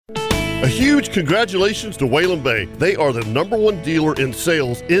A huge congratulations to Whalen Bay. They are the #1 dealer in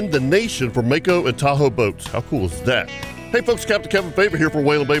sales in the nation for Mako and Tahoe boats. How cool is that? Hey folks, Captain Kevin Favor here for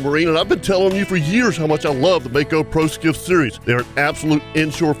Whalen Bay Marine, and I've been telling you for years how much I love the Mako Pro Skiff series. They're an absolute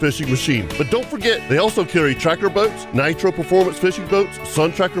inshore fishing machine. But don't forget, they also carry tracker boats, Nitro Performance fishing boats,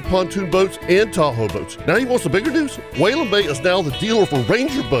 Sun Tracker pontoon boats, and Tahoe boats. Now you want some bigger news? Whalen Bay is now the dealer for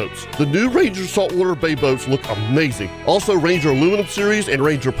Ranger boats. The new Ranger saltwater bay boats look amazing. Also Ranger aluminum series and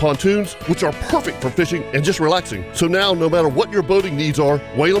Ranger pontoons, which are perfect for fishing and just relaxing. So now, no matter what your boating needs are,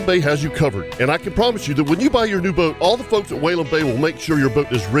 Whalen Bay has you covered. And I can promise you that when you buy your new boat, all the folks at Whalen Bay will make sure your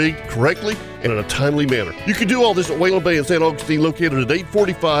boat is rigged correctly and in a timely manner. You can do all this at Whalen Bay in St. Augustine, located at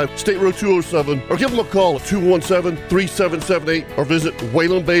 845 State Road 207, or give them a call at 217-3778, or visit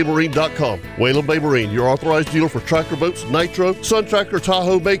WhalenBayMarine.com. Whalen Bay Marine, your authorized dealer for tracker boats, Nitro, Sun Tracker,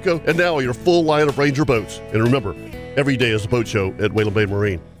 Tahoe, Mako, and now your full line of Ranger boats. And remember, every day is a boat show at Whalen Bay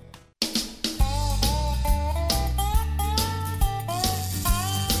Marine.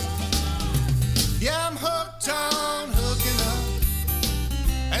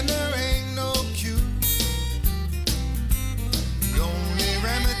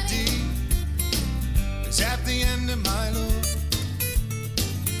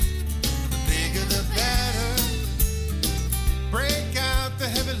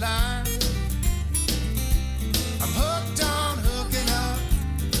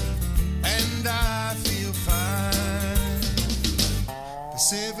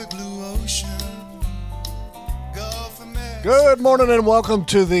 Good morning and welcome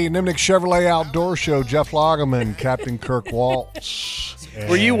to the Nimnik Chevrolet Outdoor Show. Jeff Lageman, Captain Kirk Waltz.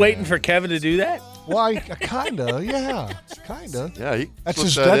 Were you waiting for Kevin to do that? Well, kinda, yeah, kinda. Yeah,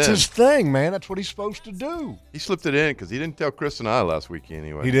 that's his thing, man. That's what he's supposed to do. He slipped it in because he didn't tell Chris and I last weekend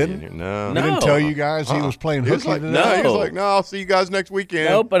anyway. He didn't? No. He didn't tell you guys he was playing hooky like, today? No, he was like, no, I'll see you guys next weekend.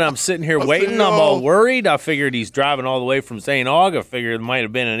 Nope, but I'm sitting here waiting. I'm all worried. I figured he's driving all the way from St. Aug. I figured it might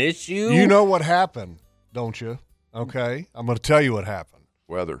have been an issue. You know what happened, don't you? Okay, I'm going to tell you what happened.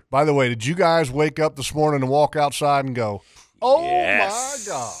 Weather. By the way, did you guys wake up this morning and walk outside and go, oh, yes.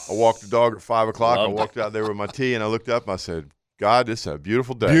 my God. I walked the dog at 5 o'clock. I walked out there with my tea, and I looked up and I said, God, this is a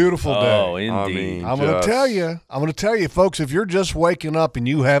beautiful day. Beautiful day. Oh, indeed. I'm going to tell you, folks, if you're just waking up and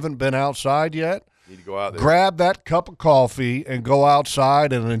you haven't been outside yet, need to go out there. Grab that cup of coffee and go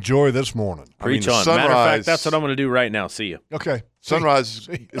outside and enjoy this morning. Preach on. Matter of fact, that's what I'm going to do right now. See you. Okay. Sunrise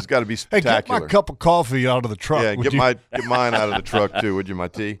has got to be spectacular. Hey, get my cup of coffee out of the truck. Yeah, get mine out of the truck, too, would you, my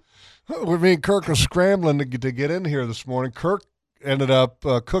tea? Me and Kirk are scrambling to get in here this morning. Kirk ended up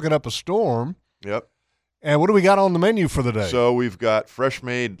cooking up a storm. Yep. And what do we got on the menu for the day? So we've got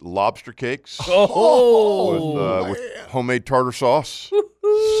fresh-made lobster cakes with homemade tartar sauce.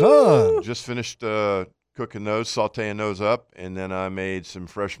 Son. Just finished cooking those, sauteing those up, and then I made some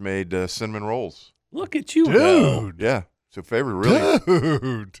fresh-made cinnamon rolls. Look at you, dude. Yeah. So Favor really,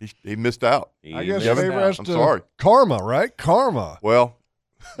 dude, he missed out. I guess Favor has to. I'm sorry. Karma, right? Karma. Well,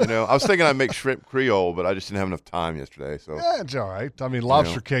 I was thinking I'd make shrimp Creole, but I just didn't have enough time yesterday. So yeah, it's all right. I mean,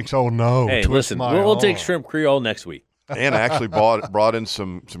 lobster cakes. Oh no! Hey, listen, we'll take shrimp Creole next week. And I actually brought in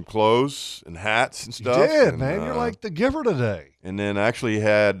some clothes and hats and stuff. You did, man. You're like the giver today. And then I actually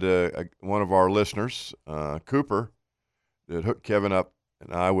had one of our listeners, Cooper, that hooked Kevin up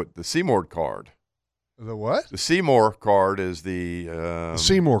and I with the Seymour card. The what? The Seymour card is the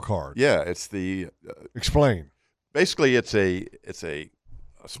Seymour card. Yeah, it's the explain. Basically, it's a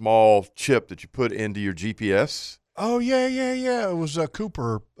small chip that you put into your GPS. Oh yeah. It was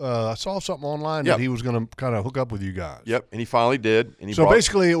Cooper. I saw something online that he was going to kind of hook up with you guys. Yep, and he finally did. And so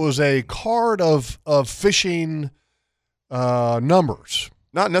basically, it was a card of fishing numbers.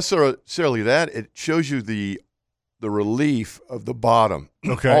 Not necessarily that. It shows you the relief of the bottom,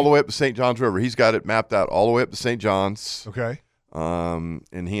 all the way up to St. Johns River. He's got it mapped out all the way up to St. Johns. Okay.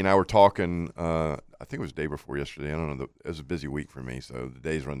 And he and I were talking. I think it was the day before yesterday. I don't know. It was a busy week for me, so the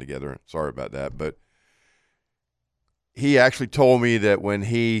days run together. Sorry about that, but he actually told me that when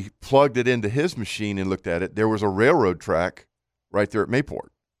he plugged it into his machine and looked at it, there was a railroad track right there at Mayport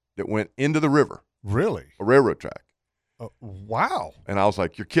that went into the river. Really? A railroad track. Wow. And I was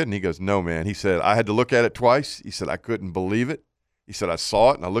like, you're kidding. He goes, no, man. He said, I had to look at it twice. He said, I couldn't believe it. He said, I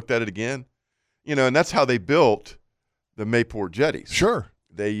saw it and I looked at it again. And that's how they built the Mayport jetties. Sure.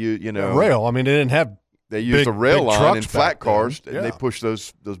 They rail. I mean, they didn't have they used a rail line in flat cars, then. and they pushed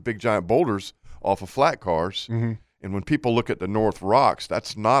those big giant boulders off of flat cars. Mm-hmm. And when people look at the North Rocks,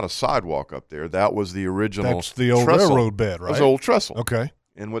 that's not a sidewalk up there. That was the original. That's the old trestle. railroad bed, right? It was the old trestle. Okay.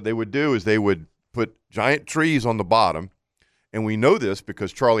 And what they would do is they would put giant trees on the bottom, and we know this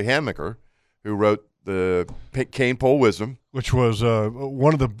because Charlie Hammaker, who wrote the cane pole wisdom, which was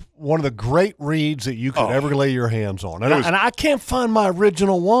one of the great reads that you could ever lay your hands on. And, I can't find my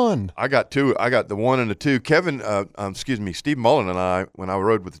original one. I got two. I got the 1 and the 2. Steve Mullen and I, when I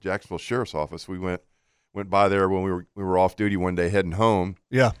rode with the Jacksonville Sheriff's Office, we went by there when we were off duty one day heading home.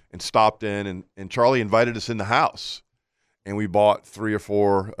 Yeah. And stopped in, and Charlie invited us in the house, and we bought 3 or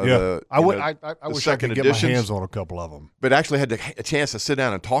 4 of the. I wish I could get my hands on a couple of them. But actually had a chance to sit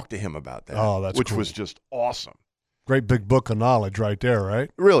down and talk to him about that. Oh, that's which cool. was just awesome. Great big book of knowledge right there, right?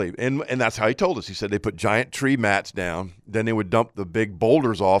 Really, and that's how he told us. He said they put giant tree mats down, then they would dump the big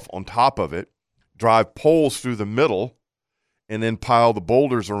boulders off on top of it, drive poles through the middle, and then pile the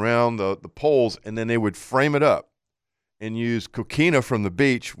boulders around the poles, and then they would frame it up and use coquina from the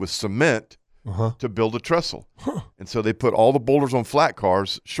beach with cement to build a trestle. And so they put all the boulders on flat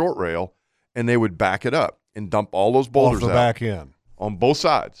cars, short rail, and they would back it up and dump all those boulders off the back end on both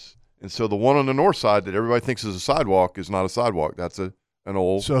sides. And so the one on the north side that everybody thinks is a sidewalk is not a sidewalk. That's an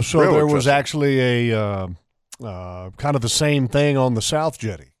old So there was actually a kind of the same thing on the South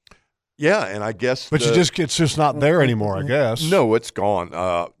Jetty. Yeah, and I guess But it's just not there anymore, I guess. No, it's gone.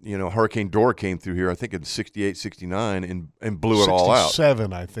 Hurricane Dora came through here, I think in 68, 69, and blew it all out.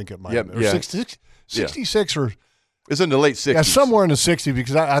 67, I think it might have been. Or 66 or it's in the late 60s. Yeah, somewhere in the 60s,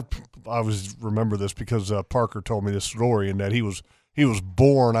 because I always remember this because Parker told me this story, and that he was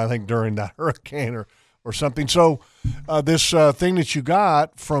born, I think, during that hurricane or something. So this thing that you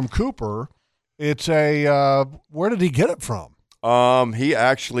got from Cooper, it's where did he get it from? He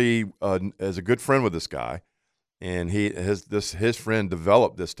actually is a good friend with this guy, and his friend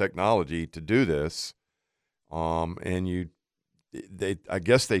developed this technology to do this. I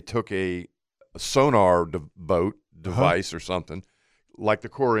guess they took a sonar boat device or something, like the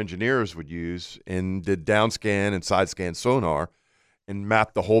Corps engineers would use, and did downscan and side scan sonar, and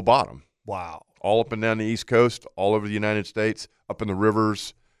mapped the whole bottom. Wow! All up and down the East Coast, all over the United States, up in the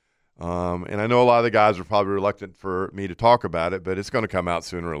rivers. And I know a lot of the guys are probably reluctant for me to talk about it, but it's going to come out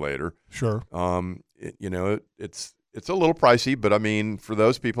sooner or later. Sure. It's a little pricey, but I mean, for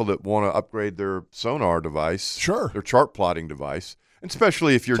those people that want to upgrade their sonar device, sure, their chart plotting device, and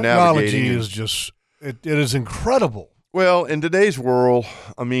especially if you're Technology navigating. Is just it is incredible. Well, in today's world,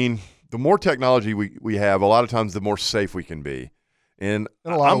 I mean, the more technology we have, a lot of times the more safe we can be. And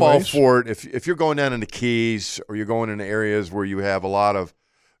I'm all for it. If you're going down in the Keys or you're going into areas where you have a lot of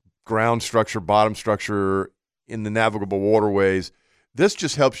ground structure, bottom structure in the navigable waterways, this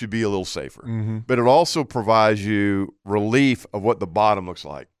just helps you be a little safer. Mm-hmm. But it also provides you relief of what the bottom looks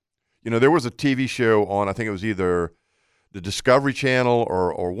like. There was a TV show on, I think it was either the Discovery Channel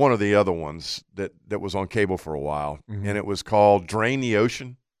or one of the other ones that was on cable for a while, and it was called Drain the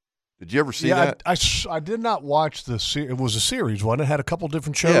Ocean. Did you ever see that? I did not watch the series. It was a series, wasn't it? It had a couple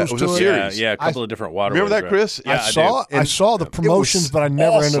different shows. Yeah, it was a series. Yeah, a couple of different waterways. Remember that, Chris? Yeah, I saw the promotions, but I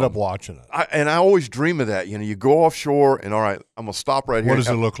never ended up watching it. I always dream of that. You go offshore, and all right, I'm gonna stop right here. What does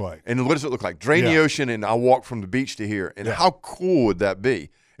it look like? And what does it look like? Drain the ocean, and I'll walk from the beach to here. And how cool would that be?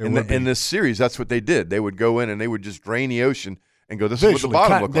 In this series, that's what they did. They would go in and they would just drain the ocean and go, "This is what the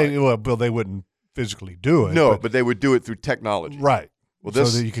bottom looked like." Well, they wouldn't physically do it. No, but they would do it through technology. Right. Well, so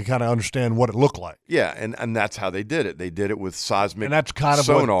that you can kind of understand what it looked like. Yeah, and that's how they did it. They did it with seismic and that's kind of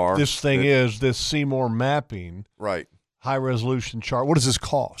sonar. What this thing is, this Seymour mapping. Right. High-resolution chart. What does this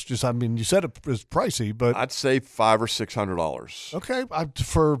cost? You said it was pricey, but I'd say $500 or $600. Okay.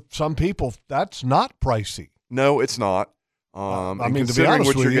 For some people, that's not pricey. No, it's not. To be considering honest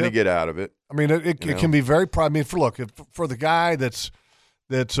what with you're you, going to get out of it. I mean, it can be very for the guy that's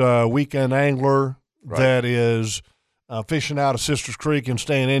a weekend angler that is fishing out of Sisters Creek and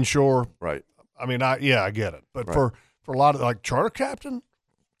staying inshore. Right. I mean, I get it. But for a lot of, like, charter captain,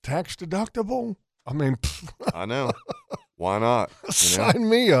 tax deductible, I mean. I know. Why not? Sign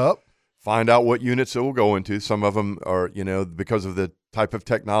me up. Find out what units it will go into. Some of them are, because of the type of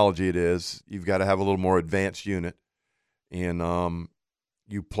technology it is, you've got to have a little more advanced unit. And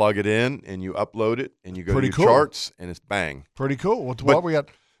you plug it in and you upload it and you go to your charts and it's bang. Pretty cool. What we got?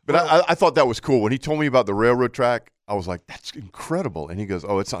 But I thought that was cool. When he told me about the railroad track, I was like, that's incredible. And he goes,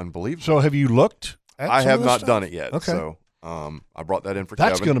 oh, it's unbelievable. So have you looked at I have not stuff? done it yet. Okay. So I brought that in for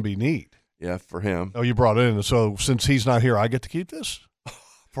That's Kevin. going to be neat. Yeah, for him. Oh, you brought it in. So since he's not here, I get to keep this?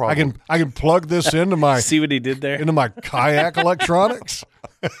 Probably. I can plug this into my see what he did there? Into my kayak electronics.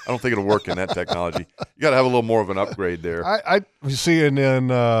 I don't think it'll work in that technology. You got to have a little more of an upgrade there. I see, and then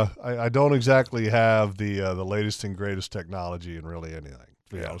I don't exactly have the latest and greatest technology in really anything.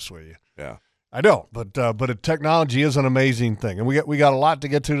 To be honest with you, yeah, I don't. But technology is an amazing thing, and we got a lot to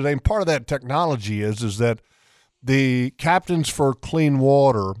get to today. And part of that technology is that the Captains for Clean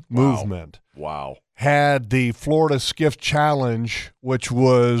Water movement. Wow. had the Florida Skiff Challenge, which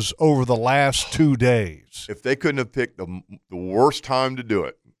was over the last 2 days. If they couldn't have picked the worst time to do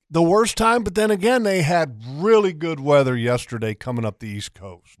it. The worst time, but then again, they had really good weather yesterday coming up the East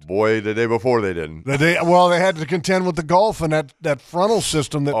Coast. Boy, the day before they didn't. They had to contend with the Gulf and that frontal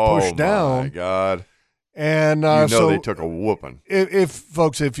system that pushed down. Oh, my God. And so they took a whooping.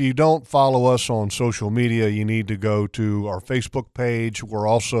 If you don't follow us on social media, you need to go to our Facebook page. We're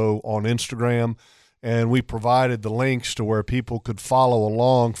also on Instagram, and we provided the links to where people could follow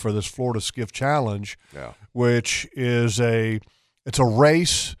along for this Florida Skiff Challenge, which is it's a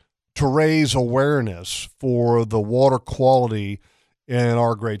race to raise awareness for the water quality in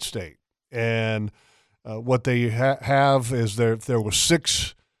our great state. And what they have is there were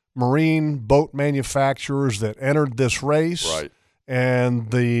 6 marine boat manufacturers that entered this race. Right. And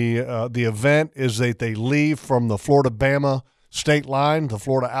the event is that they leave from the Florida-Bama state line, the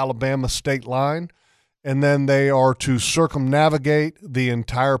Florida-Alabama state line, and then they are to circumnavigate the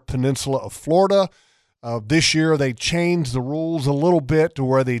entire peninsula of Florida. This year they changed the rules a little bit to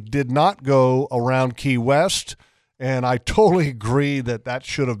where they did not go around Key West, and I totally agree that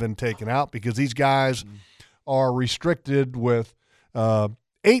should have been taken out because these guys are restricted with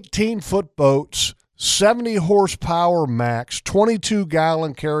 18-foot boats, 70 horsepower max,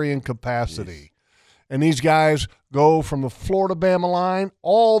 22-gallon carrying capacity. Jeez. And these guys go from the Florida-Bama line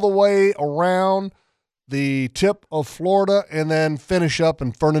all the way around the tip of Florida and then finish up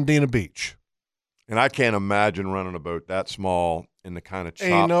in Fernandina Beach. And I can't imagine running a boat that small in the kind of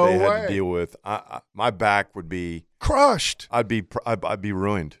chop they had to deal with. My back would be crushed. I'd be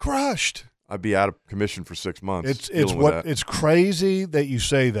ruined. Crushed. I'd be out of commission for 6 months. It's crazy that you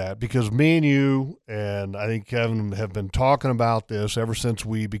say that because me and you and I think Kevin have been talking about this ever since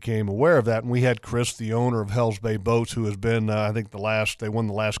we became aware of that. And we had Chris, the owner of Hells Bay Boats, who has been they won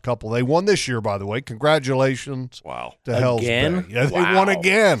the last couple. They won this year, by the way. Congratulations! Wow, to Hells Bay. Yeah, they won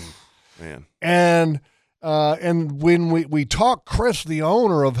again. Man. And when we talked Chris, the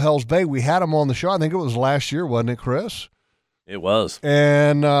owner of Hells Bay, we had him on the show. I think it was last year, wasn't it, Chris? It was.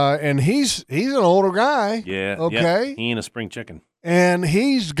 And he's an older guy. Yeah. Okay. Yep. He ain't a spring chicken. And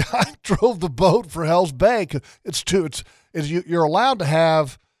drove the boat for Hells Bay. You're allowed to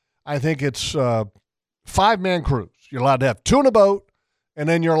have, I think it's 5-man crews. You're allowed to have 2 in a boat. And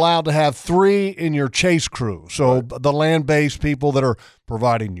then you're allowed to have 3 in your chase crew. So the land-based people that are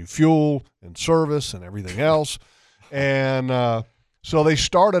providing you fuel and service and everything else. And so they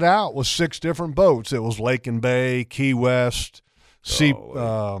started out with 6 different boats. It was Lake and Bay, Key West,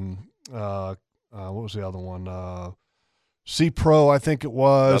 what was the other one? Sea Pro, I think it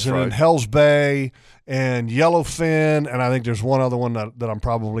was. That's and right. then Hells Bay and Yellowfin. And I think there's one other one that I'm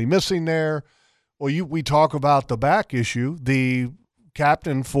probably missing there. Well, we talk about the back issue. The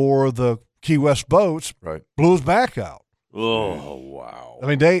captain for the Key West boats blew his back out. Oh, wow. I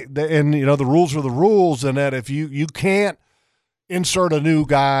mean, they and the rules are the rules, and that if you can't insert a new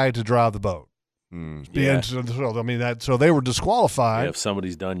guy to drive the boat. Yeah. So they were disqualified. Yeah, if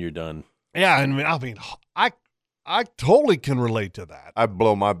somebody's done, you're done. Yeah, I mean, I totally can relate to that. I'd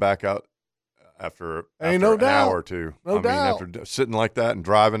blow my back out after an hour or two. No doubt. After sitting like that and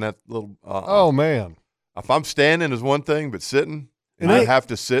driving that little. Oh man! If I'm standing is one thing, but sitting. And I'd have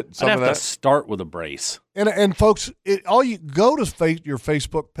to sit. I'd have to start with a brace. And folks, you go to your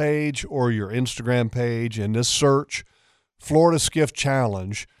Facebook page or your Instagram page and just search Florida Skiff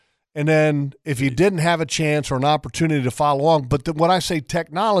Challenge. And then if you didn't have a chance or an opportunity to follow along, but when I say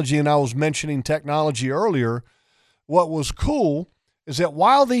technology, and I was mentioning technology earlier, what was cool is that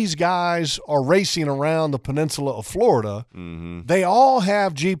while these guys are racing around the peninsula of Florida, they all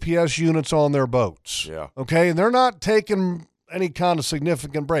have GPS units on their boats. Yeah. Okay, and they're not taking any kind of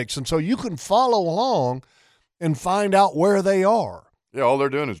significant breaks. And so you can follow along and find out where they are. Yeah, all they're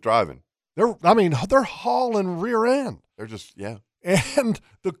doing is driving. They're hauling rear end. They're just, And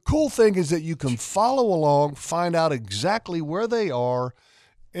the cool thing is that you can follow along, find out exactly where they are.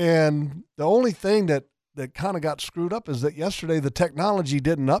 And the only thing that kind of got screwed up is that yesterday the technology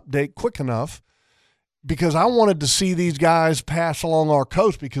didn't update quick enough because I wanted to see these guys pass along our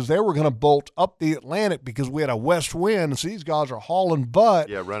coast because they were going to bolt up the Atlantic because we had a west wind. And so these guys are hauling butt.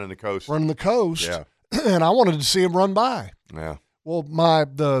 Yeah, running the coast. Yeah. And I wanted to see them run by. Yeah. Well,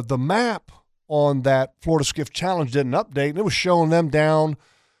 the map on that Florida Skiff Challenge didn't update, and it was showing them down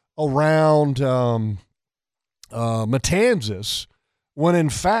around Matanzas when, in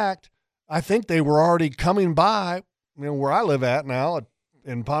fact, I think they were already coming by, where I live at now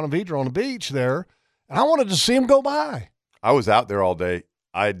in Ponte Vedra on the beach there. And I wanted to see him go by. I was out there all day.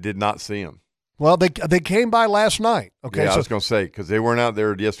 I did not see him. Well, they came by last night. Okay, Yeah, I so was going to say, because they weren't out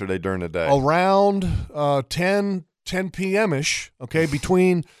there yesterday during the day. around 10 p.m.-ish, okay,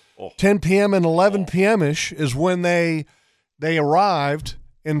 between 10 p.m. and 11 p.m.-ish is when they arrived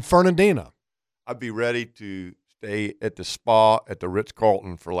in Fernandina. I'd be ready to stay at the spa at the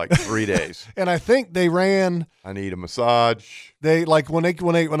Ritz-Carlton for like 3 days. And I think they ran. I need a massage. They like when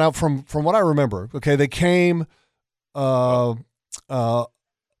they went out from what I remember. Okay, they came,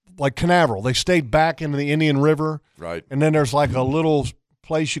 like Canaveral. They stayed back into the Indian River, Right. and then there's like a little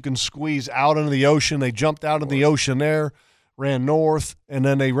place you can squeeze out into the ocean. They jumped out of the ocean there, ran north, and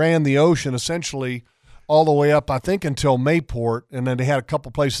then they ran the ocean essentially all the way up, I think, until Mayport, and then they had a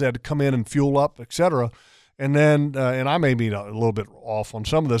couple places they had to come in and fuel up, et cetera. And then, and I may be a little bit off on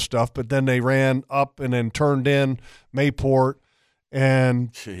some of this stuff, but then they ran up and then turned in Mayport,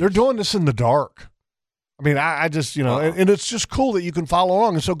 and they're doing this in the dark. I mean, I just, and it's just cool that you can follow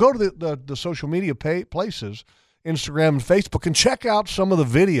along. And so go to the social media places, Instagram and Facebook, and check out some of the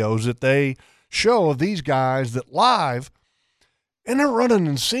videos that they show of these guys that live, and they're running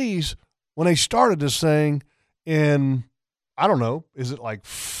in seas when they started this thing in, I don't know, is it like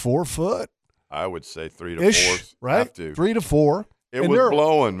 4 foot? I would say 3 to 4. Right? Have to. 3 to 4. It was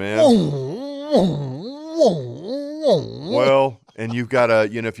blowing, man. Well, and you've got to,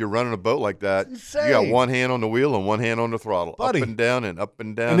 if you're running a boat like that, you got one hand on the wheel and one hand on the throttle, buddy. Up and down and up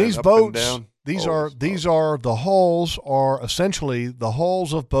and down. And these up boats, and down. these are the hulls are essentially the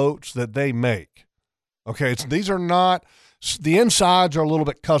hulls of boats that they make. Okay, these are not, the insides are a little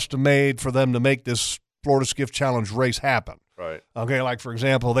bit custom made for them to make this Florida Skiff Challenge race happen. Right. Okay, like for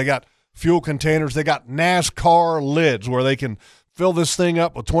example, they got fuel containers, they got NASCAR lids where they can fill this thing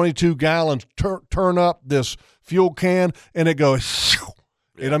up with 22 gallons, turn up this fuel can, and it goes,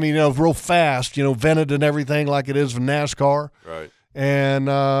 real fast, vented and everything like it is for NASCAR. Right. And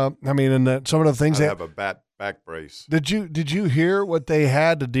some of the things I have a back brace. Did you hear what they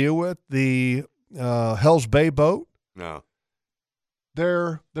had to deal with? The Hell's Bay boat? No.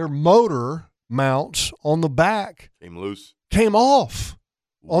 Their motor mounts on the back came off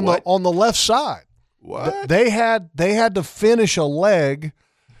on the left side. What? They had to finish a leg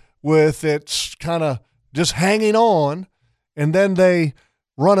with its kind of just hanging on, and then they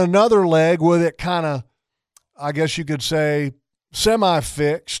run another leg with it kind of, I guess you could say,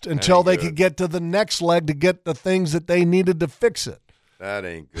 semi-fixed until they could get to the next leg to get the things that they needed to fix it. That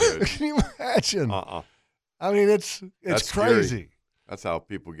ain't good. Can you imagine? I mean, it's That's crazy. Scary. That's how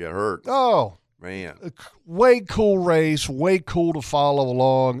people get hurt. Oh, man. Way cool race, way cool to follow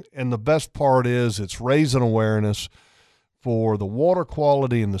along. And the best part is it's raising awareness for the water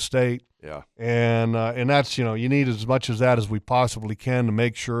quality in the state. Yeah. And that's, you need as much of that as we possibly can to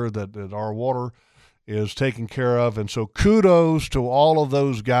make sure that our water is taken care of. And so kudos to all of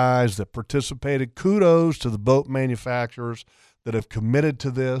those guys that participated. Kudos to the boat manufacturers that have committed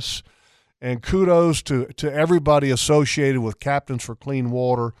to this. And kudos to everybody associated with Captains for Clean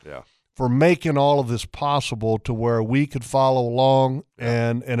Water for making all of this possible to where we could follow along,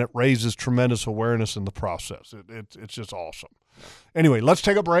 and it raises tremendous awareness in the process. It's just awesome. Yeah. Anyway, let's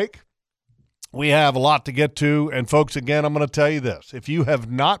take a break. We have a lot to get to. And, folks, again, I'm going to tell you this. If you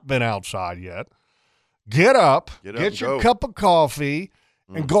have not been outside yet, get up get your cup of coffee,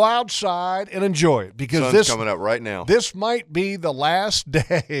 and go outside and enjoy it, because Sun's coming up right now. This might be the last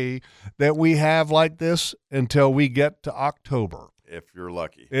day that we have like this until we get to October. If you're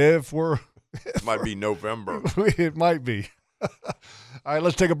lucky. It might be November. It might be. All right,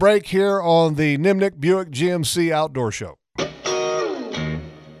 let's take a break here on the Nimnick Buick GMC Outdoor Show.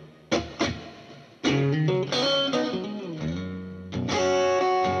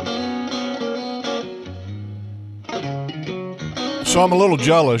 So I'm a little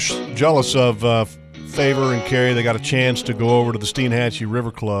jealous of Favor and Carrie. They got a chance to go over to the Steinhatchee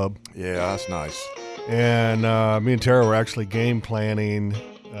River Club. Yeah, that's nice. And me and Tara were actually game planning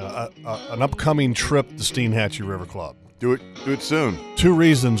an upcoming trip to Steinhatchee River Club. Do it soon. 2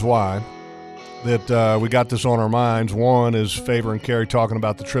 reasons why that we got this on our minds. One is Favor and Carrie talking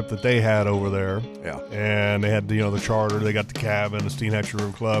about the trip that they had over there. Yeah. And they had the charter. They got the cabin, the Steinhatchee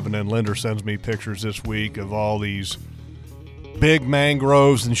River Club, and then Linder sends me pictures this week of all these big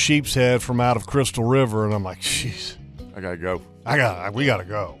mangroves and sheep's head from out of Crystal River, and I'm like, jeez, I gotta go. We gotta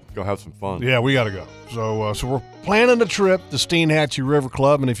go. Go have some fun. Yeah, we gotta go. So we're planning a trip to Steinhatchee River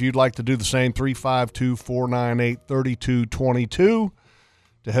Club, and if you'd like to do the same, 352-498-3222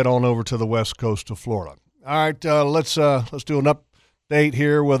 to head on over to the west coast of Florida. All right, let's do an update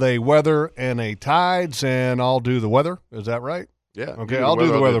here with a weather and a tides, and I'll do the weather. Is that right? Yeah. Okay, I'll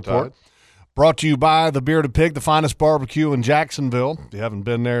do the weather report. Brought to you by the Bearded Pig, the finest barbecue in Jacksonville. If you haven't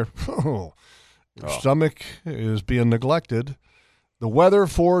been there, Your stomach is being neglected. The weather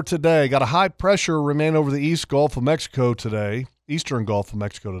for today, got a high pressure remain over the eastern Gulf of Mexico today,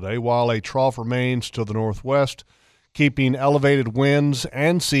 while a trough remains to the northwest, keeping elevated winds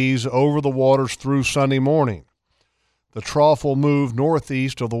and seas over the waters through Sunday morning. The trough will move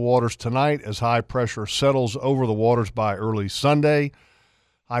northeast of the waters tonight as high pressure settles over the waters by early Sunday.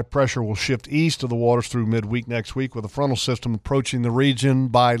 High pressure will shift east of the waters through midweek next week with a frontal system approaching the region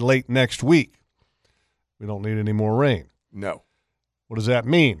by late next week. We don't need any more rain. No. What does that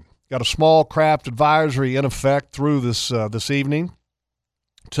mean? Got a small craft advisory in effect through this evening.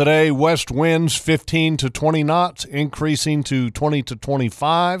 Today, west winds 15 to 20 knots, increasing to 20 to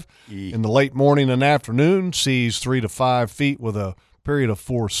 25 in the late morning and afternoon. Seas 3 to 5 feet with a period of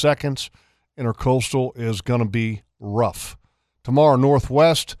 4 seconds. Intercoastal is going to be rough. Tomorrow,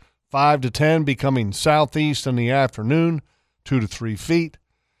 northwest 5 to 10, becoming southeast in the afternoon, 2 to 3 feet.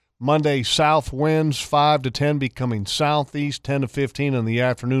 Monday, south winds 5 to 10, becoming southeast 10 to 15 in the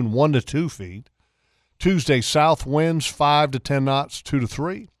afternoon, 1 to 2 feet. Tuesday, south winds 5 to 10 knots, 2 to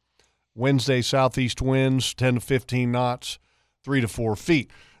 3. Wednesday, southeast winds 10 to 15 knots, 3 to 4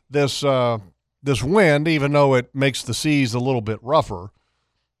 feet. This wind, even though it makes the seas a little bit rougher,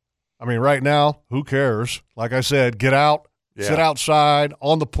 I mean, right now, who cares? Like I said, get out, sit outside,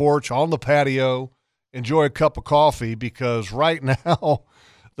 on the porch, on the patio, enjoy a cup of coffee, because right now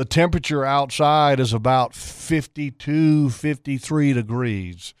the temperature outside is about 52, 53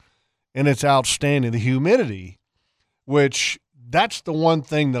 degrees. And it's outstanding. The humidity, which that's the one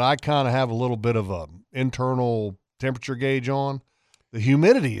thing that I kind of have a little bit of a internal temperature gauge on. The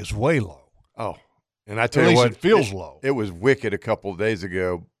humidity is way low. Oh, and I tell you what, it feels low. It was wicked a couple of days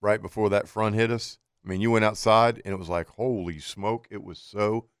ago, right before that front hit us. I mean, you went outside and it was like, holy smoke! It was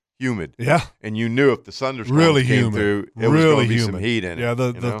so humid. Yeah, and you knew if the thunderstorms really came humid. through, it was going to be some heat in it. Yeah,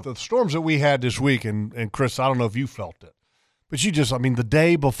 the storms that we had this week, and Chris, I don't know if you felt it. But the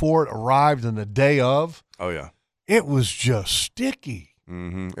day before it arrived and the day of, oh yeah, it was just sticky.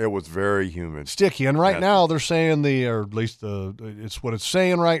 Mm-hmm. It was very humid, sticky. And right now they're saying it's what it's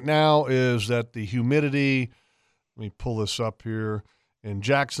saying right now is that the humidity. Let me pull this up here in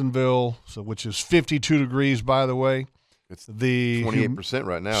Jacksonville, which is 52 degrees, by the way. It's the 28%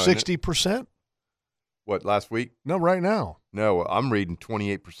 right now. 60%. What, last week? No, right now. No, I'm reading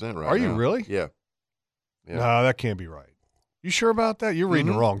 28% right now. Are you really? Yeah. No, that can't be right. You sure about that? You're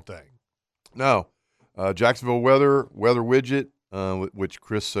reading the wrong thing. No. Jacksonville weather widget, which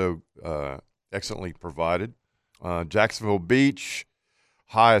Chris so excellently provided. Jacksonville Beach,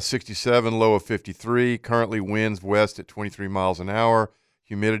 high of 67, low of 53. Currently winds west at 23 miles an hour.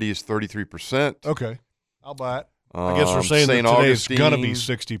 Humidity is 33%. Okay. I'll buy it. I guess we're saying that today's going to be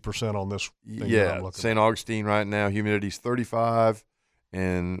 60% on this thing. Yeah, St. Augustine right now, humidity is 35.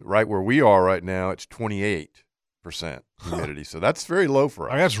 And right where we are right now, it's 28% humidity. So that's very low for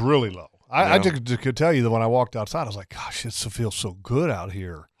us. That's really low. I could tell you that when I walked outside, I was like, gosh, it feels so good out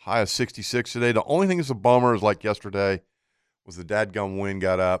here. High of 66 today. The only thing that's a bummer is like yesterday was the dadgum wind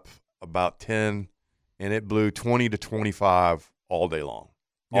got up about 10, and it blew 20 to 25 all day long.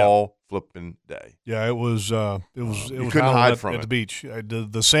 Yeah. All flipping day. Yeah, it was you couldn't hide from at it. the beach.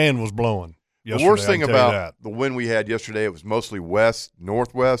 The sand was blowing yesterday. The worst thing about the wind we had yesterday, it was mostly west,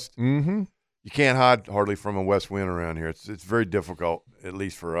 northwest. Mm-hmm. You can't hide hardly from a west wind around here. It's very difficult, at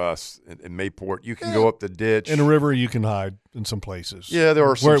least for us in Mayport. You can go up the ditch. In the river, you can hide in some places. Yeah, there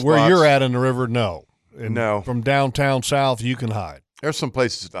are some spots. Where you're at in the river, no. No. From downtown south, you can hide. There's some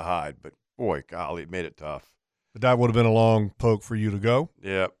places to hide, but boy, golly, it made it tough. But that would have been a long poke for you to go.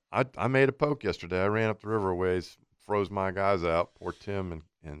 Yeah, I made a poke yesterday. I ran up the river a ways, froze my guys out, poor Tim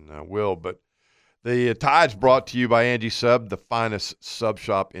and Will. But the Tide's brought to you by Angie Sub, the finest sub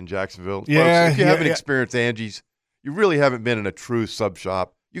shop in Jacksonville. Yeah, folks, if you haven't experienced Angie's, you really haven't been in a true sub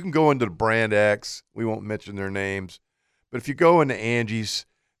shop. You can go into the brand X. We won't mention their names. But if you go into Angie's,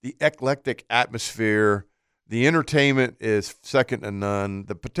 the eclectic atmosphere, the entertainment is second to none.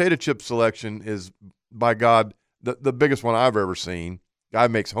 The potato chip selection is, by God, the biggest one I've ever seen. Guy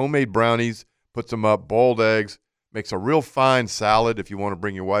makes homemade brownies, puts them up, boiled eggs, makes a real fine salad if you want to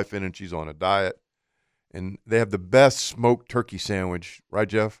bring your wife in and she's on a diet. And they have the best smoked turkey sandwich. Right,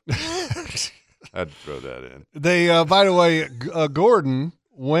 Jeff? I had to throw that in. They, by the way, Gordon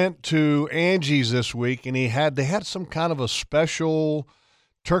went to Angie's this week, and they had some kind of a special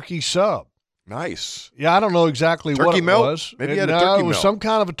turkey sub. Nice. Yeah, I don't know exactly turkey what it melt? was. Maybe he had a turkey it was melt. some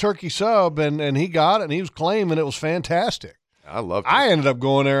kind of a turkey sub, and he got it, and he was claiming it was fantastic. I loved it. I ended up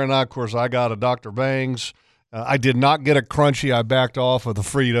going there, and of course, I got a Dr. Bangs. I did not get a crunchy. I backed off of the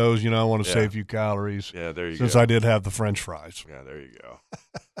Fritos. I want to save a few calories. Yeah, there you go. Since I did have the French fries. Yeah, there you go.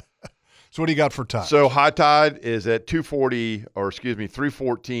 So what do you got for tide? So high tide is at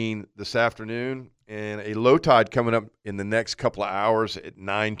 3:14 this afternoon, and a low tide coming up in the next couple of hours at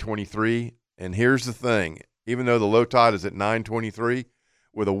 9:23. And here's the thing: even though the low tide is at 9:23,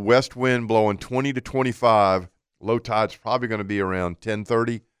 with a west wind blowing 20 to 25, low tide's probably going to be around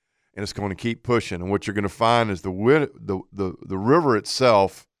 10:30, and it's going to keep pushing. And what you're going to find is the river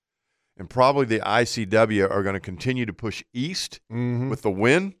itself and probably the ICW are going to continue to push east with the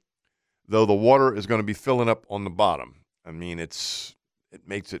wind, though the water is going to be filling up on the bottom. I mean, it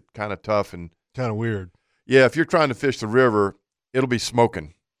makes it kind of tough and kind of weird. Yeah, if you're trying to fish the river, it'll be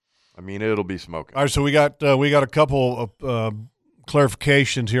smoking. I mean, it'll be smoking. All right, so we got a couple of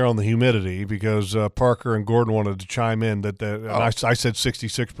clarifications here on the humidity because Parker and Gordon wanted to chime in that and I said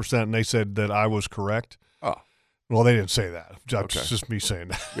 66%, and they said that I was correct. Oh. Well, they didn't say that. It's Okay. just me saying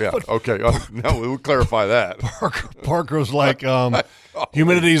that. Yeah, okay. No, we'll clarify that. Parker was like,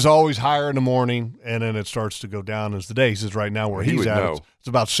 humidity is always higher in the morning, and then it starts to go down as the day. He says right now where he's at, it's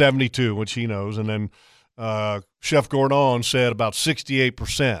about 72, which he knows. And then Chef Gordon said about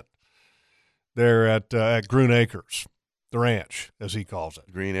 68% there at Green Acres, the ranch, as he calls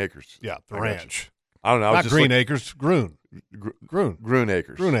it. Green Acres. Yeah, the ranch. I don't know. Not Green Acres, Groon. Groon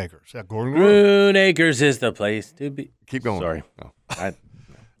Acres. Groon Acres. Yeah, Gordon. Groon Acres is the place to be. Keep going. Sorry. Oh.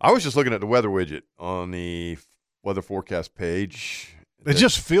 I was just looking at the weather widget on the weather forecast page. It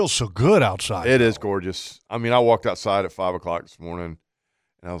just feels so good outside. It is gorgeous. I mean, I walked outside at 5 o'clock this morning,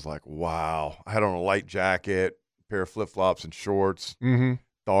 and I was like, wow. I had on a light jacket, a pair of flip-flops and shorts. Mm-hmm.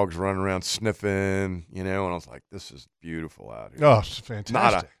 Dogs running around sniffing, and I was like, this is beautiful out here. Oh, it's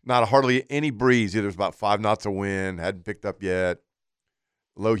fantastic. Not hardly any breeze either. There's about 5 knots of wind. Hadn't picked up yet.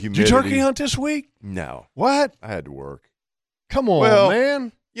 Low humidity. Did you turkey hunt this week? No. What? I had to work. Come on,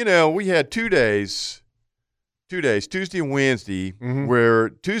 man. We had 2 days, Tuesday and Wednesday, where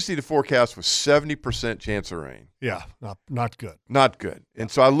Tuesday the forecast was 70% chance of rain. Yeah, not good. Not good. And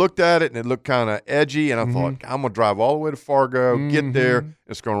so I looked at it, and it looked kind of edgy, and I thought, I'm going to drive all the way to Fargo, get there,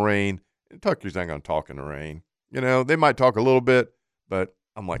 it's going to rain. And Tucker's not going to talk in the rain. They might talk a little bit, but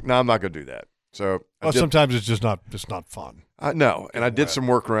I'm like, no, I'm not going to do that. So sometimes it's just not fun. No, and I did some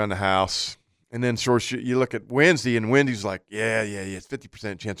work around the house. And then, you look at Wednesday, and Wendy's like, yeah, it's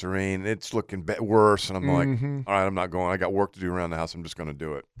 50% chance of rain. It's looking worse. And I'm like, all right, I'm not going. I got work to do around the house. I'm just going to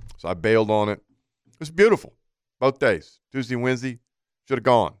do it. So I bailed on it. It was beautiful both days. Tuesday and Wednesday, should have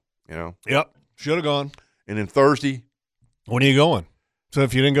gone, Yep, should have gone. And then Thursday. When are you going? So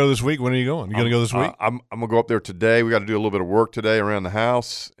if you didn't go this week, when are you going? You going to go this week? I'm going to go up there today. We got to do a little bit of work today around the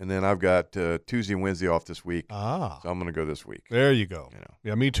house. And then I've got Tuesday and Wednesday off this week. So I'm going to go this week. There you go.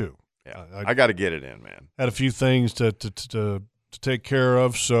 Yeah, me too. Yeah, I got to get it in, man. Had a few things to take care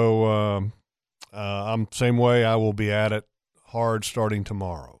of, so I'm same way. I will be at it hard starting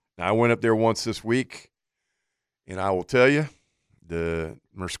tomorrow. Now, I went up there once this week, and I will tell you, the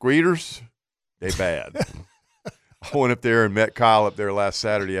mosquitoes, they bad. I went up there and met Kyle up there last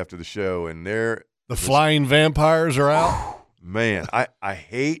Saturday after the show, and the flying vampires are out. Man, I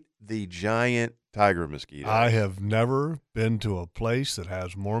hate the giant tiger mosquitoes. I have never been to a place that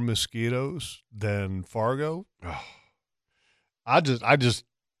has more mosquitoes than Fargo.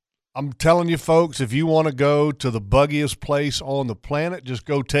 I'm telling you, folks, if you want to go to the buggiest place on the planet, just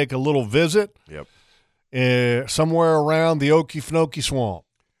go take a little visit. Yep. Somewhere around the Okefenokee Swamp.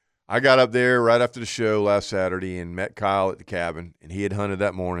 I got up there right after the show last Saturday and met Kyle at the cabin, and he had hunted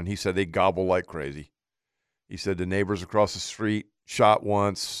that morning. He said they gobble like crazy. He said the neighbors across the street shot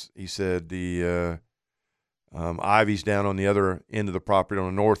once. He said the Ivies down on the other end of the property on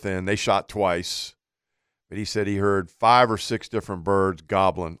the north end, they shot twice. But he said he heard 5 or 6 different birds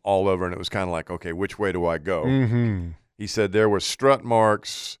gobbling all over, and it was kind of like, okay, which way do I go? He said there were strut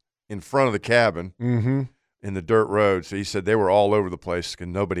marks in front of the cabin in the dirt road. So he said they were all over the place because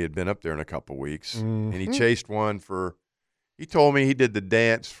nobody had been up there in a couple of weeks. And he chased one he told me he did the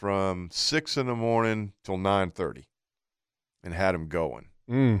dance from 6 in the morning till 9:30 and had him going.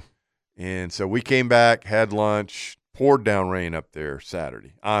 And so we came back, had lunch, poured down rain up there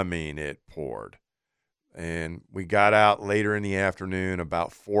Saturday. I mean, it poured. And we got out later in the afternoon,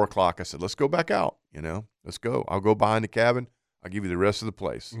 about 4 o'clock. I said, let's go back out, let's go. I'll go behind the cabin. I'll give you the rest of the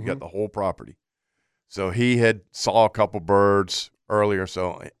place. You got the whole property. So he had saw a couple birds earlier.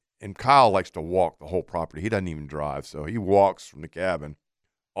 And Kyle likes to walk the whole property. He doesn't even drive. So he walks from the cabin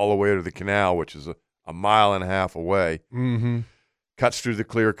all the way to the canal, which is a mile and a half away. Cuts through the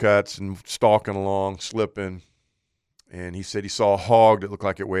clear cuts and stalking along, slipping. And he said he saw a hog that looked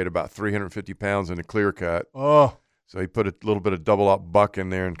like it weighed about 350 pounds in the clear cut. Oh. So he put a little bit of double-up buck in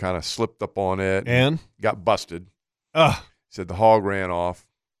there and kind of slipped up on it. And? Got busted. He said the hog ran off.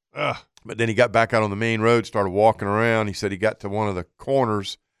 But then he got back out on the main road, started walking around. He said he got to one of the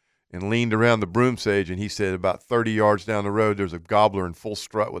corners and leaned around the broom sage, and he said about 30 yards down the road, there's a gobbler in full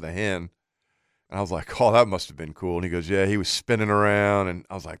strut with a hen. And I was like, oh, that must have been cool. And he goes, yeah, he was spinning around. And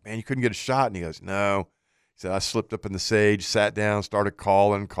I was like, man, you couldn't get a shot? And he goes, no. He said, I slipped up in the sage, sat down, started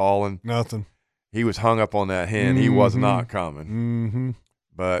calling. Nothing. He was hung up on that hen. He was not coming. Mm-hmm.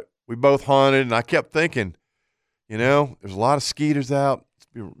 But we both hunted, and I kept thinking, there's a lot of skeeters out.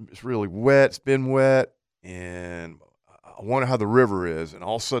 It's really wet. It's been wet. And I wonder how the river is. And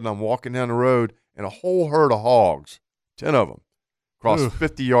all of a sudden, I'm walking down the road, and a whole herd of hogs, 10 of them, crossed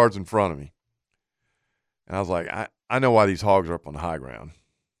 50 yards in front of me. And I was like, I know why these hogs are up on the high ground.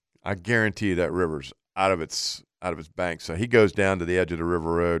 I guarantee you that river's out of its bank. So he goes down to the edge of the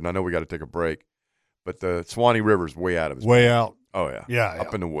river road, and I know we got to take a break. But the Swanee River's way out of its way bank. out. Oh, yeah. Yeah.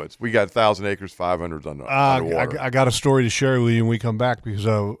 Up in the woods. We got 1,000 acres, 500's underwater. I got a story to share with you when we come back because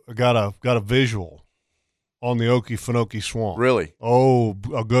I got a visual on the Okefenokee Swamp. Really? Oh,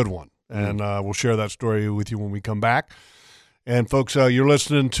 a good one. And we'll share that story with you when we come back. And, folks, you're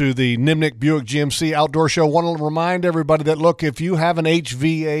listening to the Nimnicht Buick GMC Outdoor Show. Want to remind everybody that, look, if you have an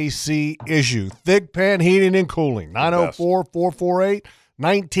HVAC issue, Thigpen Heating and Cooling,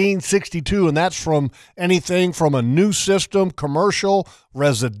 904-448-1962, and that's from anything from a new system, commercial,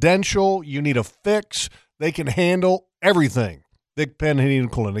 residential. You need a fix. They can handle everything. Thigpen Heating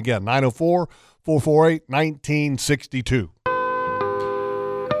and Cooling. Again, 904-448-1962.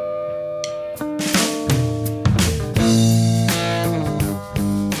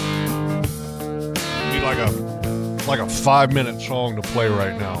 Like a 5-minute song to play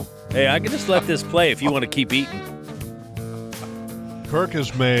right now. Hey, I can just let this play if you want to keep eating. Kirk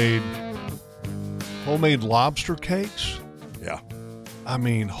has made homemade lobster cakes. Yeah. I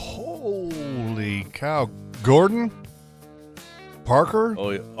mean, holy cow. Gordon, Parker,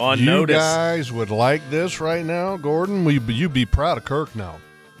 on you notice. guys would like this right now. Gordon, you'd be proud of Kirk now.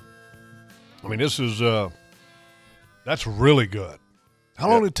 I mean, this is that's really good. How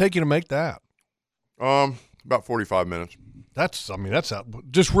long did it take you to make that? About 45 minutes. That's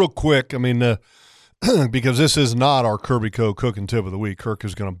just real quick. I mean, because this is not our Kirby Co. cooking tip of the week. Kirk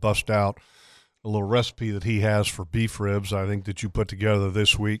is going to bust out a little recipe that he has for beef ribs, I think, that you put together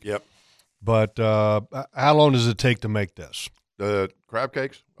this week. Yep. But how long does it take to make this? The crab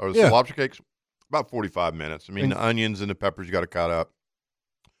cakes or the lobster cakes? About 45 minutes. I mean, the onions and the peppers you got to cut up,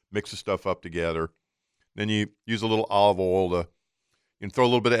 mix the stuff up together. Then you use a little olive oil you can throw a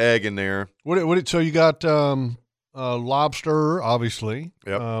little bit of egg in there. So you got lobster, obviously.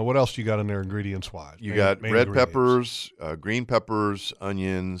 Yep. What else you got in there ingredients-wise? You got red peppers, green peppers,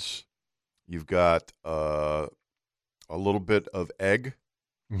 onions. You've got a little bit of egg.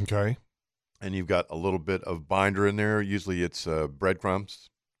 Okay. And you've got a little bit of binder in there. Usually it's breadcrumbs.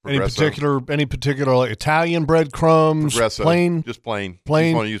 Any particular like Italian breadcrumbs? Progresso. Just plain. You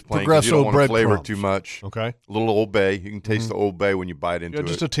just want to use plain because you don't want to flavor it too much. Okay. A little Old Bay. You can taste the Old Bay when you bite into it.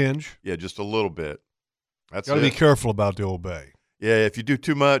 Just a tinge. Yeah, just a little bit. That's Got to be careful about the Old Bay. Yeah, if you do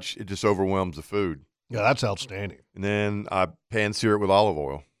too much, it just overwhelms the food. Yeah, that's outstanding. And then I pan sear it with olive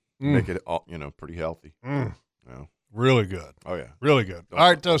oil. Make it pretty healthy. Really good. Oh, yeah. Really good. All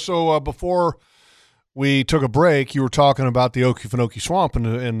right, so before we took a break, you were talking about the Okefenokee Swamp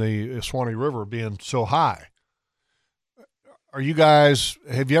and the Swanee River being so high. Have you guys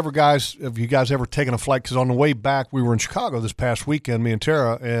ever taken a flight? Because on the way back, we were in Chicago this past weekend, me and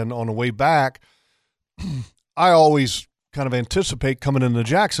Tara, and on the way back, I always kind of anticipate coming into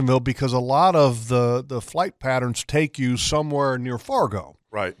Jacksonville because a lot of the flight patterns take you somewhere near Fargo.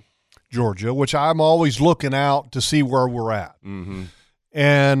 Right. Georgia, which I'm always looking out to see where we're at. Mm-hmm.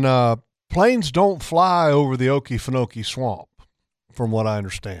 And planes don't fly over the Okefenokee Swamp, from what I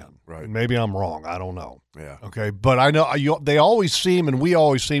understand. Right. Maybe I'm wrong. I don't know. Yeah. Okay. But I know they always seem, and we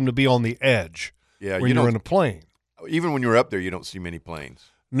always seem to be on the edge when you're in a plane. Even when you're up there, you don't see many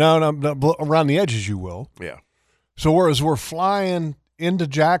planes. No, around the edges you will. Yeah. So whereas we're flying into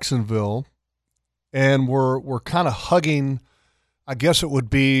Jacksonville and we're kind of hugging, I guess it would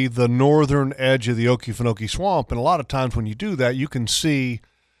be the northern edge of the Okefenokee Swamp. And a lot of times when you do that, you can see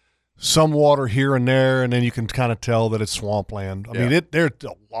some water here and there, and then you can kind of tell that it's swampland. I mean, there's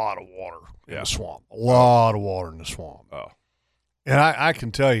a lot of water in the swamp. A lot of water in the swamp. Oh. And I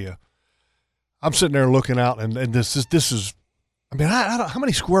can tell you, I'm sitting there looking out, and this is, I mean, how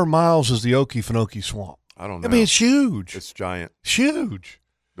many square miles is the Okefenokee Swamp? I don't know. I mean, it's huge. It's giant. It's huge.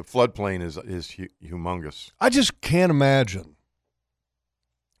 The floodplain is humongous. I just can't imagine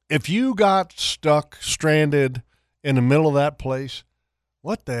if you got stranded in the middle of that place.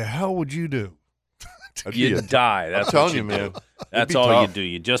 What the hell would you do? That'd You be a- die. That's I'm telling what you, man. That's be all tough. you do.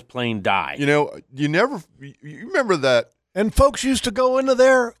 You just plain die. You know, you remember that. And folks used to go into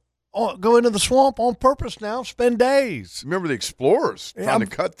the swamp on purpose now, spend days. Remember the explorers Yeah, trying to I'm-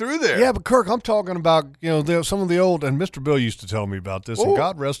 cut through there. Yeah, but Kirk, I'm talking about, some of the old, and Mr. Bill used to tell me about this, Oh. and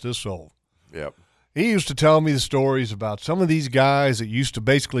God rest his soul. Yep. He used to tell me the stories about some of these guys that used to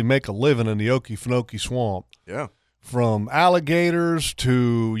basically make a living in the Okefenokee swamp, Yeah. from alligators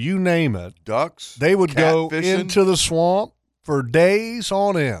to you name it. Ducks. They would go catfishing. into the swamp for days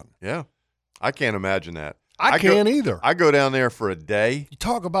on end. Yeah. I can't imagine that. I go- can't either. I go down there for a day. You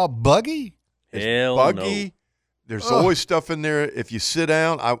talk about buggy. It's Hell buggy. no. There's Ugh. always stuff in there. If you sit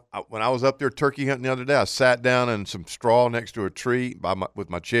down, when I was up there turkey hunting the other day, I sat down in some straw next to a tree with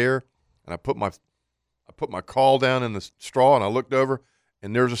my chair, and I put my call down in the straw, and I looked over,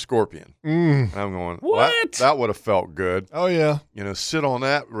 and there's a scorpion. And I'm going, What? That would have felt good. Oh, yeah. Sit on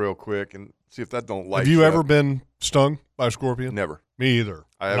that real quick and see if that don't light Have you ever up. been stung by a scorpion? Never. Me either.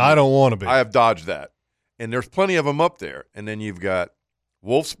 I And haven't. I don't want to be. I have dodged that. And there's plenty of them up there. And then you've got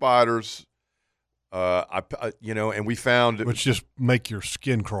wolf spiders. And we found Which just make your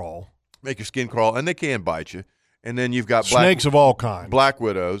skin crawl. make your skin crawl, and they can bite you. And then you've got Snakes of all kinds. black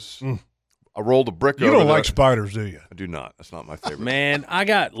widows. Mm. I rolled a brick You over don't there. like spiders, do you? I do not. That's not my favorite. Man, I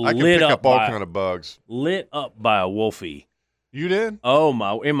got I can lit pick up all by kind of bugs. lit up by a wolfie. You did? Oh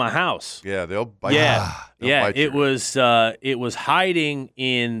my! In my house. Yeah, they'll bite Yeah, you. They'll yeah. bite It you. was hiding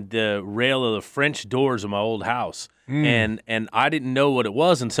in the rail of the French doors of my old house, and I didn't know what it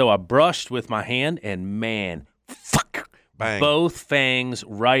was, and so I brushed with my hand, and man, fuck, Bang. both fangs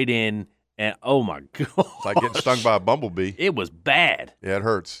right in, and oh my god, It's like getting stung by a bumblebee. It was bad. Yeah, it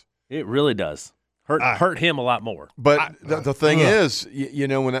hurts. It really does. Hurt him a lot more. But the thing ugh. is,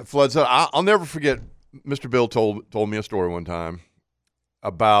 when that floods up, I'll never forget. Mr. Bill told me a story one time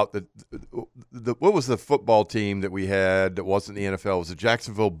about the what was the football team that we had that wasn't the NFL? It was the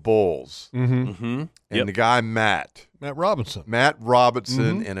Jacksonville Bulls, Mm-hmm. Mm-hmm. and the guy Matt Robinson.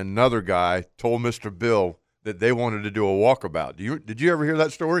 Robinson, and another guy told Mr. Bill that they wanted to do a walkabout. Did you ever hear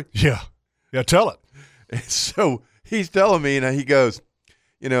that story? Yeah. Yeah, tell it. And so he's telling me, and he goes,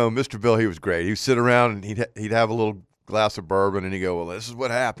 Mr. Bill, he was great. He would sit around and he'd have a little glass of bourbon, and he'd go, well, this is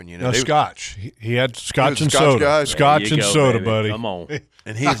what happened. No, scotch. He had scotch He and was a Scotch soda. guy? Scotch There you and go, soda, baby. buddy. Come on.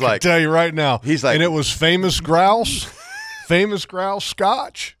 And I he's can like, tell you right now. he's like- and it was famous grouse,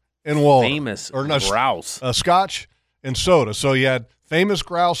 scotch, and water. Famous or no, grouse. Scotch and soda. So you had famous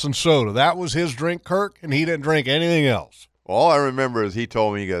grouse and soda. That was his drink, Kirk, and he didn't drink anything else. all I remember is he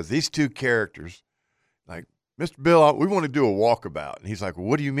told me, he goes, these two characters, like, Mr. Bill, we want to do a walkabout. And he's like, well,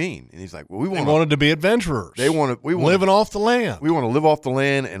 what do you mean? And he's like, well, we They want wanted to be adventurers. we want living off the land. we want to live off the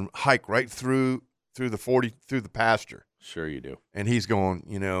land and hike right through the pasture. Sure you do. And he's going,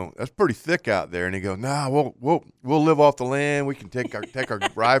 that's pretty thick out there. And he goes, nah, we'll live off the land. We can take our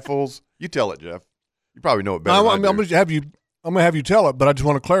rifles. You tell it, Jeff. You probably know it better. Now, than I'm I do. going to have you tell it, but I just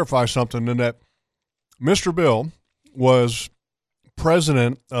want to clarify something in that Mr. Bill was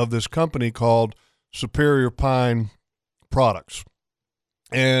president of this company called Superior Pine Products.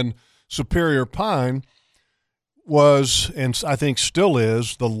 And Superior Pine was, and I think still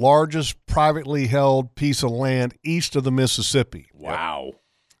is, the largest privately held piece of land east of the Mississippi, Wow.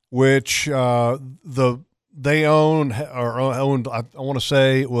 which they owned, I want to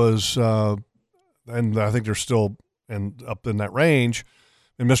say it was, and I think they're still up in that range,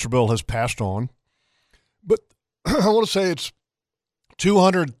 and Mr. Bill has passed on. But I want to say it's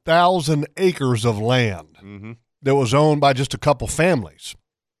 200,000 acres of land Mm-hmm. that was owned by just a couple families.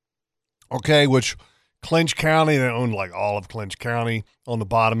 Okay, which Clinch County, they owned like all of Clinch County on the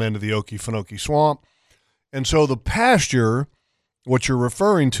bottom end of the Okefenokee Swamp. And so the pasture, what you're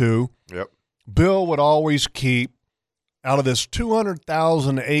referring to, Yep. Bill would always keep out of this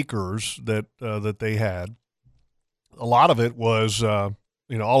 200,000 acres that they had. A lot of it was, all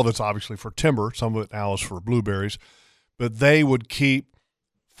of it's obviously for timber. Some of it now is for blueberries. But they would keep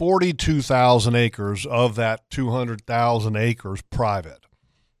 42,000 acres of that 200,000 acres private.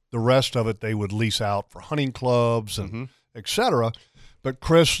 The rest of it they would lease out for hunting clubs and et cetera. But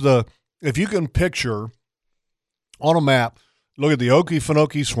Chris, if you can picture on a map, look at the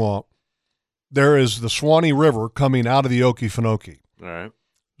Okefenokee Swamp. There is the Suwannee River coming out of the Okefenokee. All right.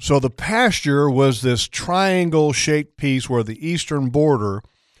 So the pasture was this triangle-shaped piece where the eastern border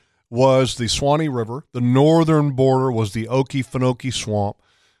was the Suwannee River, the northern border was the Okefenokee Swamp,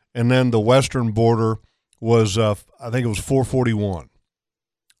 and then the western border was, I think it was 441,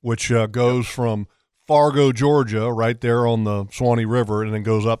 which goes from Fargo, Georgia, right there on the Suwannee River, and then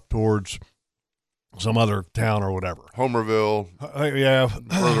goes up towards some other town or whatever. Homerville, Yeah,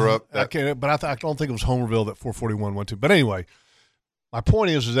 further up. I don't think it was Homerville that 441 went to. But anyway, my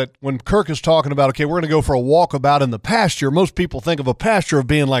point is that when Kirk is talking about, okay, we're going to go for a walkabout in the pasture, most people think of a pasture of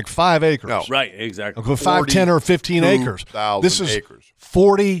being like 5 acres. No. Right, exactly. Okay, 5, 10, or 15 acres. 42,000 This is acres.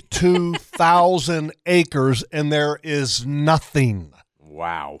 42,000 acres, and there is nothing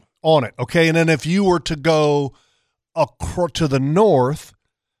Wow. on it. Okay, and then if you were to go to the north,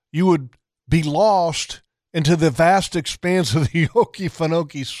 you would be lost into the vast expanse of the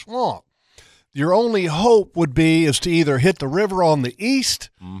Okefenokee Swamp. Your only hope would be is to either hit the river on the east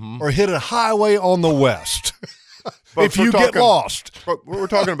or hit a highway on the west. If you get lost. But we're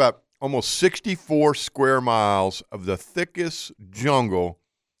talking about almost 64 square miles of the thickest jungle,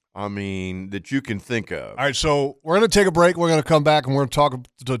 that you can think of. All right, so we're going to take a break. We're going to come back and we're going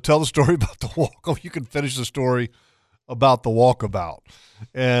to tell the story about the walk. You can finish the story about the walkabout.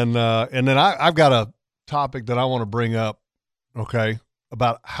 And then I've got a topic that I want to bring up, okay,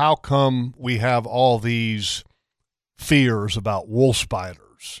 about how come we have all these fears about wolf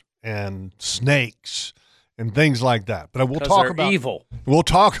spiders and snakes and things like that. But we'll talk about evil. We'll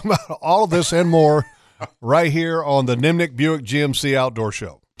talk about all of this and more right here on the Nimnick Buick GMC Outdoor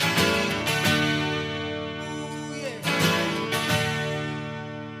Show.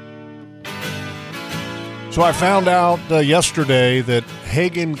 So I found out yesterday that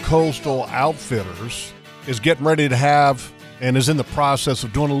Hagen Coastal Outfitters is getting ready to have and is in the process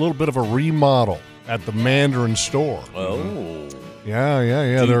of doing a little bit of a remodel at the Mandarin store. Oh.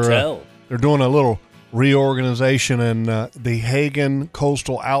 Yeah. They're doing a little reorganization, and the Hagen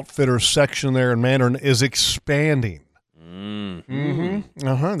Coastal Outfitters section there in Mandarin is expanding. They're going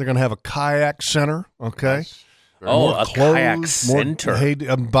to have a kayak center, okay? Nice. A kayak center.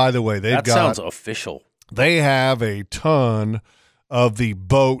 By the way, that sounds official. They have a ton of the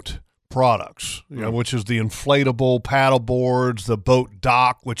boat products, which is the inflatable paddle boards, the boat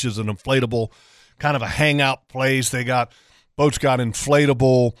dock, which is an inflatable kind of a hangout place. Boats got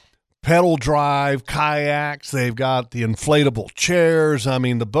inflatable pedal drive kayaks. They've got the inflatable chairs.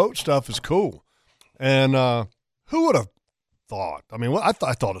 The boat stuff is cool. And who would have thought? I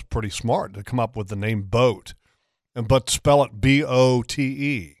thought it was pretty smart to come up with the name Boat, but spell it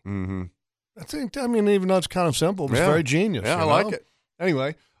B-O-T-E. Mm-hmm. I think, even though it's kind of simple, it's very genius. Yeah, I like it.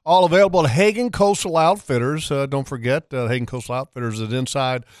 Anyway, all available at Hagen Coastal Outfitters. Don't forget, Hagen Coastal Outfitters is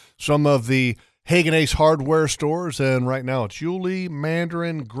inside some of the Hagen Ace hardware stores. And right now it's Yulee,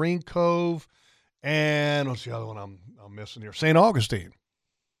 Mandarin, Green Cove, and what's the other one I'm missing here? St. Augustine.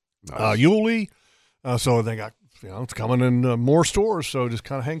 Nice. Yulee. So they got, it's coming in more stores, so just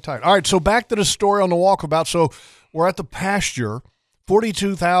kind of hang tight. All right, so back to the story on the walkabout. So we're at the pasture.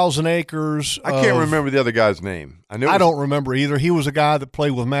 42,000 acres. I can't remember the other guy's name. I don't remember either. He was a guy that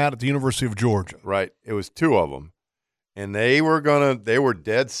played with Matt at the University of Georgia. Right. It was two of them. And they were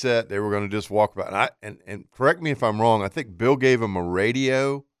dead set. They were going to just walk about. And correct me if I'm wrong. I think Bill gave him a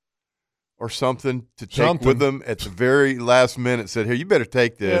radio or something to take with them at the very last minute. Said, "Here, you better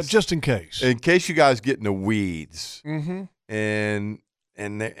take this. Yeah, just in case. In case you guys get in the weeds." Mm-hmm.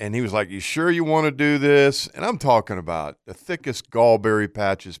 And he was like, "You sure you want to do this?" And I'm talking about the thickest gallberry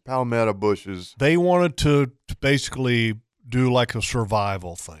patches, palmetto bushes. They wanted to basically do like a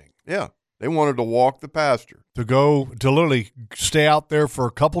survival thing. Yeah. They wanted to walk the pasture. To literally stay out there for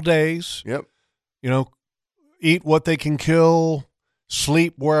a couple days. Yep. Eat what they can kill,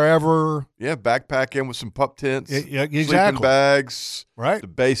 sleep wherever. Yeah, backpack in with some pup tents. Yeah, exactly. Sleeping bags. Right. The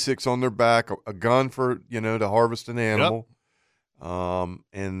basics on their back, a gun for, to harvest an animal. Yep.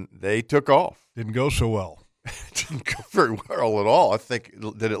 And they took off. Didn't go so well. Didn't go very well at all. I think,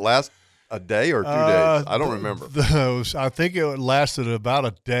 did it last a day or 2 days? I don't remember. I think it lasted about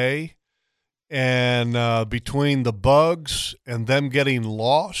a day. And between the bugs and them getting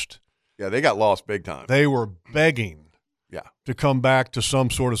lost. Yeah, they got lost big time. They were begging to come back to some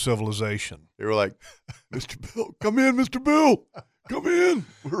sort of civilization. They were like, "Mr. Bill, come in, Mr. Bill. Come in."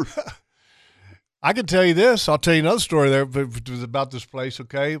 I can tell you this. I'll tell you another story there about this place,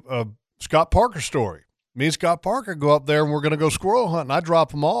 okay? Scott Parker story. Me and Scott Parker go up there, and we're going to go squirrel hunting. I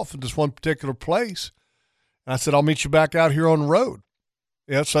drop him off at this one particular place. And I said, "I'll meet you back out here on the road.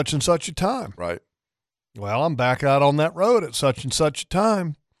 Yeah, such and such a time." Right. Well, I'm back out on that road at such and such a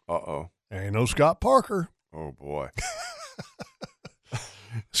time. Uh-oh. Ain't no Scott Parker. Oh, boy.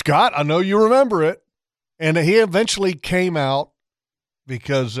 Scott, I know you remember it. And he eventually came out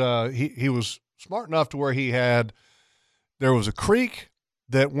because he was smart enough to where there was a creek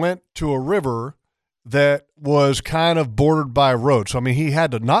that went to a river that was kind of bordered by a road. So, he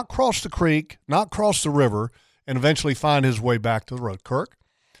had to not cross the creek, not cross the river, and eventually find his way back to the road. Kirk,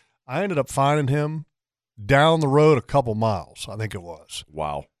 I ended up finding him down the road a couple miles, I think it was.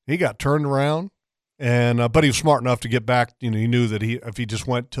 Wow. He got turned around, and but he was smart enough to get back. He knew that if he just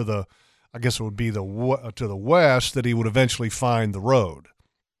went to the, I guess it would be to the west, that he would eventually find the road.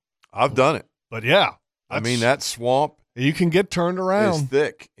 I've done it. But yeah, I mean, that swamp you can get turned is around.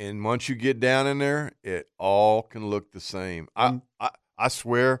 thick, and once you get down in there, it all can look the same. I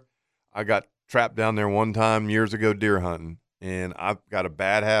swear, I got trapped down there one time years ago deer hunting, and I've got a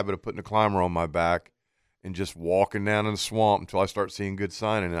bad habit of putting a climber on my back and just walking down in the swamp until I start seeing good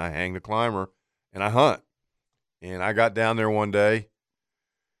sign, and I hang the climber and I hunt. And I got down there one day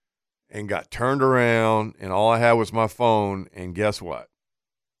and got turned around, and all I had was my phone, and guess what?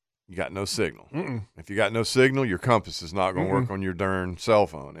 You got no signal. If you got no signal, your compass is not going to work on your darn cell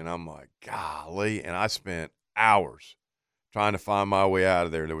phone. And I'm like, golly. And I spent hours trying to find my way out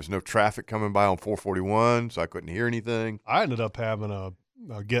of there. There was no traffic coming by on 441, so I couldn't hear anything. I ended up having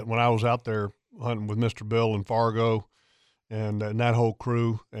when I was out there hunting with Mr. Bill in Fargo and that whole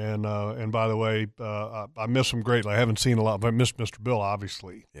crew. And by the way, I miss him greatly. I haven't seen a lot. I missed Mr. Bill,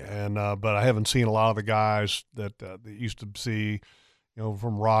 obviously. Yeah. And but I haven't seen a lot of the guys that used to see,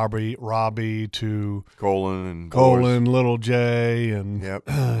 from Robbie to Colin, Little J, and yep,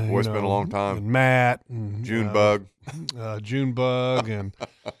 boy's been a long time. And Matt, and Junebug, and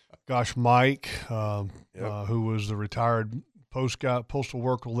gosh, Mike, who was the retired postal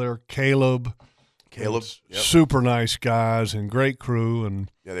worker there. Caleb, yep. Super nice guys and great crew,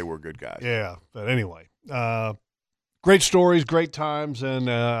 and yeah, they were good guys. Yeah, but anyway, great stories, great times, and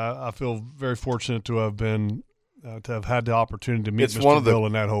I feel very fortunate to have been. To have had the opportunity to meet Mr. Bill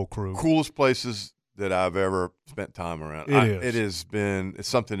and that whole crew. Coolest places that I've ever spent time around. It's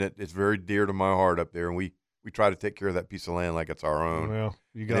something that is very dear to my heart up there, and we try to take care of that piece of land like it's our own. Well,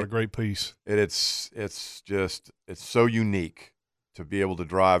 you got a great piece. It's so unique to be able to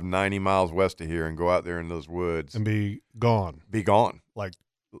drive 90 miles west of here and go out there in those woods and be gone. Like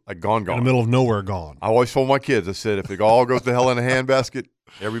gone. In the middle of nowhere, gone. I always told my kids, I said, if it all goes to hell in a handbasket,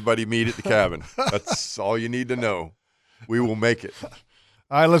 everybody meet at the cabin. That's all you need to know. We will make it. All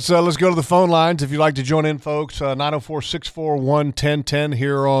right, let's go to the phone lines. If you'd like to join in, folks, 904-641-1010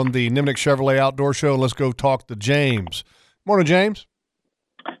 here on the Nimnick Chevrolet Outdoor Show. Let's go talk to James. Morning, James.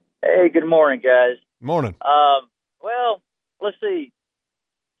 Hey, good morning, guys. Morning. Well, let's see.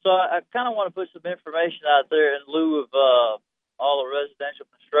 So I kind of want to put some information out there in lieu of all the residential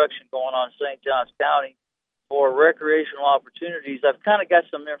construction going on in St. Johns County for recreational opportunities. I've kind of got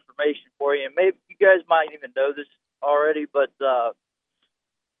some information for you, and maybe you guys might even know this already, but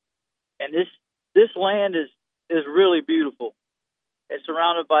and this land is really beautiful. It's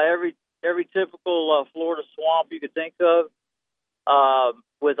surrounded by every typical Florida swamp you could think of,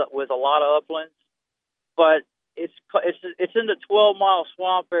 with a lot of uplands, but it's in the 12-mile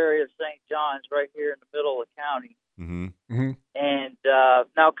swamp area of St. John's, right here in the middle of the county. And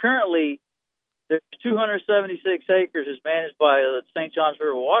now currently, there's 276 acres is managed by the St. Johns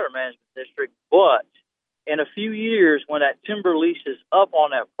River Water Management District, but in a few years, when that timber lease is up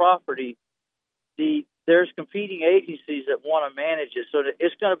on that property, there's competing agencies that want to manage it, so that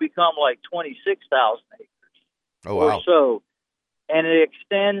it's going to become like 26,000 acres or so, and it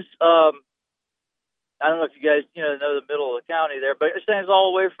extends. I don't know if you guys know the middle of the county there, but it extends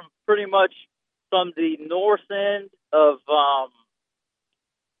all the way from pretty much from the north end of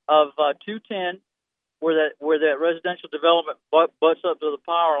 210, where that residential development butts up to the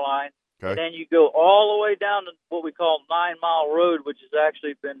power line. Okay. And then you go all the way down to what we call 9 Mile Road, which has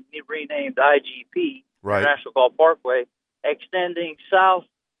actually been renamed IGP, International Golf Parkway, extending south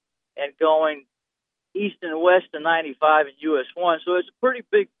and going east and west to 95 and US 1. So it's a pretty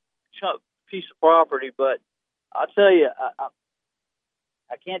big piece of property, but I'll tell you, I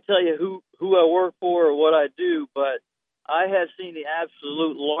can't tell you who I work for or what I do, but I have seen the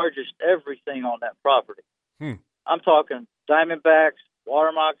absolute largest everything on that property. I'm talking diamondbacks,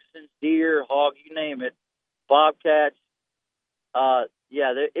 water moccasins, deer, hog, you name it, bobcats.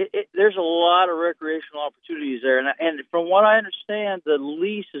 There's a lot of recreational opportunities there. And from what I understand, the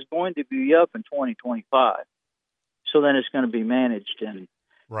lease is going to be up in 2025. So then it's going to be managed, and,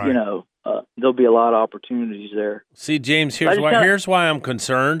 there'll be a lot of opportunities there. See, James, here's why I'm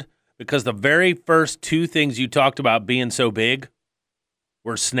concerned, because the very first two things you talked about being so big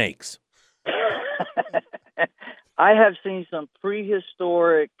were snakes. I have seen some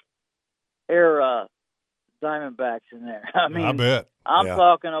prehistoric era diamondbacks in there. I mean, I bet. I'm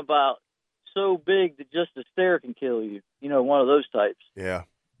talking about so big that just a stare can kill you. One of those types. Yeah.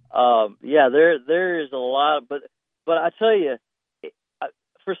 There is a lot, but I tell you,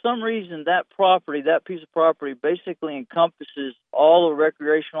 for some reason, that piece of property basically encompasses all the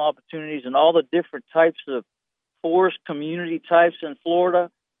recreational opportunities and all the different types of forest community types in Florida.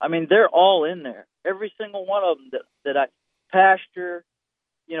 I mean, they're all in there. Every single one of them that I pasture,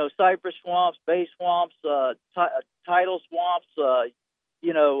 cypress swamps, bay swamps, tidal swamps,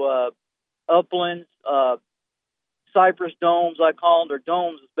 uplands, cypress domes, I call them. They're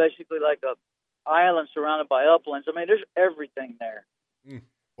domes. It's basically like a island surrounded by uplands. I mean, there's everything there.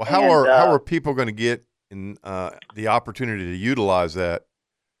 Well, how are people going to get in the opportunity to utilize that?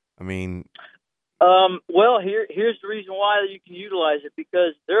 I mean, well, here's the reason why you can utilize it,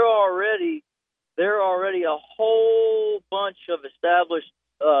 because there are already a whole bunch of established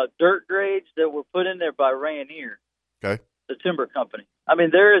dirt grades that were put in there by Rayonier, okay, the timber company. I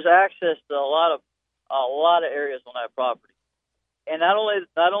mean, there is access to a lot of areas on that property, and not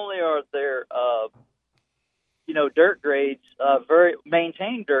only are there dirt grades, very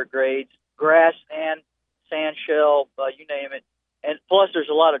maintained dirt grades, grass and sand shell, you name it. And plus, there's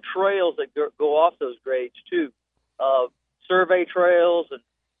a lot of trails that go off those grades too, survey trails. And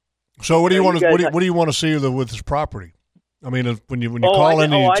so, what do you want to see with this property? I mean, when you call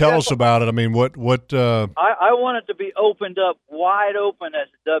in and you tell us about it, I mean, what? I want it to be opened up, wide open as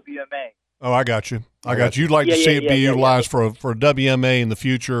a WMA. Oh, I got you. You'd like to see it be utilized for a WMA in the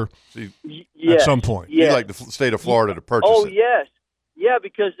future at some point. You'd like the state of Florida to purchase it. Oh, yes. Yeah,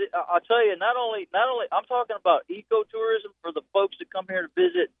 because I'll tell you, not only I'm talking about ecotourism for the folks that come here to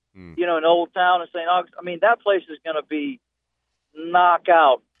visit, an Old Town in St. Augustine. I mean, that place is going to be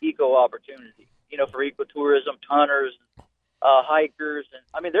knockout eco opportunity, for ecotourism, hunters, hikers. And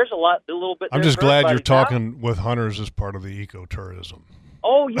I mean, there's a little bit. I'm just glad you're talking with hunters as part of the ecotourism.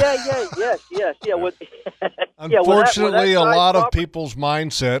 Oh, yes. Unfortunately, a lot of people's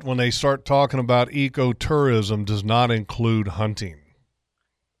mindset when they start talking about ecotourism does not include hunting.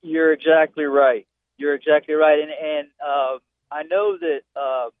 You're exactly right. And I know that.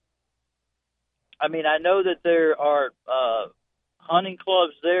 I know that there are hunting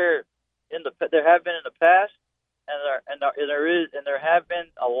clubs there. There have been in the past, and there have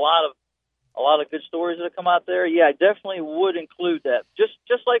been a lot of good stories that have come out there. Yeah, I definitely would include that.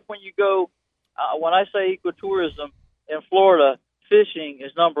 Just like when you go, when I say ecotourism in Florida, fishing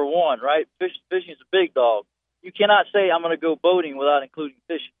is number one, right? Fishing is a big dog. You cannot say I'm going to go boating without including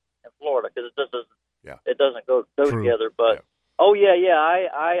fishing in Florida, because it doesn't go together. But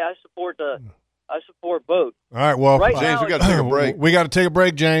I support both. All right, well, James, we got to take a break. We got to take a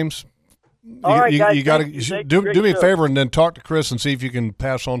break, James. All right, guys, you got to do me a favor and then talk to Chris and see if you can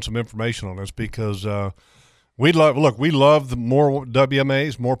pass on some information on this, because we love the more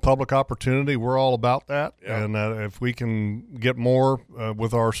WMAs, more public opportunity. We're all about that, and if we can get more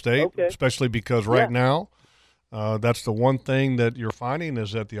with our state, especially because right now. That's the one thing that you're finding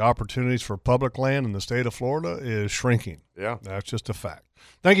is that the opportunities for public land in the state of Florida is shrinking. Yeah. That's just a fact.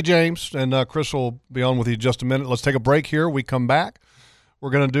 Thank you, James. And Chris will be on with you in just a minute. Let's take a break here. We come back.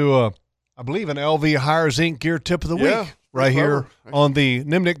 We're going to do, I believe, an LV Hires Inc. Gear Tip of the Week right here on the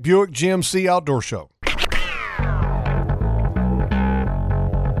Nimnick Buick GMC Outdoor Show.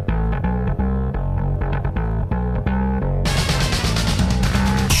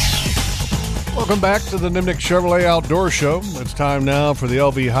 Welcome back to the Nimnick Chevrolet Outdoor Show. It's time now for the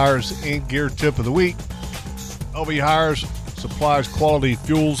LV Hires Inc. Gear Tip of the Week. LV Hires supplies quality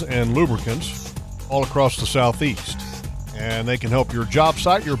fuels and lubricants all across the Southeast. And they can help your job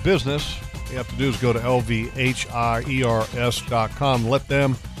site, your business. All you have to do is go to lvhires.com. Let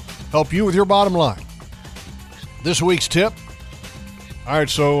them help you with your bottom line. This week's tip. All right,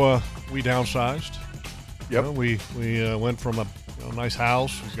 so we downsized. Yep. We went from a nice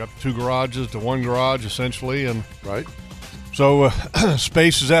house. We've got 2 garages to 1 garage, essentially. And right. So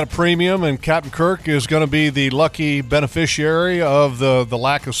space is at a premium, and Captain Kirk is going to be the lucky beneficiary of the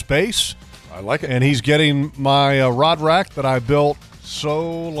lack of space. I like it. And he's getting my rod rack that I built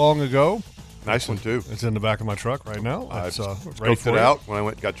so long ago. Nice one, too. It's in the back of my truck right now. It's ready scoped it out when I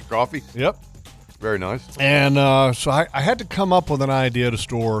went and got your coffee. Yep. Very nice. And so I had to come up with an idea to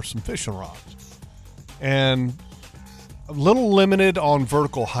store some fishing rods. And a little limited on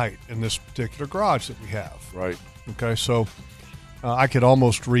vertical height in this particular garage that we have. Right. Okay, so I could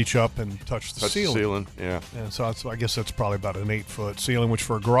almost reach up and touch the ceiling. The ceiling, yeah. And so I guess that's probably about an 8-foot ceiling, which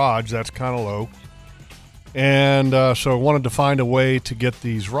for a garage, that's kind of low. And so I wanted to find a way to get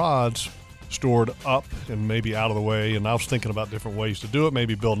these rods stored up and maybe out of the way. And I was thinking about different ways to do it,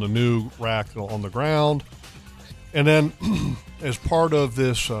 maybe building a new rack on the ground. And then as part of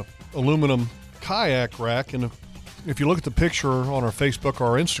this aluminum kayak rack, and if you look at the picture on our Facebook or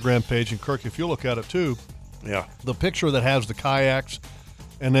our Instagram page, and Kirk, if you look at it too, yeah, the picture that has the kayaks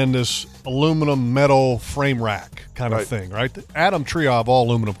and then this aluminum metal frame rack kind of thing, right? Adam Trio of All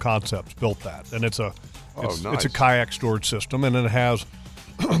Aluminum Concepts built that, and it's a kayak storage system, and then it has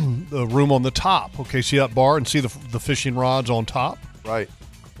the room on the top. Okay, see that bar and see the fishing rods on top? Right.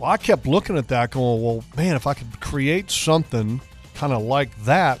 Well, I kept looking at that going, well, man, if I could create something kind of like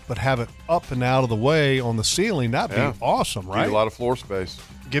that but have it up and out of the way on the ceiling, that'd be awesome, right? Give you a lot of floor space.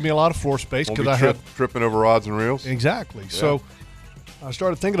 Give me a lot of floor space because I have tripping over rods and reels. Exactly. Yeah. So I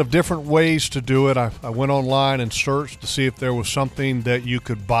started thinking of different ways to do it. I went online and searched to see if there was something that you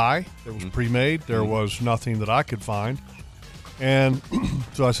could buy that was pre-made. There was nothing that I could find. And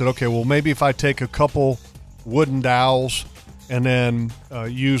so I said, okay, well, maybe if I take a couple wooden dowels and then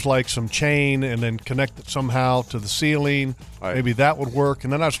use like some chain and then connect it somehow to the ceiling, maybe that would work.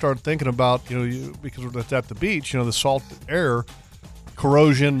 And then I started thinking about, because it's at the beach, the salt air,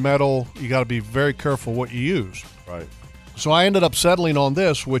 corrosion, metal, you got to be very careful what you use. Right. So I ended up settling on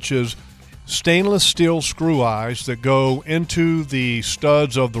this, which is stainless steel screw eyes that go into the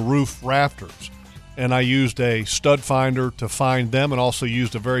studs of the roof rafters. And I used a stud finder to find them and also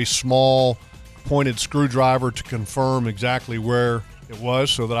used a very small pointed screwdriver to confirm exactly where it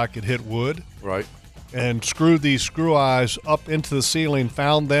was so that I could hit wood. Right. And screwed these screw eyes up into the ceiling,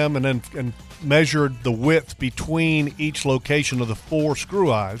 found them, and measured the width between each location of the 4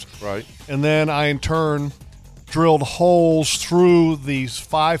 screw eyes. Right. And then I, in turn, drilled holes through these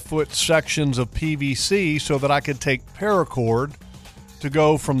 5-foot sections of PVC so that I could take paracord to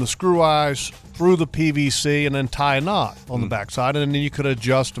go from the screw eyes through the PVC and then tie a knot on the backside. And then you could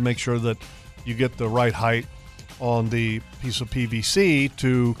adjust to make sure that you get the right height on the piece of PVC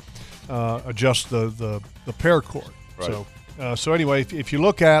to adjust the paracord. Right. So anyway, if you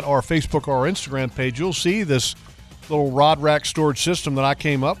look at our Facebook or our Instagram page, you'll see this little rod rack storage system that I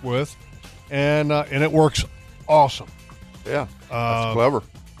came up with, and it works awesome. Yeah, that's clever.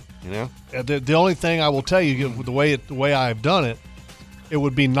 The only thing I will tell you, with the way I have done it, it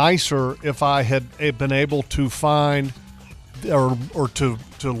would be nicer if I had been able to find or to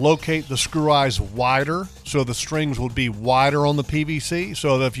locate the screw eyes wider, so the strings would be wider on the PVC,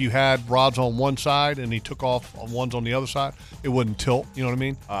 so that if you had rods on one side and he took off on ones on the other side, it wouldn't tilt. You know what I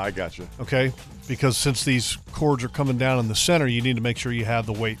mean? I got you. Okay, because since these cords are coming down in the center, you need to make sure you have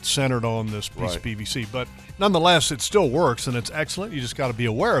the weight centered on this piece of PVC. But nonetheless, it still works and it's excellent. You just got to be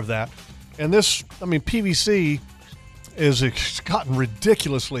aware of that. And this, PVC it's gotten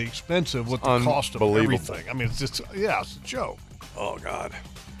ridiculously expensive with the cost of everything. It's a joke. Oh, God.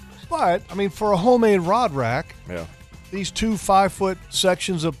 But, for a homemade rod rack, these 2 5-foot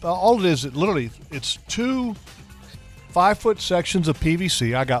sections of, all it is, it's 2 5-foot sections of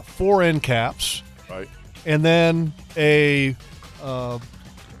PVC. I got 4 end caps. Right. And then a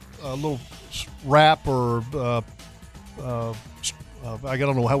little wrap or, I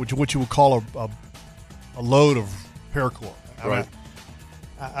don't know what you would call a load of paracord. Right.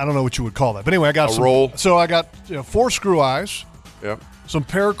 I don't know what you would call that. But anyway, I got a roll. So I got 4 screw eyes. Yep. Some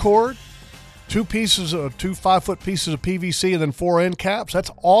paracord, 2 5-foot pieces of PVC, and then 4 end caps. That's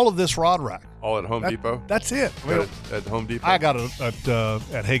all of this rod rack. All at Home Depot? That's it. At Home Depot? I got it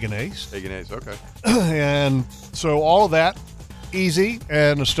at Hagen Ace. Hagen Ace, okay. And so all of that, easy.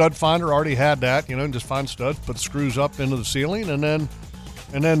 And the stud finder already had that. Just find studs, put the screws up into the ceiling, and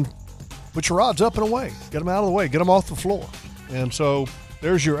then put your rods up and away. Get them out of the way. Get them off the floor. And so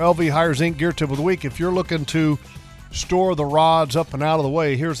there's your LV Hires Inc. Gear Tip of the Week. If you're looking to store the rods up and out of the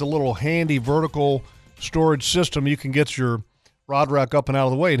way, here's a little handy vertical storage system. You can get your rod rack up and out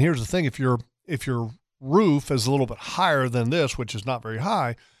of the way. And here's the thing, if your roof is a little bit higher than this, which is not very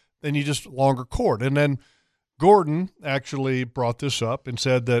high, then you just longer cord. And then Gordon actually brought this up and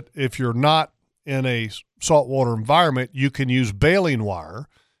said that if you're not in a saltwater environment, you can use baling wire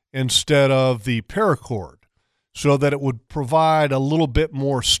instead of the paracord, so that it would provide a little bit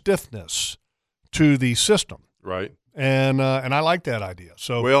more stiffness to the system. Right. And I like that idea.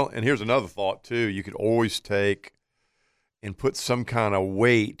 So and here's another thought too. You could always take and put some kind of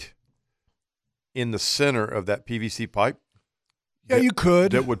weight in the center of that PVC pipe. Yeah, you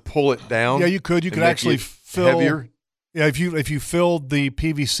could. That would pull it down. Yeah, you could. You could actually fill heavier. Yeah, if you filled the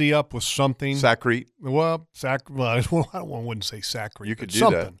PVC up with something. Sacrete. I wouldn't say sacrete. You could do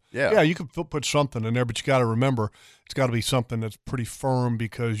something. that. Yeah, you could put something in there, but you got to remember it's got to be something that's pretty firm,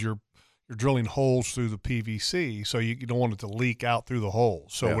 because you're drilling holes through the PVC, so you don't want it to leak out through the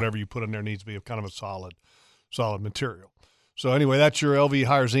holes. So whatever you put in there needs to be kind of a solid material. So anyway, that's your LV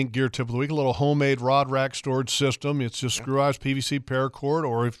Hires Inc. Gear Tip of the Week. A little homemade rod rack storage system. It's just screw eyes, PVC paracord,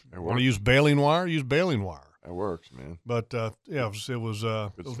 or if you want to use baling wire, use baling wire. That works, man. But yeah, it was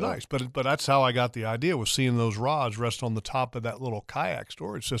nice. But that's how I got the idea, was seeing those rods rest on the top of that little kayak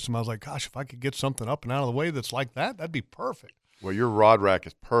storage system. I was like, gosh, if I could get something up and out of the way that's like that, that'd be perfect. Well, your rod rack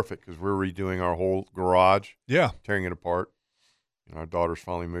is perfect because we're redoing our whole garage. Yeah. Tearing it apart. You know, our daughter's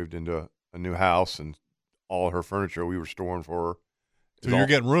finally moved into a new house, and all her furniture we were storing for her. So you're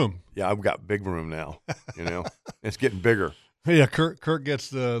getting room. Yeah, I've got big room now. You know, it's getting bigger. Yeah, Kurt gets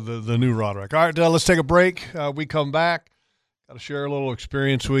the new rod rack. All right, let's take a break. We come back. Got to share a little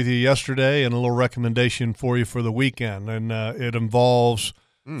experience with you yesterday and a little recommendation for you for the weekend. And it involves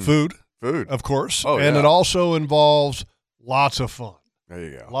food, of course. Oh, and yeah. it also involves lots of fun. There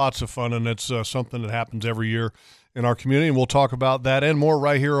you go. Lots of fun, and it's something that happens every year in our community. And we'll talk about that and more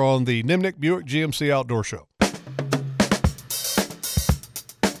right here on the Nimnick Buick GMC Outdoor Show.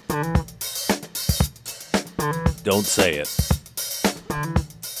 Don't say it.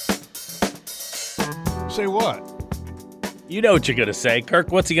 Say what? You know what you're going to say.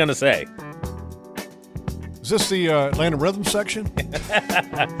 Kirk, what's he going to say? Is this the Atlanta Rhythm section?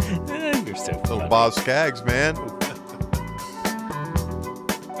 You're so Little funny. Bob Skaggs, man.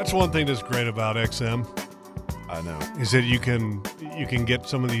 That's one thing that's great about XM, I know. is that you can get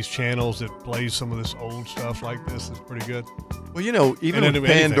some of these channels that play some of this old stuff like this. It's pretty good. Well, you know, even And with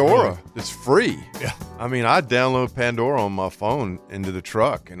anything, Pandora, really. it's free. Yeah. I mean, I download Pandora on my phone into the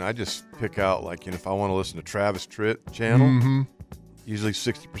truck, and I just pick out, like, you know, if I want to listen to Travis Tritt channel, Mm-hmm. usually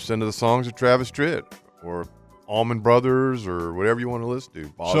 60% of the songs are Travis Tritt or Allman Brothers or whatever you want to listen to.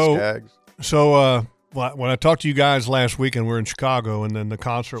 Bob Skaggs. So when I talked to you guys last weekend, we were in Chicago, and then the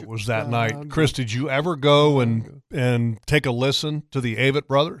concert was that night. Chris, did you ever go and take a listen to the Avett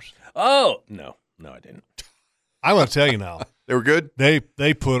Brothers? Oh, no, I didn't. I'm going to tell you now. They were good? They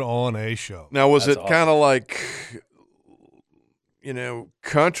put on a show. Now, was That's it kind of like, you know,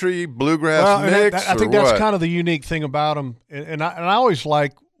 country, bluegrass Well, and mix? I think or that's what? kind of the unique thing about them. And I always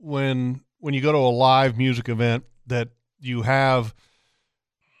like when you go to a live music event that you have,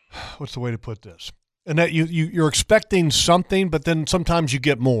 what's the way to put this? And that you're expecting something, but then sometimes you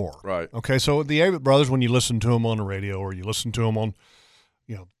get more. Right. Okay, so the Avett Brothers, when you listen to them on the radio or you listen to them on,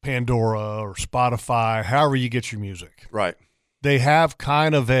 you know, Pandora or Spotify, however you get your music, Right. they have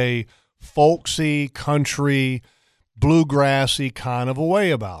kind of a folksy, country, bluegrassy kind of a way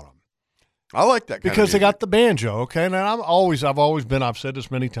about them. I like that kind Because of they music. got the banjo, okay? And I've always been, I've said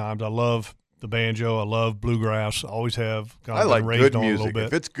this many times, I love the banjo, I love bluegrass, always have. Kind I of like been raised good on a music. little bit.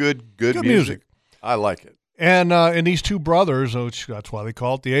 If it's good Good music, I like it. And these two brothers, which that's why they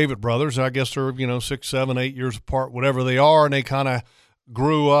call it the Avett Brothers, I guess they're, 6, 7, 8 years apart, whatever they are, and they kind of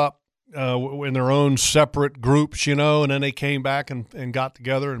grew up in their own separate groups, and then they came back and got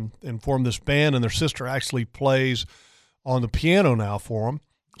together and formed this band, and their sister actually plays on the piano now for them.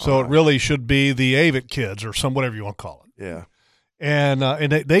 So it really should be the Avett Kids or whatever you want to call it. Yeah. And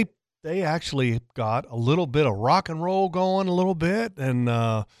they actually got a little bit of rock and roll going a little bit, and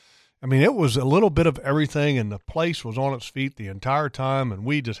it was a little bit of everything, and the place was on its feet the entire time, and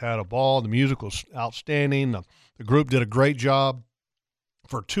we just had a ball. The music was outstanding. The group did a great job.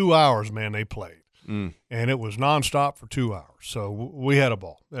 For 2 hours, man, they played. And it was nonstop for 2 hours. So we had a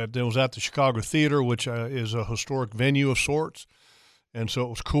ball. It was at the Chicago Theater, which is a historic venue of sorts. And so it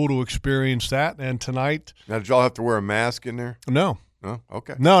was cool to experience that. And tonight, Now, did y'all have to wear a mask in there? no. No?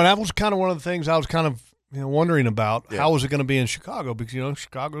 Okay. No, and that was kind of one of the things I was kind of wondering about. Yeah. How was it going to be in Chicago? Because,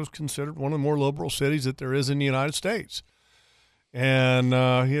 Chicago is considered one of the more liberal cities that there is in the United States. And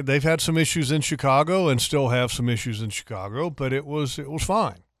they've had some issues in Chicago and still have some issues in Chicago, but it was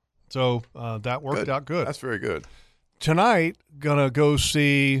fine. So that worked out good. That's very good. Tonight, going to go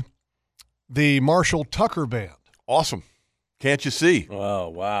see the Marshall Tucker Band. Awesome. Can't you see? Oh,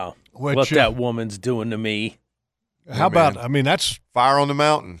 wow. Which, what that woman's doing to me. How about, that's Fire on the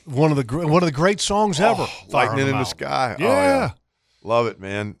Mountain. one of the great songs ever. Fire on Lightning in the Mountain. sky. Yeah. Oh, yeah. Love it,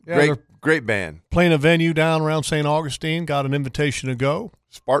 man. Yeah, Great band. Playing a venue down around St. Augustine, got an invitation to go.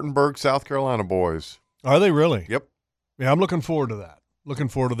 Spartanburg, South Carolina boys. Are they really? Yep. Yeah, I'm looking forward to that. We're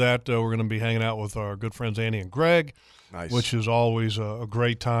going to be hanging out with our good friends Annie and Greg, Nice. which is always a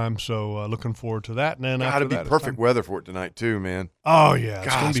great time. So looking forward to that. And then Got after to be that, it's perfect time- weather for it tonight, too, man. Oh, yeah.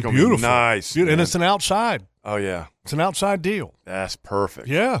 It's God, going it's to be gonna be beautiful. nice, And man. it's an outside. Oh, yeah. It's an outside deal. That's perfect.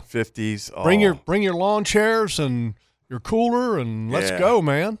 Yeah. 50s. Oh. Bring your lawn chairs and your cooler and let's Yeah. go,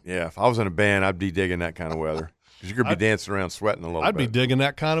 man. Yeah, if I was in a band, I'd be digging that kind of weather. Because you're going to be dancing around sweating a little I'd be bit. digging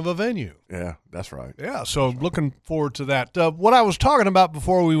that kind of a venue. Yeah, that's right. Yeah, so looking forward to that. What I was talking about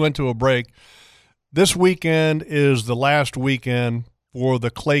before we went to a break, this weekend is the last weekend for the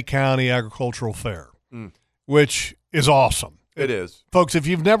Clay County Agricultural Fair, which is awesome. It is. Folks, if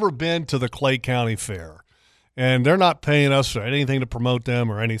you've never been to the Clay County Fair, and they're not paying us or anything to promote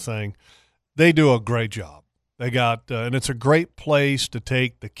them or anything. They do a great job. They got and it's a great place to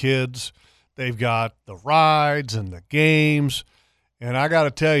take the kids. They've got the rides and the games, and I got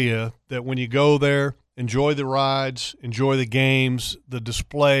to tell you that when you go there, enjoy the rides, enjoy the games, the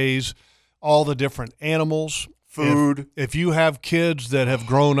displays, all the different animals, food. If you have kids that have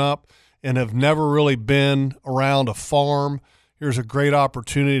grown up and have never really been around a farm, here's a great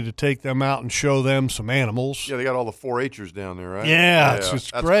opportunity to take them out and show them some animals. Yeah, they got all the 4-H'ers down there, right? Yeah, it's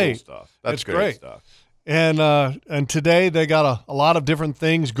that's great. Cool stuff. That's It's great great. stuff. And today they got a lot of different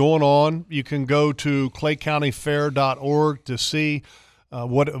things going on. You can go to claycountyfair.org to see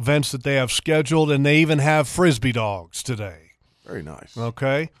what events that they have scheduled, and they even have Frisbee dogs today. Very nice.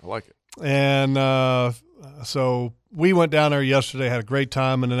 Okay? I like it. And so we went down there yesterday, had a great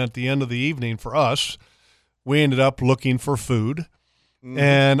time, and then at the end of the evening for us, we ended up looking for food. Mm-hmm.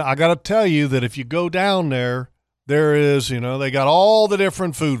 And I got to tell you that if you go down there, there is, they got all the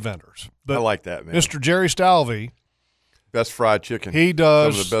different food vendors. But I like that, man. Mr. Jerry Stalvey, Best fried chicken. he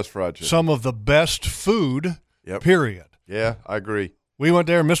does some of the best fried chicken. some of the best food, Yep. period. Yeah, I agree. We went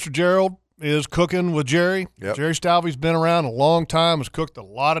there. Mr. Gerald is cooking with Jerry. Yep. Jerry Stalvey's been around a long time, has cooked a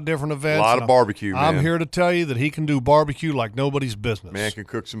lot of different A events. lot of barbecue, man. I'm here to tell you that he can do barbecue like nobody's business. Man can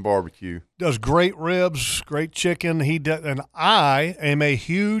cook some barbecue. Does great ribs, great chicken. And I am a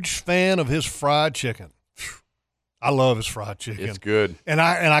huge fan of his fried chicken. I love his fried chicken. It's good. And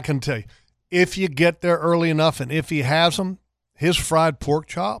I can tell you, if you get there early enough and if he has them, his fried pork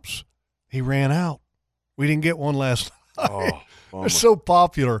chops, he ran out. We didn't get one last night. Oh, They're so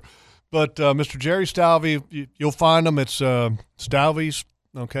popular. But Mr. Jerry Stalvey, you'll find him. It's Stalvey's,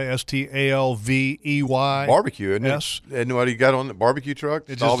 okay, Stalvey. barbecue, isn't Yes. it? And what he got on the barbecue truck?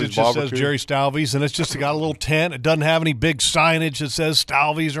 It Stalvey's just barbecue? says Jerry Stalvey's, and it's just got a little tent. It doesn't have any big signage that says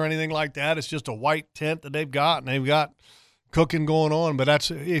Stalvey's or anything like that. It's just a white tent that they've got, and they've got cooking going on. But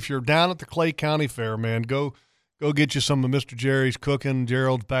that's if you're down at the Clay County Fair, man, go get you some of Mr. Jerry's cooking.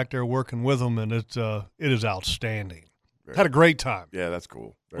 Gerald's back there working with them, and it is outstanding. Had a great time. Yeah, that's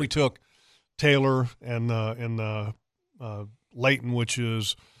cool. We took Taylor and Leighton, which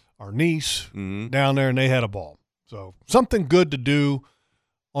is our niece, down there, and they had a ball. So something good to do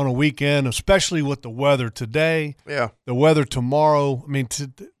on a weekend, especially with the weather today. Yeah. The weather tomorrow. I mean,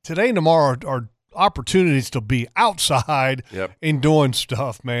 today and tomorrow are opportunities to be outside Yep. and doing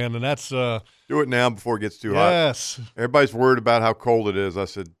stuff, man. And that's Do it now before it gets too hot. yes. Everybody's worried about how cold it is. I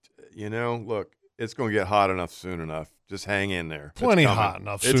said, look, it's going to get hot enough soon enough. Just hang in there. Plenty It's coming. hot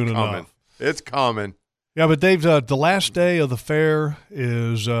enough It's soon coming. enough. It's coming. Yeah, but they've the last day of the fair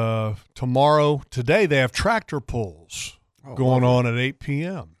is tomorrow. Today they have tractor pulls going on at 8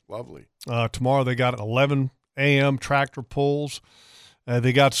 p.m. Lovely. Tomorrow they got 11 a.m. tractor pulls.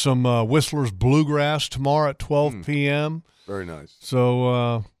 They got some Whistler's Bluegrass tomorrow at 12 p.m. Very nice.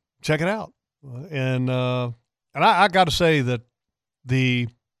 So check it out. And I got to say that the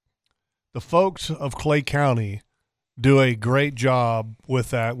folks of Clay County do a great job with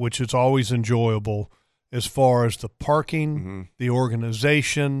that, which is always enjoyable as far as the parking, the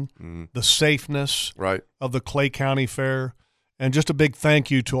organization, the safeness Right. of the Clay County Fair. And just a big thank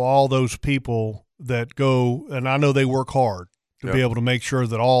you to all those people that go, and I know they work hard to be able to make sure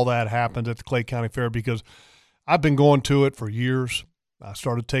that all that happens at the Clay County Fair, because I've been going to it for years. I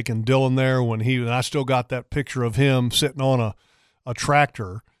started taking Dylan there and I still got that picture of him sitting on a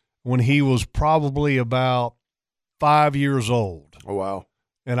tractor when he was probably about 5 years old. Oh, wow.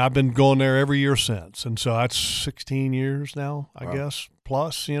 And I've been going there every year since. And so that's 16 years now, I guess,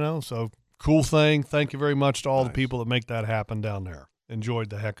 plus, so cool thing. Thank you very much to all the people that make that happen down there.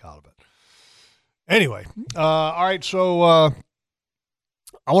 Enjoyed the heck out of it. Anyway, all right, so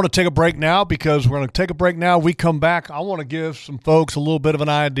I want to take a break now because we're going to take a break now. We come back. I want to give some folks a little bit of an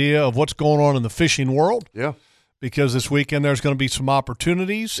idea of what's going on in the fishing world. Yeah. Because this weekend there's going to be some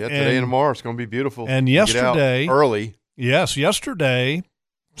opportunities. Yeah, today and tomorrow it's going to be beautiful. And Get out yesterday, early. yes, yesterday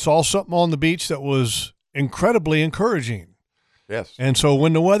saw something on the beach that was incredibly encouraging. Yes. And so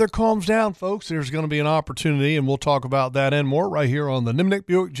when the weather calms down, folks, there's going to be an opportunity, and we'll talk about that and more right here on the Nimnick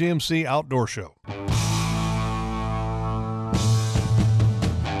Buick GMC Outdoor Show.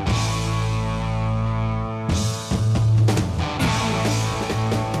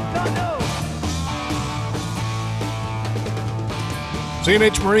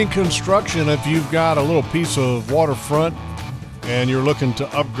 CNH Marine Construction, if you've got a little piece of waterfront and you're looking to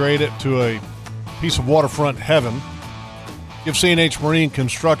upgrade it to a piece of waterfront heaven, give CNH Marine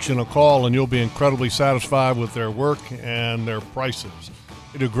Construction a call and you'll be incredibly satisfied with their work and their prices.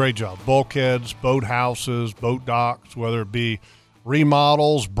 They do a great job. Bulkheads, boat houses, boat docks, whether it be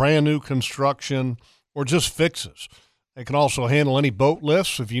remodels, brand new construction, or just fixes. They can also handle any boat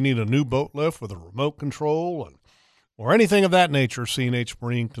lifts if you need a new boat lift with a remote control or anything of that nature. C&H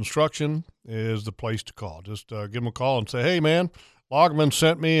Marine Construction is the place to call. Just give them a call and say, hey, man, Logman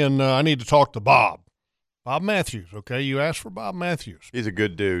sent me and I need to talk to Bob. Bob Matthews, okay? You asked for Bob Matthews. He's a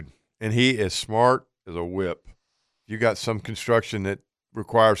good dude, and he is smart as a whip. You got some construction that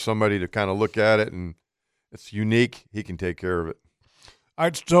requires somebody to kind of look at it and it's unique, he can take care of it. All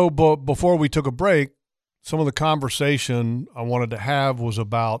right, so before we took a break, some of the conversation I wanted to have was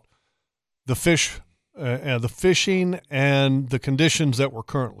about the fishing and the conditions that we're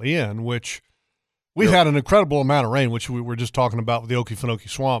currently in, which we've had an incredible amount of rain, which we were just talking about with the Okefenokee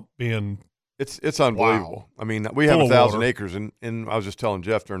Swamp being It's unbelievable. Wow. I mean, we have 1,000 acres, and I was just telling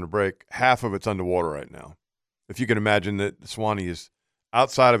Jeff during the break, half of it's underwater right now. If you can imagine that the Suwannee is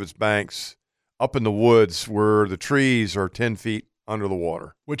outside of its banks, up in the woods where the trees are 10 feet under the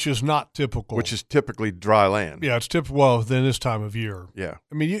water. Which is not typical. Which is typically dry land. Yeah, it's typical. Well, then this time of year. Yeah.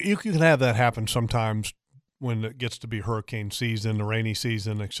 I mean, you can have that happen sometimes when it gets to be hurricane season, the rainy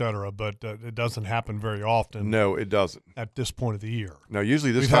season, et cetera, but it doesn't happen very often. No, it doesn't. At this point of the year. No,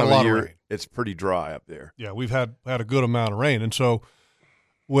 usually this We've time had a lot of year, of rain. it's pretty dry up there. Yeah, we've had a good amount of rain. And so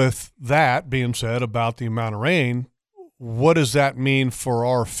with that being said about the amount of rain, what does that mean for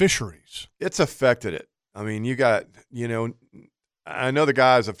our fisheries? It's affected it. I mean, I know the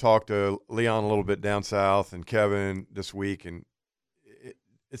guys have talked to Leon a little bit down south and Kevin this week, and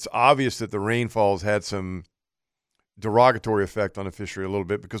it's obvious that the rainfall's had some derogatory effect on the fishery a little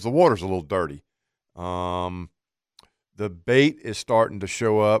bit because the water's a little dirty. The bait is starting to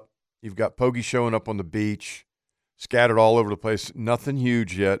show up. You've got pogie showing up on the beach, scattered all over the place. Nothing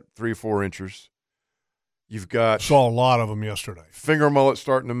huge yet, 3 or 4 inches. You've got saw a lot of them yesterday. Finger mullet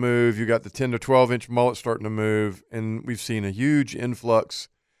starting to move. You got the 10 to 12 inch mullet starting to move, and we've seen a huge influx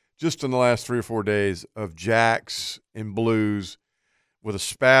just in the last 3 or 4 days of jacks and blues with a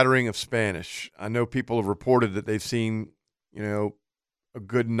spattering of Spanish. I know people have reported that they've seen, a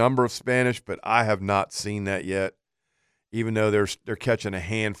good number of Spanish, but I have not seen that yet, even though they're catching a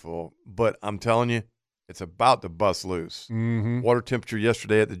handful. But I'm telling you, it's about to bust loose. Mm-hmm. Water temperature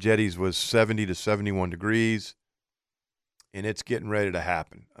yesterday at the jetties was 70 to 71 degrees, and it's getting ready to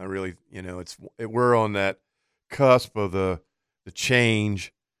happen. I really, we're on that cusp of the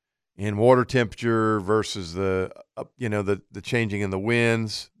change in water temperature versus the changing in the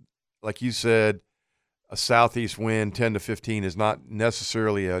winds. Like you said, a southeast wind 10 to 15 is not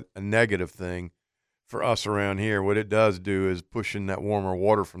necessarily a negative thing for us around here. What it does do is push in that warmer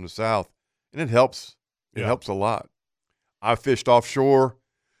water from the south, and it helps. It helps a lot. I fished offshore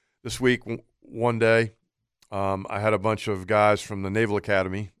this week one day. I had a bunch of guys from the Naval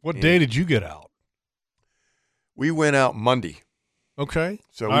Academy. What day did you get out? We went out Monday. Okay.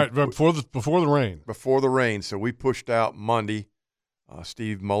 So all right, before the rain. Before the rain. So we pushed out Monday.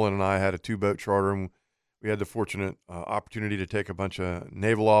 Steve Mullen and I had a 2-boat charter, and we had the fortunate opportunity to take a bunch of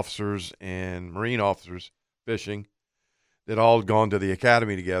naval officers and Marine officers fishing that all had gone to the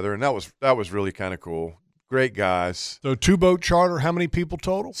academy together, and that was really kind of cool. Great guys. So 2-boat charter, how many people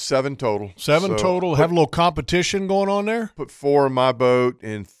total? 7 total. 7 total. Have a little competition going on there? Put 4 in my boat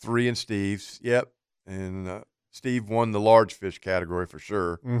and 3 in Steve's. Yep. And Steve won the large fish category for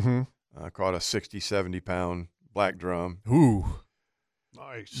sure. Mm-hmm. Caught a 60, 70-pound black drum. Ooh,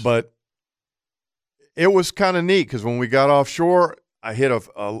 nice. But it was kind of neat because when we got offshore, I hit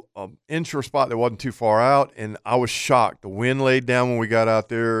a inshore spot that wasn't too far out, and I was shocked. The wind laid down when we got out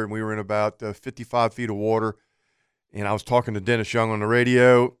there, and we were in about 55 feet of water. And I was talking to Dennis Young on the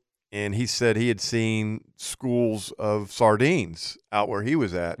radio, and he said he had seen schools of sardines out where he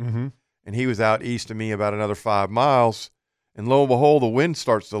was at. Mm-hmm. And he was out east of me about another 5 miles. And lo and behold, the wind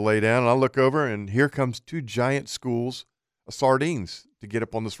starts to lay down, and I look over, and here comes 2 giant schools of sardines to get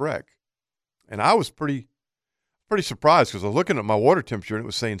up on this wreck. And I was pretty surprised because I was looking at my water temperature, and it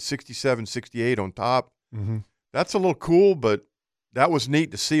was saying 67, 68 on top. Mm-hmm. That's a little cool, but that was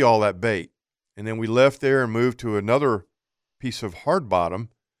neat to see all that bait. And then we left there and moved to another piece of hard bottom,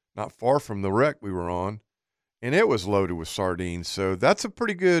 not far from the wreck we were on, and it was loaded with sardines. So that's a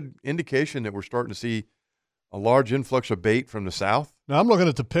pretty good indication that we're starting to see a large influx of bait from the south. Now, I'm looking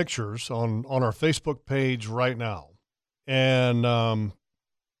at the pictures on our Facebook page right now, and on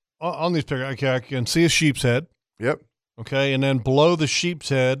these pictures, I can see a sheep's head. Yep. Okay, and then below the sheep's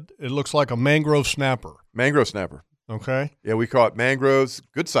head, it looks like a mangrove snapper. Mangrove snapper. Okay. Yeah, we caught mangroves,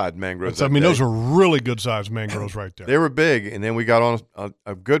 good-sized mangroves. Those are really good-sized mangroves right there. They were big, and then we got on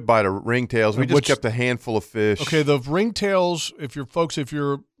a good bite of ringtails. We just kept a handful of fish. Okay, the ringtails, if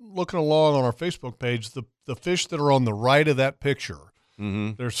you're looking along on our Facebook page, the fish that are on the right of that picture,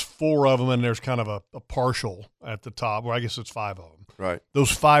 Mm-hmm. There's 4 of them, and there's kind of a partial at the top. Well, I guess it's 5 of them. Right.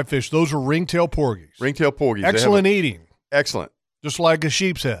 Those 5 fish, those are ringtail porgies. Ringtail porgies. Excellent eating. Excellent. Just like a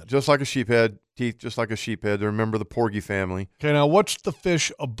sheep's head. Just like a sheephead. Teeth just like a sheephead. They're a member of the porgy family. Okay, now what's the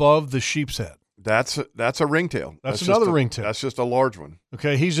fish above the sheep's head? That's a ringtail. That's another just ringtail. That's just a large one.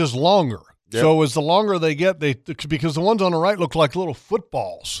 Okay, he's just longer. Yep. So as the longer they get, because the ones on the right look like little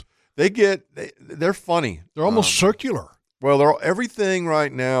footballs. They're funny. They're almost circular. Well, everything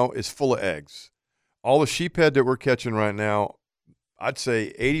right now is full of eggs. All the sheephead that we're catching right now, I'd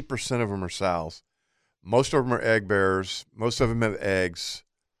say 80% of them are sows. Most of them are egg bearers. Most of them have eggs.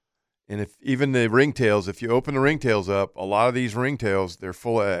 And even the ringtails, if you open the ringtails up, a lot of these ringtails, they're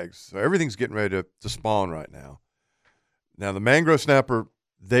full of eggs. So everything's getting ready to spawn right now. Now, the mangrove snapper,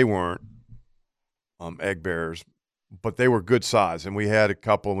 they weren't egg bearers, but they were good size. And we had a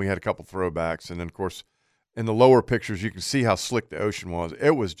couple throwbacks. And then, of course, in the lower pictures, you can see how slick the ocean was.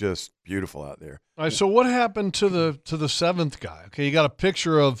 It was just beautiful out there. All right, so what happened to the 7th guy? Okay, you got a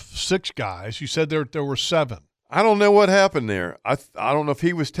picture of 6 guys. You said there were 7. I don't know what happened there. I don't know if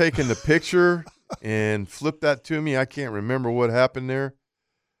he was taking the picture and flipped that to me. I can't remember what happened there,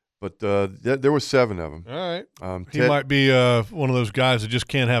 but there was 7 of them. All right, he might be one of those guys that just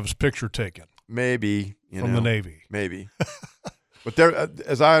can't have his picture taken. Maybe from the Navy. Maybe. But they're,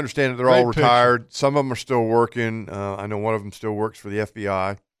 as I understand it, they're all retired. Picture. Some of them are still working. I know one of them still works for the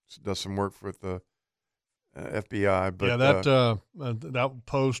FBI. Does some work for the FBI. But yeah, that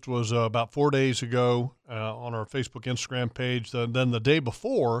post was about 4 days ago on our Facebook, Instagram page. Then the day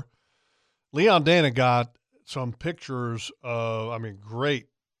before, Leon Dana got some pictures great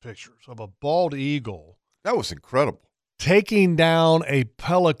pictures of a bald eagle. That was incredible. Taking down a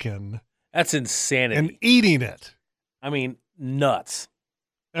pelican. That's insanity. And eating it. I mean, nuts.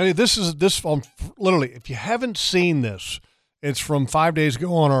 I mean, this literally, if you haven't seen this, it's from 5 days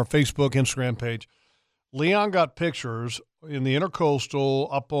ago on our Facebook, Instagram page. Leon got pictures in the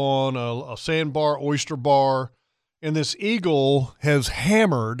Intercoastal up on a sandbar, oyster bar, and this eagle has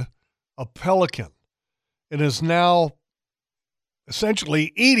hammered a pelican and is now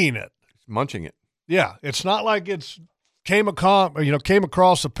essentially eating it. It's munching it. Yeah, it's not like it's came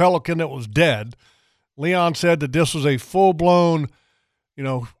across a pelican that was dead. Leon said that this was a full-blown,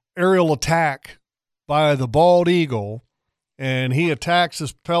 aerial attack by the bald eagle, and he attacks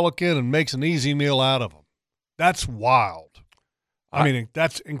this pelican and makes an easy meal out of him. That's wild. I mean,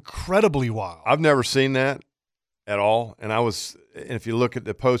 that's incredibly wild. I've never seen that at all. And if you look at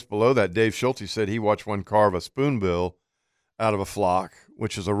the post below that, Dave Schulte said he watched one carve a spoonbill out of a flock,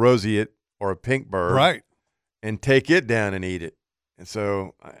 which is a roseate or a pink bird. Right. And take it down and eat it. And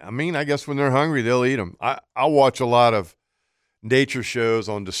so, I guess when they're hungry, they'll eat them. I watch a lot of nature shows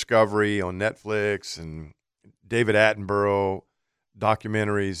on Discovery, on Netflix, and David Attenborough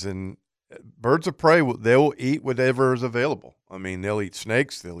documentaries. And birds of prey, they will eat whatever is available. I mean, they'll eat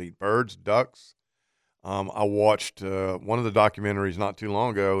snakes, they'll eat birds, ducks. I watched one of the documentaries not too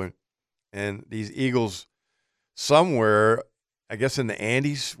long ago, and these eagles somewhere, I guess in the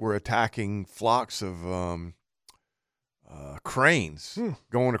Andes, were attacking flocks of cranes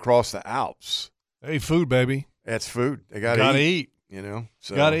going across the Alps. Hey, food, baby. That's food. They gotta eat.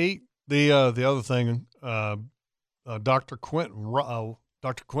 So. Gotta eat. The other thing, Dr. Quint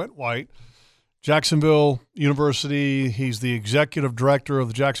White, Jacksonville University. He's the executive director of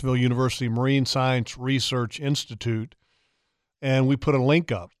the Jacksonville University Marine Science Research Institute, and we put a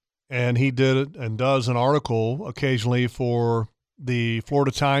link up. And he did it and does an article occasionally for the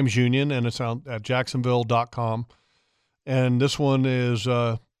Florida Times Union, and it's out at jacksonville.com. And this one is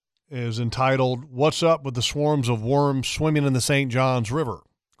entitled, "What's Up with the Swarms of Worms Swimming in the St. Johns River?" ?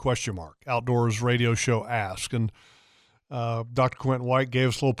 Outdoors Radio Show Ask. And Dr. Quentin White gave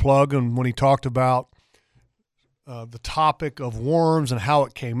us a little plug, and when he talked about the topic of worms and how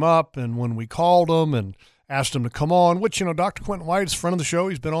it came up and when we called him and asked him to come on, which, Dr. Quentin White is a friend of the show.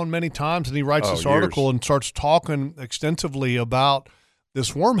 He's been on many times, and he writes this article and starts talking extensively about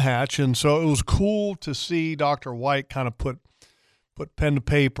this worm hatch. And so it was cool to see Dr. White kind of put pen to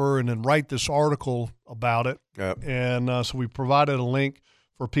paper and then write this article about it. Yep. And so we provided a link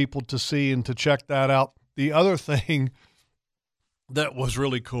for people to see and to check that out. The other thing that was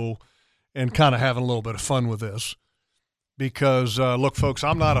really cool, and kind of having a little bit of fun with this, because, look, folks,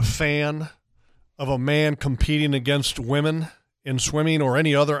 I'm not a fan of a man competing against women in swimming or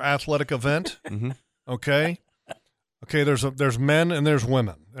any other athletic event. Mm-hmm. Okay, there's men and there's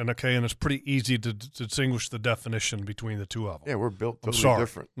women, and it's pretty easy to distinguish the definition between the two of them. Yeah, we're built totally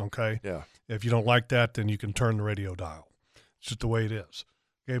different. Okay, yeah. If you don't like that, then you can turn the radio dial. It's just the way it is.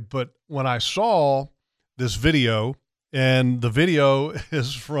 Okay, but when I saw this video, And the video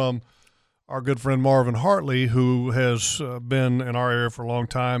is from our good friend Marvin Hartley, who has been in our area for a long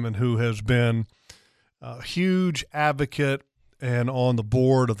time and who has been a huge advocate and on the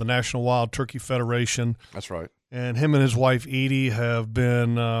board of the National Wild Turkey Federation. That's right. And him and his wife, Edie, have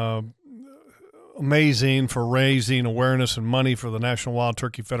been amazing for raising awareness and money for the National Wild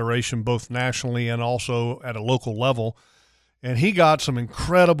Turkey Federation, both nationally and also at a local level. And he got some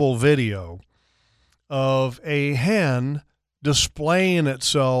incredible video of a hen displaying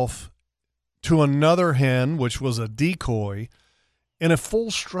itself to another hen, which was a decoy, in a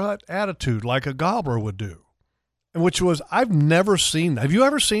full strut attitude like a gobbler would do. And which was, I've never seen that. Have you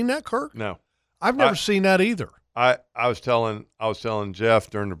ever seen that, Kirk? No. I've never seen that either. I was telling Jeff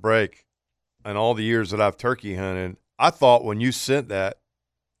during the break, and all the years that I've turkey hunted, I thought when you sent that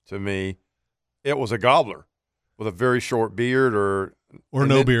to me, it was a gobbler with a very short beard or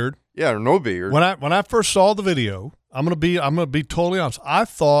no beard. Yeah, or no beard. When I first saw the video, I'm gonna be totally honest. I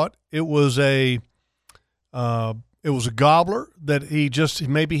thought it was a gobbler that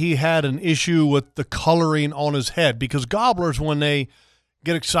maybe he had an issue with the coloring on his head, because gobblers, when they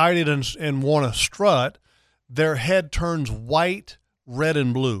get excited and want to strut, their head turns white, red,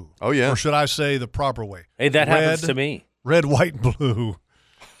 and blue. Oh, yeah. Or should I say the proper way? Hey, that happens to me. Red, white, and blue.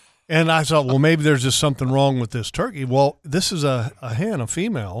 And I thought, well, maybe there's just something wrong with this turkey. Well, this is a hen, a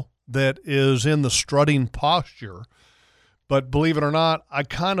female, that is in the strutting posture. But believe it or not, I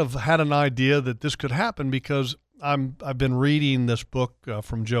kind of had an idea that this could happen because I've been reading this book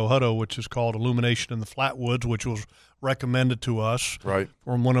from Joe Hutto, which is called Illumination in the Flatwoods, which was recommended to us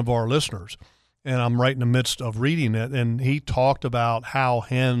from one of our listeners. And I'm right in the midst of reading it, and he talked about how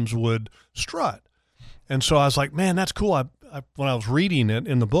hens would strut. And so I was like, man, that's cool. When I was reading it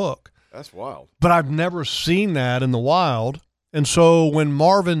in the book. That's wild. But I've never seen that in the wild. And so when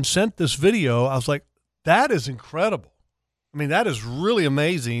Marvin sent this video, I was like, that is incredible. I mean, that is really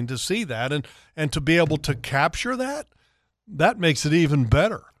amazing to see that. And to be able to capture that makes it even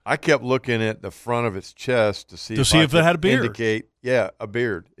better. I kept looking at the front of its chest to see if it had a beard. Indicate, a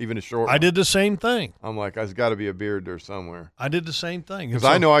beard, even a short one. I did the same thing. I'm like, there's got to be a beard there somewhere. I did the same thing. Because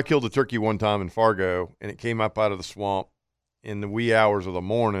I know I killed a turkey one time in Fargo, and it came up out of the swamp in the wee hours of the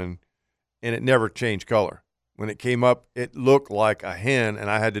morning, and it never changed color. When it came up, it looked like a hen, and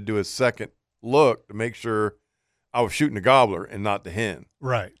I had to do a second look to make sure I was shooting the gobbler and not the hen.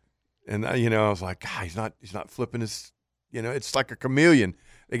 Right. And I was like, God, he's not flipping his. It's like a chameleon.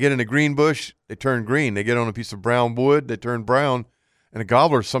 They get in a green bush, they turn green. They get on a piece of brown wood, they turn brown. And a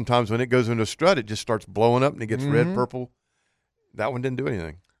gobbler, sometimes when it goes into a strut, it just starts blowing up and it gets red, purple. That one didn't do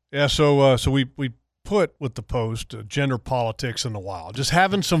anything. Yeah, so we put with the post gender politics in the wild. Just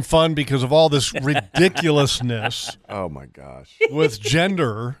having some fun because of all this ridiculousness. Oh, my gosh. With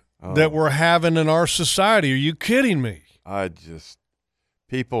gender that we're having in our society. Are you kidding me?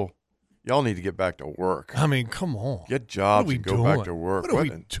 People, y'all need to get back to work. I mean, come on. Get jobs and go back to work. What are we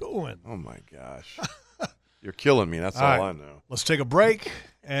doing? Oh, my gosh. You're killing me. That's all I know. Let's take a break,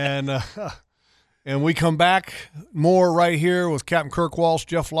 and we come back more right here with Captain Kirk Walsh,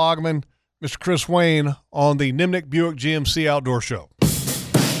 Jeff Loggeman, Mr. Chris Wayne on the Nimnik Buick GMC Outdoor Show.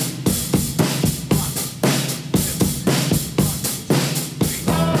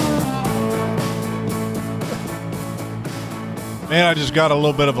 Man, I just got a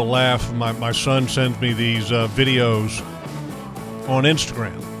little bit of a laugh. My son sends me these videos on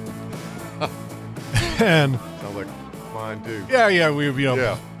Instagram. And sounds like mine too. Yeah, we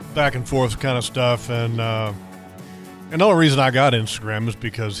back and forth kind of stuff. And the only reason I got Instagram is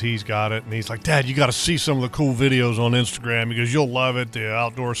because he's got it, and he's like, Dad, you got to see some of the cool videos on Instagram because you'll love it, the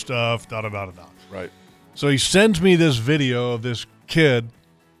outdoor stuff, da-da-da-da-da. Right. So he sends me this video of this kid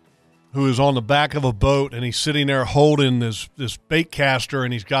who is on the back of a boat, and he's sitting there holding this bait caster,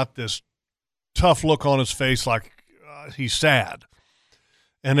 and he's got this tough look on his face like he's sad.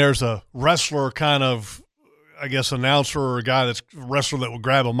 And there's a wrestler kind of, I guess, announcer or a guy that's a wrestler that will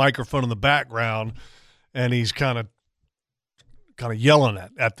grab a microphone in the background, and he's kind of yelling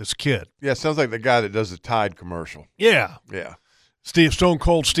at this kid. Yeah, it sounds like the guy that does the Tide commercial. Yeah. Yeah. Stone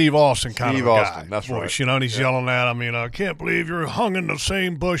Cold Steve Austin kind of a guy. Steve Austin, that's voice, right. And he's yelling at him, I can't believe you're hung in the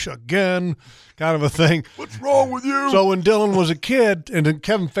same bush again, kind of a thing. What's wrong with you? So when Dylan was a kid, and then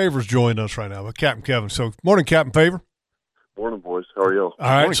Kevin Favors joined us right now, Captain Kevin. So morning, Captain Favor. Morning, boys. How are y'all? All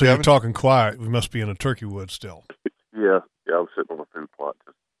right, morning, so Kevin. You're talking quiet. We must be in a turkey wood still. Yeah, I was sitting on a food plot.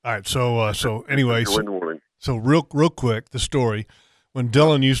 All right, so anyway, morning. so real quick, the story. When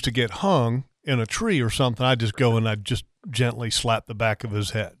Dylan used to get hung in a tree or something, I'd just go and I'd just gently slap the back of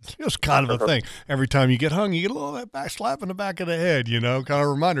his head. It's kind of a thing. Every time you get hung, you get a little that back slap in the back of the head, kind of a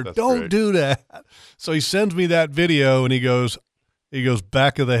reminder. That's Don't great. do that. So he sends me that video, and he goes,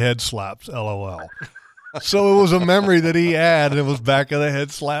 back of the head slaps, LOL. So it was a memory that he had, and it was back of the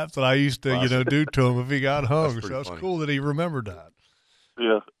head slaps that I used to, do to him if he got hung. That's So it's pretty cool that he remembered that.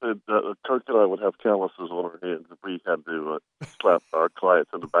 Yeah, and Kirk and I would have calluses on our hands if we had to slap our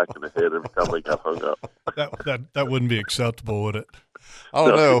clients in the back of the head every time they got hung up. That wouldn't be acceptable, would it? I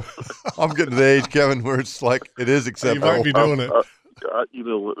don't know. I'm getting to the age, Kevin, where it's like it is You acceptable. might be doing it.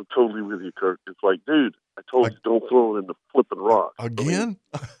 I'm totally with you, Kirk. It's like, dude, I told you don't throw it in the flipping rock. Again?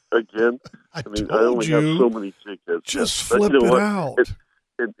 Again? I I told only you, have so many chickens. just But flip you know it what? out.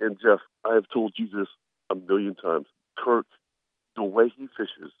 And Jeff, I have told you this a million times. Kirk, the way he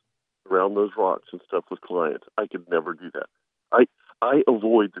fishes around those rocks and stuff with clients, I could never do that. I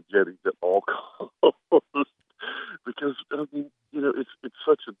avoid the jetties at all costs because it's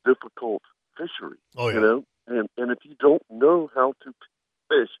such a difficult fishery. Oh, yeah. You know, and if you don't know how to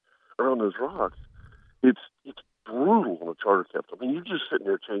fish around those rocks, it's brutal on a charter captain. I mean, you're just sitting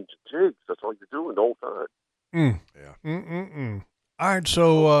there changing jigs. That's all you're doing the whole time. Yeah. All right,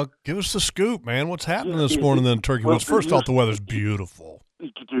 so give us the scoop, man. What's happening this morning then in Turkey Woods? First off, the weather's beautiful.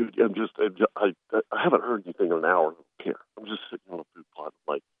 Dude, I haven't heard anything in an hour. I don't care. I'm just sitting on a food plot.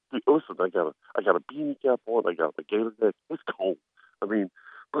 I'm like, dude, listen, I got a beanie cap on. I got the gator neck. It's cold. I mean,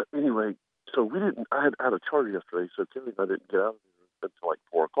 but anyway, so I had a charter yesterday, so Kelly and I didn't get out of there until like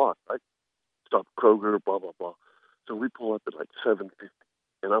 4:00. I stopped at Kroger, blah, blah, blah. So we pull up at like 7:50,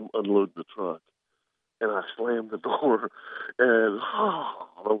 and I'm unloading the truck. And I slammed the door, and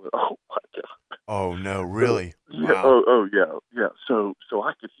I went, oh my God. Oh, no, really? Yeah. Wow. Oh yeah. So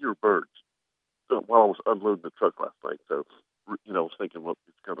I could hear birds while I was unloading the truck last night. So I was thinking, well,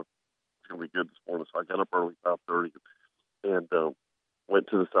 it's gonna be good this morning. So I got up early, 5:30, and went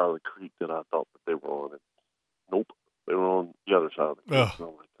to the side of the creek that I thought that they were on. And nope, they were on the other side of the creek. Ugh. So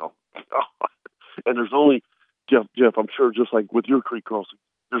I'm like, oh God. And there's only Jeff. I'm sure just like with your creek crossing,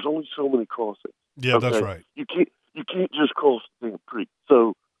 there's only so many crossings. Yeah, Okay? that's right. You can't just cross the damn creek.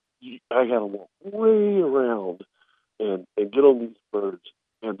 So I got to walk way around and get on these birds.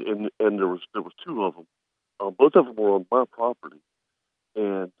 And there was two of them. Both of them were on my property.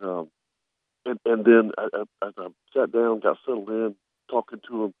 And then I sat down, got settled in, talking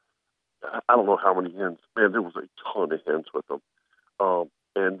to them. I don't know how many hens. Man, there was a ton of hens with them.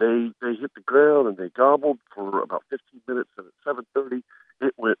 And they hit the ground and they gobbled for about 15 minutes. And at 7:30,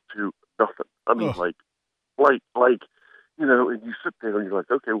 it went to nothing. I mean, like, and you sit there and you're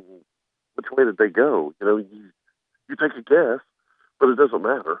like, okay, well, which way did they go? You take a guess, but it doesn't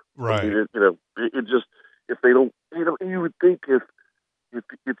matter. Right. I mean, it just, if they don't, you would think if you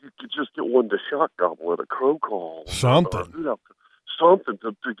could just get one to shot gobble at a crow call, Something. something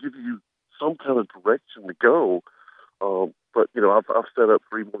to give you some kind of direction to go. But I've set up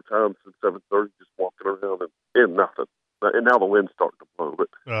 3 more times since 7:30, just walking around and nothing. And now the wind's starting to blow, but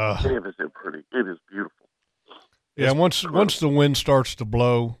damn, is it pretty? It is beautiful. Yeah, once the wind starts to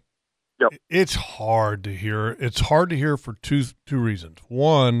blow, Yep. it's hard to hear. It's hard to hear for two reasons.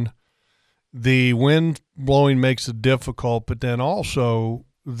 One, the wind blowing makes it difficult, but then also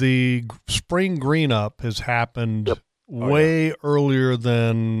the spring green up has happened way earlier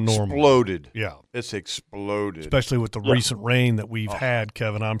than normal. Exploded. Yeah. It's exploded. Especially with the recent rain that we've had,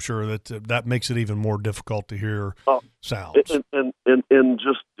 Kevin. I'm sure that makes it even more difficult to hear sounds. And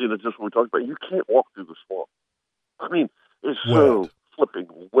just just what we talked about, you can't walk through the swamp. I mean, it's so flipping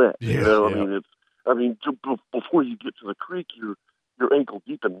wet. Yeah. I mean, before you get to the creek, you're ankle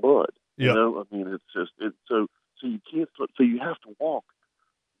deep in mud. Yeah. I mean, so you can't. So you have to walk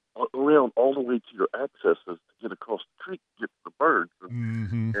around all the way to your accesses to get across the creek to get to the birds,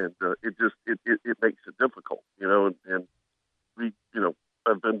 and it makes it difficult. And we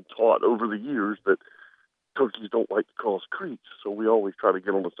have been taught over the years that turkeys don't like to cross creeks, so we always try to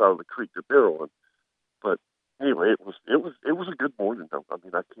get on the side of the creek that they're on. But anyway, it was a good morning though. I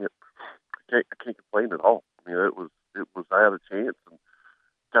mean, I can't complain at all. I mean, it was I had a chance and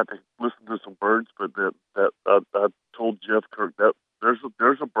got to listen to some birds, but that I told Jeff Kirk that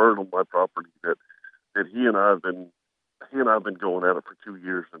there's a bird on my property that he and I have been going at it for 2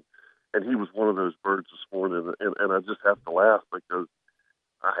 years, and he was one of those birds this morning, and I just have to laugh because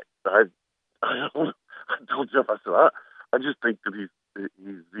I told Jeff, I said I just think that he's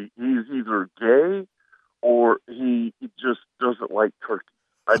either gay or he just doesn't like turkey.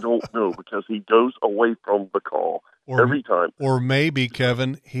 I don't know, because he goes away from the call every time. Or maybe,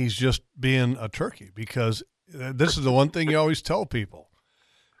 Kevin, he's just being a turkey, because this is the one thing you always tell people.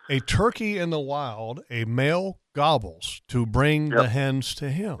 A turkey in the wild, a male gobbles to bring the hens to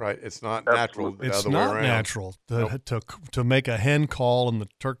him. Right. It's not natural. The It's other way not around. natural to make a hen call and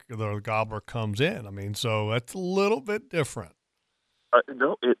the gobbler comes in. I mean, so that's a little bit different.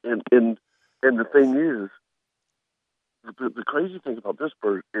 No, and the thing is, the crazy thing about this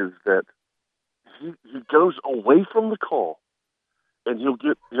bird is that he goes away from the call, and he'll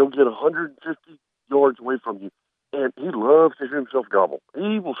get 150 yards away from you, and he loves to hear himself gobble.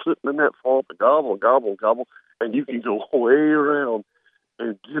 He will sit in that swamp and gobble and gobble and gobble, and you can go way around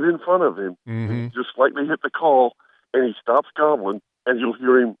and get in front of him, and just slightly hit the call, and he stops gobbling, and you'll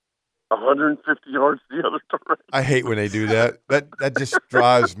hear him 150 yards the other direction. I hate when they do that. That just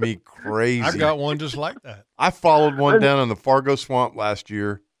drives me crazy. I got one just like that. I followed one down in the Fargo Swamp last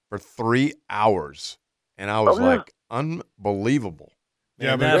year for 3 hours, and I was like, unbelievable.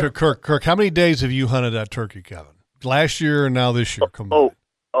 Yeah, but Kirk, how many days have you hunted that turkey, Kevin? Last year and now this year combined.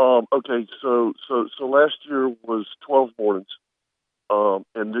 Okay. So last year was 12 mornings,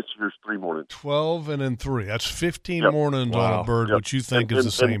 and this year's 3 mornings. 12 and then 3. That's 15 mornings on a bird, which you think is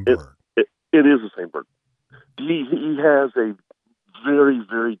the same bird. It is the same bird. He has a very,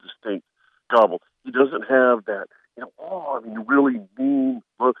 very distinct gobble. He doesn't have that, really mean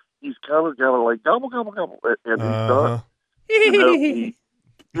look. He's kind of like gobble, gobble, gobble, and he's not. He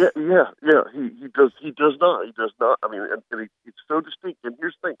does not. I mean, and it's so distinct. And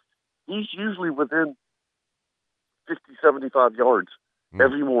here's the thing: he's usually within 50, 75 yards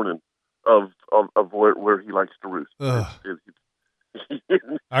every morning of where he likes to roost.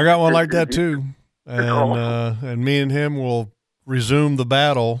 I got one like that too, and me and him will resume the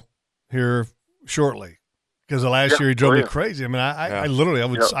battle here shortly because the last year he drove me crazy. I mean, I literally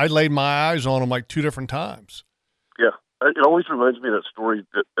I laid my eyes on him like 2 different times. Yeah, it always reminds me of that story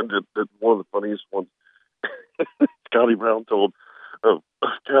that one of the funniest ones Scotty Brown told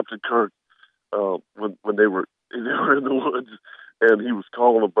Captain Kirk when they were in the woods and he was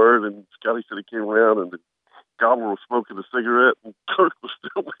calling a bird and Scotty said he came around and the gobbler was smoking a cigarette and Kirk was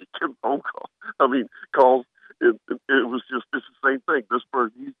still making phone calls. I mean, calls. It was just, it's the same thing. This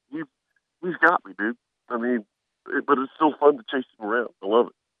bird, he's got me, dude. I mean, but it's still fun to chase him around. I love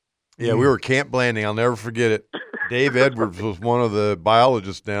it. Yeah, we were Camp Blanding. I'll never forget it. Dave Edwards was one of the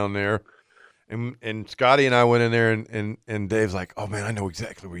biologists down there. And Scotty and I went in there, and Dave's like, oh, man, I know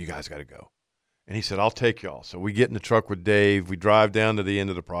exactly where you guys got to go. And he said, I'll take y'all. So we get in the truck with Dave. We drive down to the end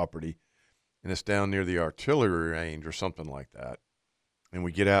of the property, and it's down near the artillery range or something like that. And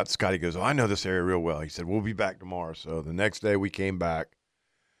we get out. Scotty goes, oh, I know this area real well. He said, we'll be back tomorrow. So the next day we came back,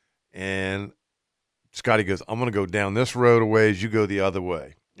 and Scotty goes, I'm going to go down this road a ways. You go the other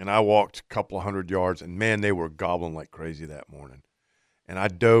way. And I walked a couple of 100 yards, and, man, they were gobbling like crazy that morning. And I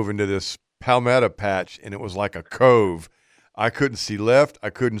dove into this palmetto patch, and it was like a cove. I couldn't see left. I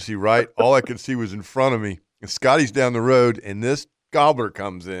couldn't see right. All I could see was in front of me. And Scotty's down the road, and this gobbler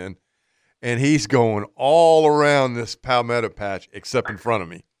comes in, and he's going all around this palmetto patch except in front of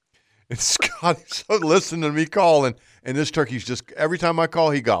me. And Scotty's listening to me calling, and this turkey's just, every time I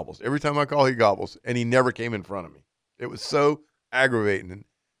call, he gobbles. Every time I call, he gobbles, and he never came in front of me. It was so aggravating. And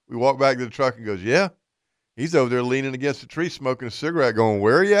we walked back to the truck and goes, yeah, he's over there leaning against a tree smoking a cigarette going,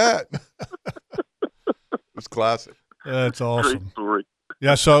 where are you at? It was classic. That's awesome. Great story.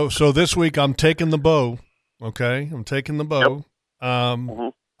 Yeah, so this week I'm taking the bow, okay? I'm taking the bow.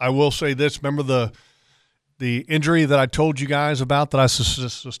 Yep. I will say this. Remember the injury that I told you guys about that I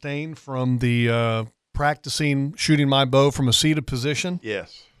sustained from the practicing shooting my bow from a seated position?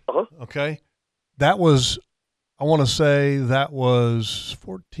 Yes. Okay. That was, I want to say that was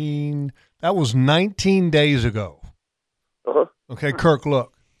 14, that was 19 days ago. Okay, Kirk,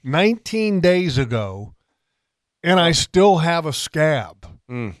 look, 19 days ago, and I still have a scab.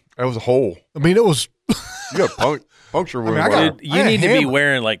 That was a hole. I mean, it was. You got a puncture wound. Dude, you need to be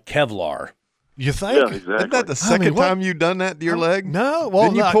wearing like Kevlar. You think? Yeah, exactly. Isn't that the second time you've done that to your leg? No.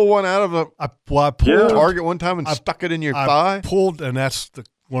 Well, didn't you pull one out of I pulled target one time and stuck it in your thigh? I pulled, and that's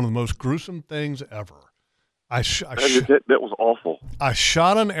one of the most gruesome things ever. That was awful. I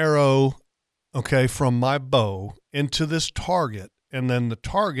shot an arrow, okay, from my bow into this target, and then the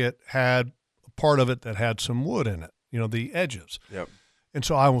target had a part of it that had some wood in it, the edges. Yep. And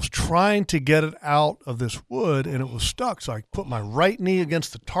so I was trying to get it out of this wood, and it was stuck. So I put my right knee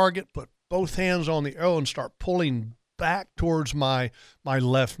against the target, put both hands on the arrow, and start pulling back towards my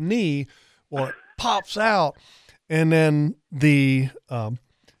left knee. Well, it pops out, and then the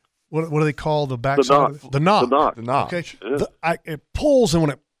what do they call the back side? The knock. The knock. Okay. It pulls, and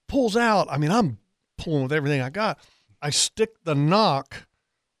when it pulls out, I mean, I'm pulling with everything I got. I stick the knock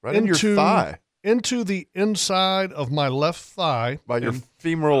right into your thigh. into the inside of my left thigh. By your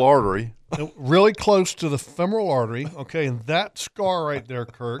femoral artery. Really close to the femoral artery. Okay, and that scar right there,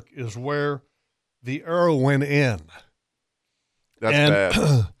 Kirk, is where the arrow went in. That's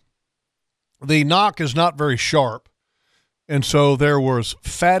bad. The knock is not very sharp, and so there was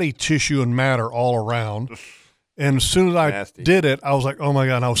fatty tissue and matter all around. And as soon as I did it, I was like, oh, my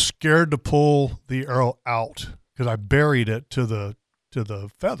God, and I was scared to pull the arrow out because I buried it to the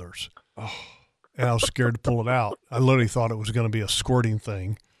feathers. Oh. And I was scared to pull it out. I literally thought it was going to be a squirting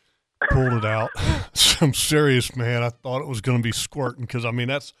thing. Pulled it out. I'm serious, man. I thought it was going to be squirting because, I mean,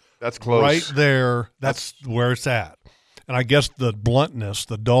 that's close. Right there. That's where it's at. And I guess the bluntness,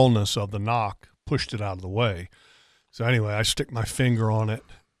 the dullness of the knock pushed it out of the way. So anyway, I stick my finger on it,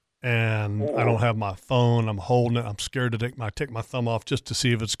 and I don't have my phone. I'm holding it. I'm scared to take my thumb off just to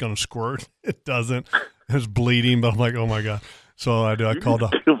see if it's going to squirt. It doesn't. It's bleeding, but I'm like, oh, my God. So I do. I called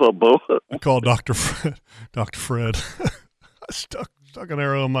Dr. Fred. Dr. Fred. I stuck an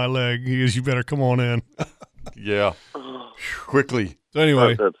arrow in my leg. He goes, you better come on in. Yeah. Quickly. So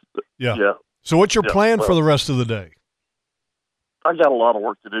anyway, yeah. So what's your plan for the rest of the day? I got a lot of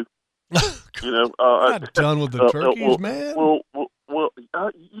work to do. Not done with the turkeys, man.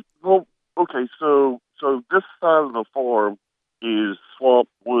 Okay. So this side of the farm is swamp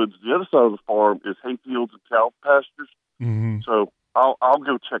woods. The other side of the farm is hay fields and cow pastures. Mm-hmm. So I'll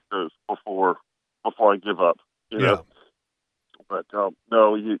go check those before I give up. You know? But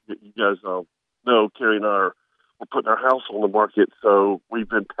no, you guys know Carrie and I we're putting our house on the market, so we've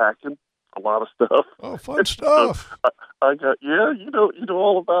been packing a lot of stuff. Oh, fun stuff! So I got you know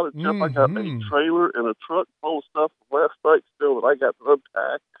all about it, Jeff. Mm-hmm. I got a trailer and a truck full of stuff from last night still that I got to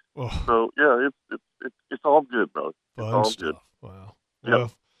unpack. Oh. So yeah, it's all good, bro. Fun it's all stuff. Good. Wow. Yeah.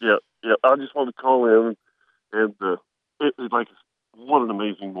 I just wanted to call in and it's like what an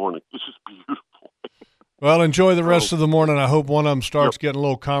amazing morning. It's just beautiful. Well, enjoy the rest of the morning. I hope one of them starts getting a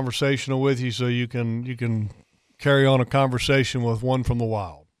little conversational with you so you can carry on a conversation with one from the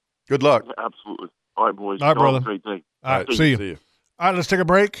wild. Good luck. Absolutely. All right, boys. All right, brother. Have a great day. All right, see you. All right, let's take a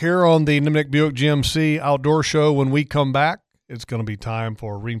break here on the Nimnicht Buick GMC Outdoor Show. When we come back, it's going to be time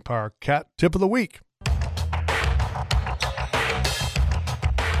for Ring Power Cat Tip of the Week.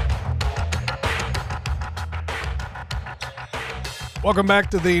 Welcome back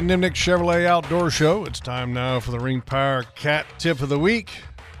to the Nimnicht Chevrolet Outdoor Show. It's time now for the Ring Power Cat Tip of the Week.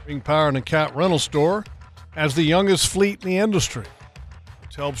 Ring Power and the Cat Rental Store has the youngest fleet in the industry,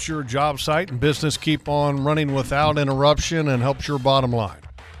 which helps your job site and business keep on running without interruption and helps your bottom line.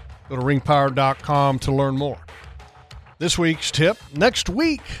 Go to ringpower.com to learn more. This week's tip, next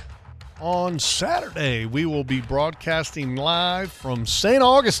week on Saturday, we will be broadcasting live from St.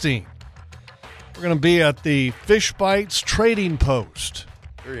 Augustine. We're going to be at the Fish Bites Trading Post.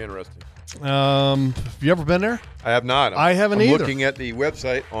 Very interesting. Have you ever been there? I have not. I haven't either. I'm looking at the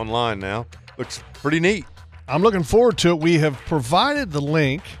website online now. Looks pretty neat. I'm looking forward to it. We have provided the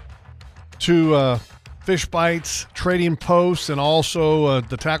link to Fish Bites Trading Post and also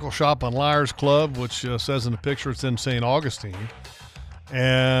the Tackle Shop on Liars Club, which says in the picture it's in St. Augustine.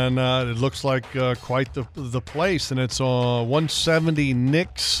 And it looks like quite the place, and it's on 170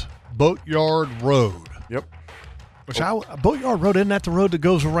 Nix Boatyard Road. Yep. Boatyard Road, isn't that the road that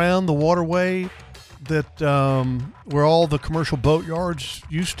goes around the waterway that where all the commercial boatyards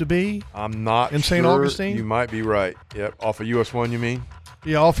used to be? I'm not in St. Augustine. You might be right. Yep, off of US 1, you mean?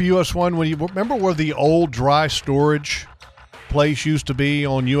 Yeah, off of US 1. When you remember where the old dry storage place used to be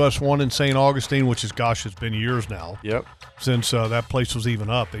on US 1 in St. Augustine, which is it's been years now. Yep. Since that place was even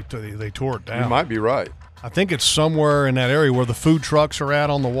up, they tore it down. You might be right. I think it's somewhere in that area where the food trucks are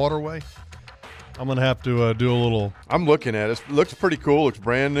at on the waterway. I'm going to have to do a little. I'm looking at it. It looks pretty cool. Looks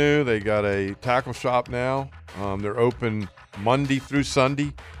brand new. They got a tackle shop now. They're open Monday through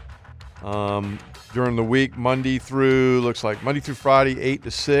Sunday. During the week, Monday through Friday, 8 to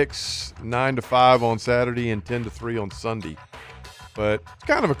 6, 9 to 5 on Saturday, and 10 to 3 on Sunday. But it's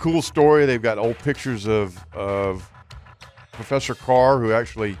kind of a cool story. They've got old pictures of Professor Carr, who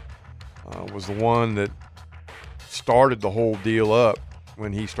actually was the one that started the whole deal up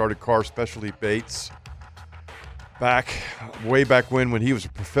when he started Carr Specialty Baits way back when he was a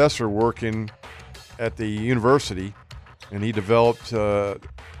professor working at the university, and he developed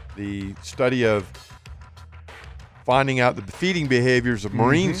the study of finding out the feeding behaviors of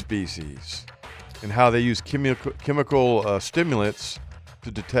marine species and how they use chemical stimulants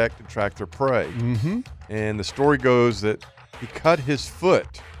to detect and track their prey. Mm-hmm. And the story goes that he cut his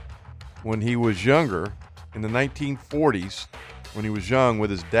foot when he was younger in the 1940s, when he was young with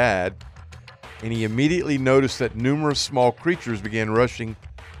his dad, and he immediately noticed that numerous small creatures began rushing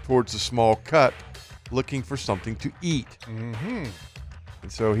towards the small cut looking for something to eat. Mm-hmm. And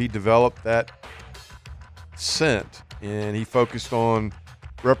so he developed that scent, and he focused on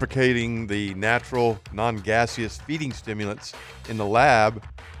replicating the natural non-gaseous feeding stimulants in the lab,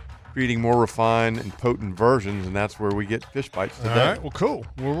 creating more refined and potent versions, and that's where we get fish bites today. All right, well, cool.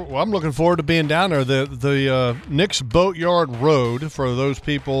 Well, I'm looking forward to being down there. The Nick's Boatyard Road, for those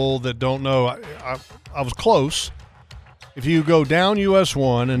people that don't know, I was close. If you go down US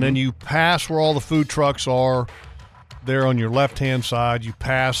 1 and then you pass where all the food trucks are, there on your left-hand side, you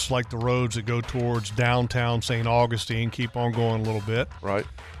pass like the roads that go towards downtown St. Augustine, keep on going a little bit. Right.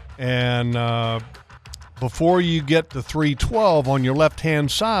 And before you get to 312 on your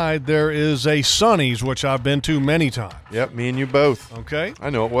left-hand side, there is a Sonny's, which I've been to many times. Yep, me and you both. Okay? I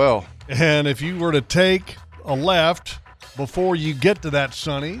know it well. And if you were to take a left before you get to that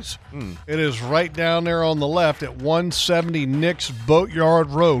Sonny's, it is right down there on the left at 170 Nick's Boatyard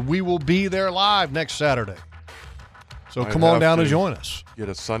Road. We will be there live next Saturday. So come on down and join us. Get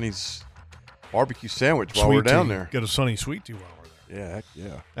a Sonny's barbecue sandwich while we're down there. Get a Sonny sweet tea while we're there. Yeah, heck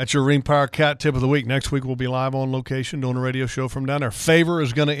yeah. That's your Ring Power Cat tip of the week. Next week we'll be live on location doing a radio show from down there. Favor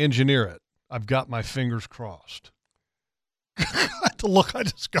is going to engineer it. I've got my fingers crossed. The look I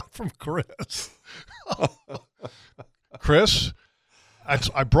just got from Chris. Chris,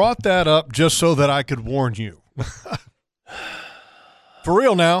 I brought that up just so that I could warn you. For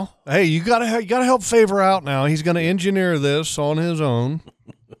real now. Hey, you gotta help Favor out now. He's going to engineer this on his own.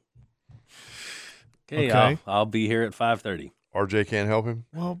 Okay. I'll be here at 5:30. RJ can't help him?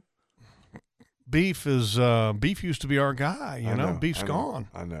 Well, Beef used to be our guy, you know. Beef's gone.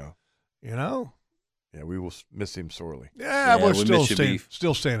 I know. You know? Yeah, we will miss him sorely. Yeah, we we're miss you, Beef.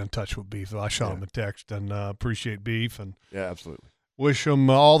 still staying in touch with Beef. I shot him a text and appreciate Beef and Yeah, absolutely. wish him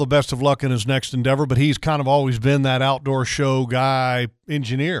all the best of luck in his next endeavor. But he's kind of always been that outdoor show guy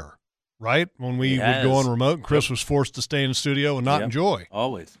engineer, right? When we would go on remote, and Chris was forced to stay in the studio and not enjoy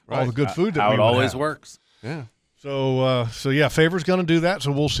Always. all the good food that How we it would always have. works. Yeah. So yeah, Favor's going to do that,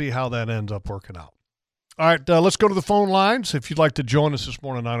 so we'll see how that ends up working out. All right, let's go to the phone lines. If you'd like to join us this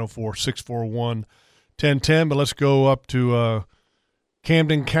morning, 904-641-1010. But let's go up to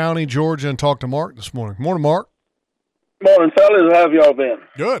Camden County, Georgia, and talk to Mark this morning. Morning, Mark. Morning, fellas. How have y'all been?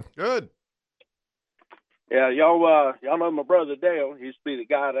 Good. Good. Yeah, y'all know my brother Dale. He used to be the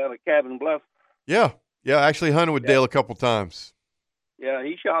guy down at Cabin Bluff. Yeah. Yeah, I actually hunted with Dale a couple times. Yeah,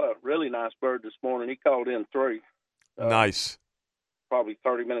 he shot a really nice bird this morning. He called in 3. Nice. Probably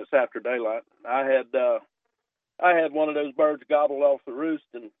 30 minutes after daylight. I had one of those birds gobbled off the roost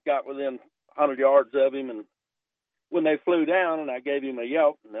and got within 100 yards of him. And when they flew down, and I gave him a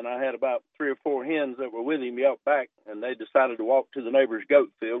yelp, and then I had about 3 or 4 hens that were with him yelp back, and they decided to walk to the neighbor's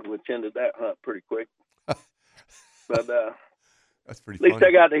goat field, which ended that hunt pretty quick. But that's pretty at least funny.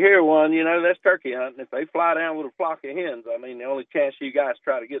 I got to hear one. You know, that's turkey hunting. If they fly down with a flock of hens, I mean, the only chance you guys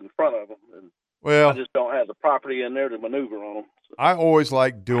try to get in front of them. And Well, I just don't have the property in there to maneuver on them. So, I always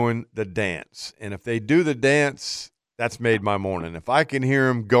like doing the dance. And if they do the dance, that's made my morning. If I can hear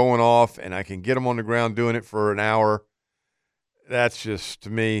them going off and I can get them on the ground doing it for an hour, that's just, to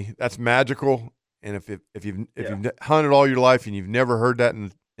me, that's magical. And if you've hunted all your life and you've never heard that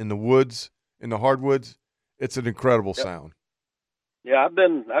in the woods, in the hardwoods, it's an incredible sound. yeah, I've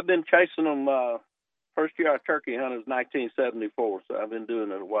been chasing them. First year I turkey hunted was 1974, so I've been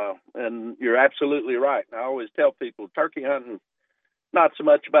doing it a while. And you're absolutely right. I always tell people turkey hunting, not so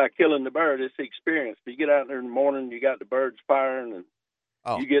much about killing the bird, it's the experience. You get out there in the morning, you got the birds firing,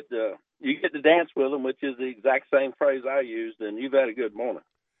 and you get to dance with them, which is the exact same phrase I used, and you've had a good morning.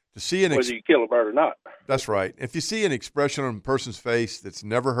 To see whether you kill a bird or not. That's right. If you see an expression on a person's face that's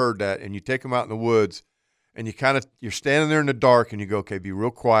never heard that, and you take them out in the woods, and you're standing there in the dark, and you go, okay, be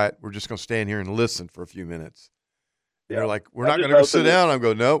real quiet. We're just going to stand here and listen for a few minutes. And they're like, we're not going to go sit down. I'm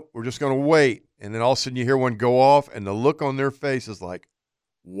going, nope, we're just going to wait. And then all of a sudden you hear one go off, and the look on their face is like,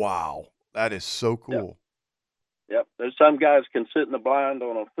 wow, that is so cool. Yep. There's some guys can sit in the blind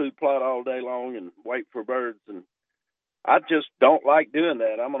on a food plot all day long and wait for birds, and I just don't like doing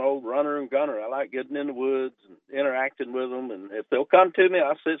that. I'm an old runner and gunner. I like getting in the woods and interacting with them. And if they'll come to me,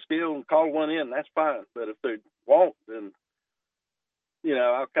 I'll sit still and call one in. That's fine. But if they won't, then, you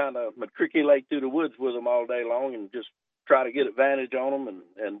know, I'll kind of matriculate through the woods with them all day long and just try to get advantage on them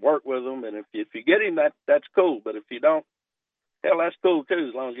and work with them. And if you get him, that's cool. But if you don't, hell, that's cool too,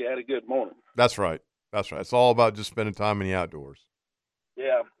 as long as you had a good morning. That's right. That's right. It's all about just spending time in the outdoors.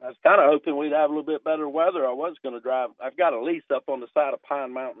 Yeah, I was kind of hoping we'd have a little bit better weather. I was going to drive. I've got a lease up on the side of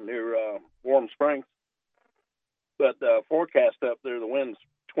Pine Mountain near Warm Springs. But the forecast up there, the wind's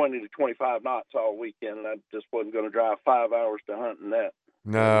 20 to 25 knots all weekend, and I just wasn't going to drive 5 hours to hunt in that.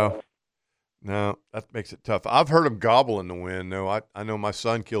 No, that makes it tough. I've heard them gobble in the wind. No, I know my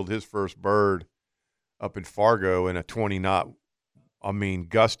son killed his first bird up in Fargo in a 20-knot,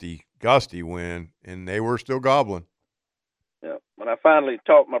 gusty wind, and they were still gobbling. Yeah. When I finally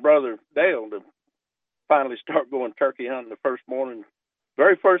taught my brother Dale to finally start going turkey hunting the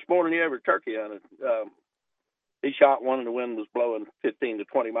very first morning he ever turkey hunted, he shot one and the wind was blowing 15 to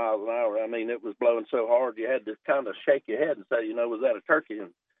 20 miles an hour. I mean, it was blowing so hard you had to kind of shake your head and say, was that a turkey?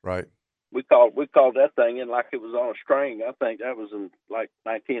 And right. We called that thing in like it was on a string. I think that was in like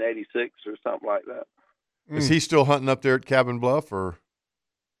 1986 or something like that. Is he still hunting up there at Cabin Bluff, or?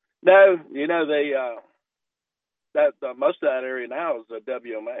 No, they most of that area now is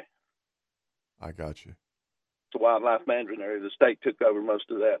WMA. I got you. It's a wildlife management area. The state took over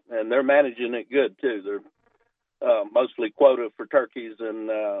most of that, and they're managing it good too. They're mostly quota for turkeys and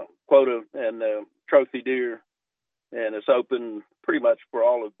quota and trophy deer, and it's open pretty much for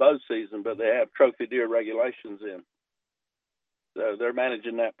all of bow season. But they have trophy deer regulations in, so they're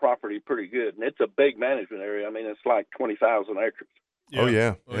managing that property pretty good. And it's a big management area. I mean, it's like 20,000 acres. Yeah. Oh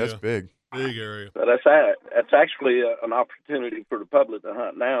yeah, that's big. Big area. So that's actually an opportunity for the public to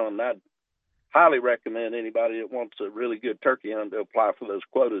hunt now, and I'd highly recommend anybody that wants a really good turkey hunt to apply for those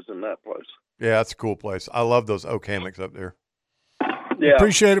quotas in that place. Yeah, that's a cool place. I love those oak hammocks up there. Yeah.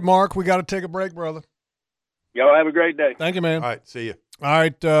 Appreciate it, Mark. We got to take a break, brother. Y'all have a great day. Thank you, man. All right, see you. All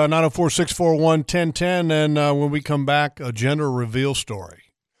right, 904-641-1010, and when we come back, a gender reveal story.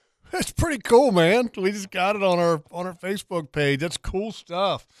 It's pretty cool, man. We just got it on our Facebook page. That's cool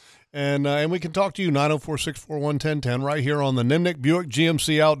stuff. And we can talk to you, 904-641-1010, right here on the Nimnick Buick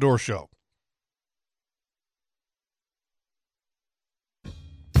GMC Outdoor Show.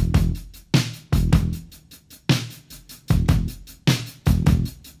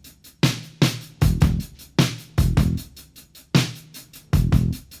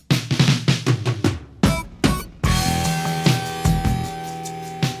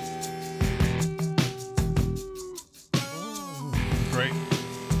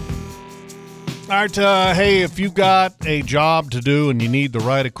 All right, hey, if you've got a job to do and you need the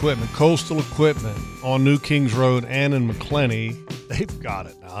right equipment, Coastal Equipment on New Kings Road and in McClenny, they've got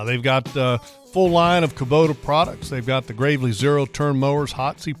it now. They've got full line of Kubota products. They've got the Gravely zero-turn mowers,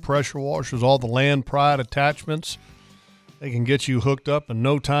 hot seat pressure washers, all the Land Pride attachments. They can get you hooked up in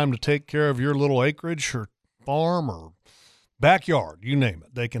no time to take care of your little acreage or farm or backyard. You name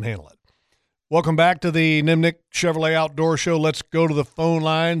it, they can handle it. Welcome back to the Nimnick Chevrolet Outdoor Show. Let's go to the phone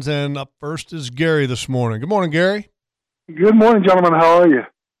lines, and up first is Gary this morning. Good morning, Gary. Good morning, gentlemen. How are you?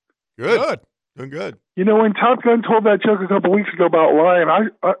 Good. Doing good. When Top Gun told that joke a couple weeks ago about lying,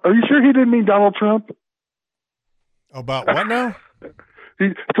 are you sure he didn't mean Donald Trump? About what now? He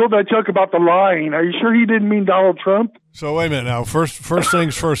told that joke about the lying. Are you sure he didn't mean Donald Trump? So wait a minute now. First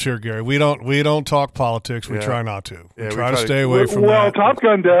things first here, Gary. We don't talk politics. We try not to. We try to stay away from that. Well, Top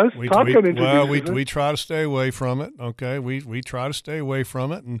Gun does. Top Gun introduces it. We try to stay away from it. Okay, we try to stay away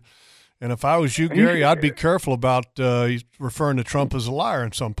from it. And if I was you, Gary, I'd be careful about referring to Trump as a liar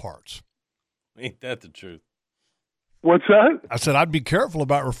in some parts. Ain't that the truth? What's that? I said I'd be careful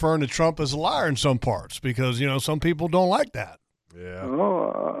about referring to Trump as a liar in some parts because some people don't like that. Yeah.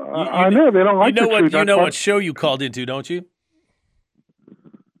 Oh, I know they don't like the truth. You know what show you called into, don't you?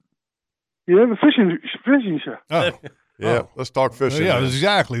 Yeah, the fishing show. Oh. Yeah, let's talk fishing. Yeah,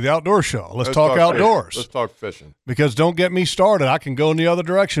 exactly. The outdoor show. Let's talk outdoors. Let's talk fishing. Because don't get me started. I can go in the other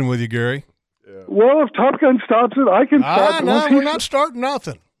direction with you, Gary. Yeah. Well, if Top Gun stops it, I can stop it. No, we're not starting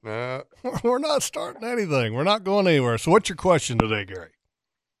nothing. Nah. We're not starting anything. We're not going anywhere. So what's your question today, Gary?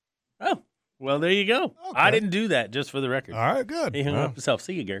 Oh, well, there you go. Okay. I didn't do that, just for the record. All right, good. He hung up himself.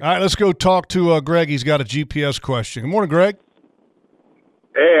 See you, Gary. All right, let's go talk to Greg. He's got a GPS question. Good morning, Greg.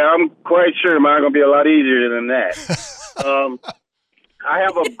 Hey, I'm quite sure mine's going to be a lot easier than that. I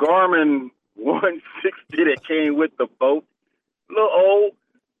have a Garmin 160 that came with the boat, a little old,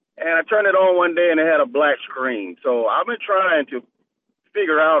 and I turned it on one day and it had a black screen. So I've been trying to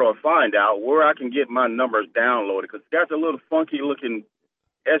figure out or find out where I can get my numbers downloaded because it's got a little funky-looking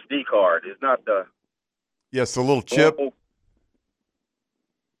SD card. It's not the... Yes, the little chip.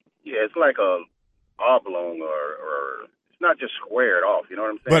 Yeah, it's like a oblong or it's not just squared off, you know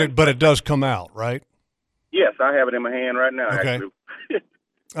what I'm saying? But it does come out, right? Yes, I have it in my hand right now, okay. Actually.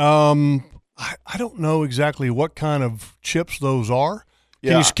 I don't know exactly what kind of chips those are.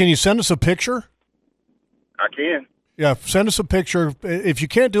 Yeah. Can you send us a picture? I can. Yeah, send us a picture. If you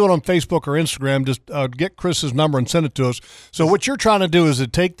can't do it on Facebook or Instagram, just get Chris's number and send it to us. So what you're trying to do is to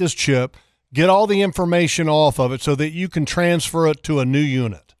take this chip, get all the information off of it so that you can transfer it to a new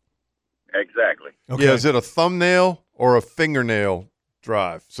unit. Exactly. Okay. Yeah, is it a thumbnail or a fingernail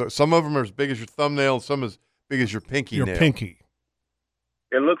drive. So some of them are as big as your thumbnail, and some as big as your pinky Your nail. pinky.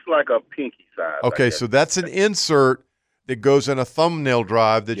 It looks like a pinky size. I Okay, guess. so that's an insert that goes in a thumbnail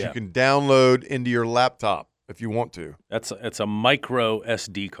drive that you Yeah. can download into your laptop if you want to. It's a micro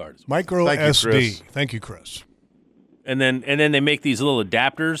SD card. Micro Thank you, SD. Chris. Thank you, Chris. And then they make these little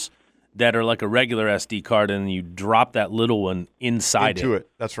adapters that are like a regular SD card, and you drop that little one inside Into it.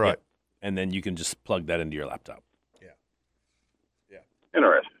 That's right. Yeah. And then you can just plug that into your laptop.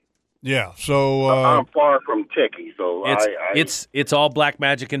 Interesting. Yeah. So I'm far from techie, so It's all black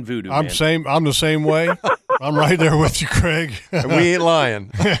magic and voodoo. I'm man. I'm the same way. I'm right there with you, Craig. And we ain't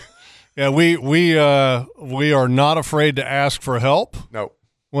lying. Yeah, we are not afraid to ask for help. No.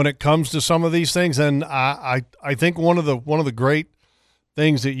 When it comes to some of these things, and I think one of the great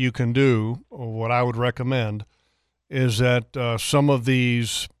things that you can do, or what I would recommend, is that some of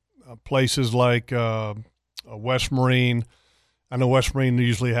these places like West Marine. I know West Marine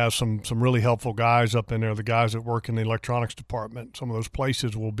usually has some really helpful guys up in there, the guys that work in the electronics department. Some of those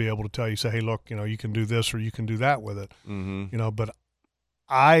places will be able to tell you, say, hey, look, you can do this or you can do that with it. Mm-hmm. But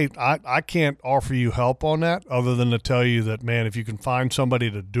I can't offer you help on that other than to tell you that, man, if you can find somebody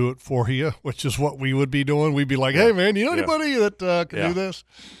to do it for you, which is what we would be doing, we'd be like, hey, man, you know anybody that can do this?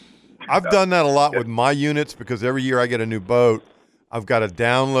 I've done that a lot with my units because every year I get a new boat. I've got to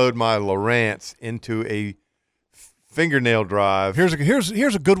download my Lowrance into a fingernail drive. Here's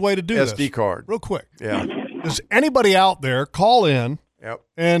a good way to do this. SD card. Real quick. Yeah. Does anybody out there call in Yep.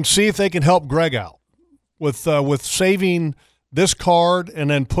 and see if they can help Greg out with saving this card and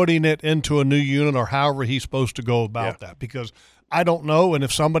then putting it into a new unit or however he's supposed to go about that? Because I don't know, and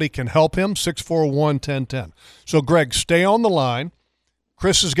if somebody can help him, 641-1010. So, Greg, stay on the line.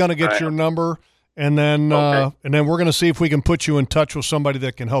 Chris is going to get your number, and then we're going to see if we can put you in touch with somebody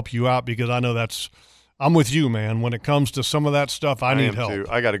that can help you out, because I know I'm with you, man. When it comes to some of that stuff, I need help. Too.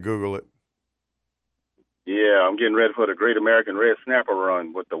 I got to Google it. Yeah, I'm getting ready for the Great American Red Snapper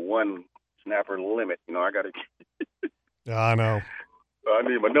run with the one snapper limit. I got to. I know. I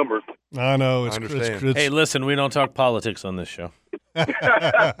need my numbers. I know. I understand. Hey, listen, we don't talk politics on this show. I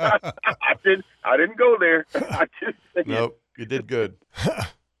didn't go there. I just Nope, you did good.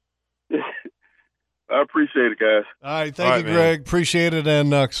 I appreciate it, guys. All right, thank you, Greg. Appreciate it,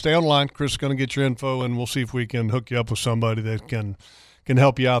 and stay on the line. Chris is going to get your info, and we'll see if we can hook you up with somebody that can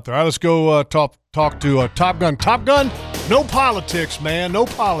help you out there. All right, let's go talk to Top Gun. Top Gun, no politics, man, no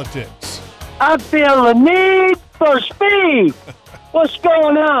politics. I feel the need for speed. What's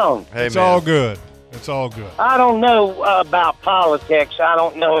going on? Hey, it's man. all good. It's all good. I don't know about politics. I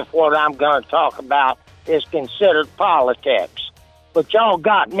don't know if what I'm going to talk about is considered politics. But y'all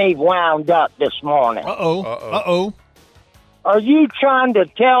got me wound up this morning. Uh-oh. Are you trying to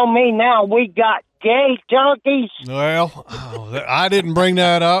tell me now we got gay turkeys? Well, I didn't bring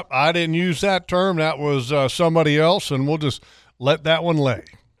that up. I didn't use that term. That was somebody else, and we'll just let that one lay.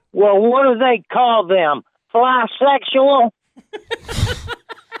 Well, what do they call them? Flysexual?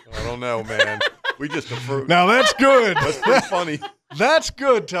 I don't know, man. We just approved. Now, that's good. That's pretty funny. That's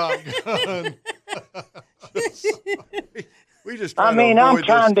good, Top Gun. We just I'm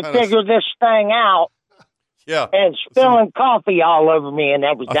trying to figure this thing out. Yeah. And spilling coffee all over me and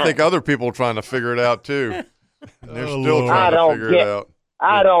everything. I think other people are trying to figure it out, too. And they're still Lord. trying to figure it out.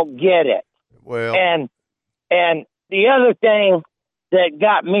 I don't get it. Well. And the other thing that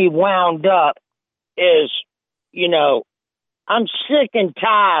got me wound up is, I'm sick and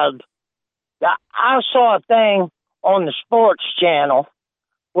tired. I saw a thing on the sports channel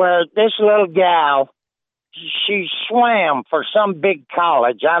where this little gal, she swam for some big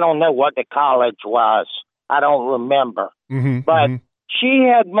college. I don't know what the college was. I don't remember. But she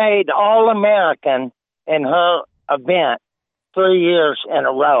had made All-American in her event 3 years in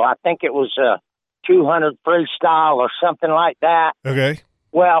a row. I think it was a 200 freestyle or something like that. Okay.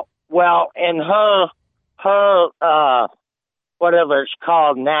 Well, in her whatever it's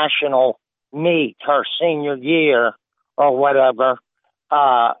called, national meet, her senior year or whatever,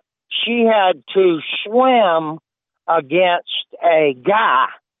 she had to swim against a guy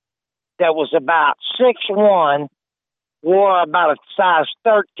that was about 6'1", wore about a size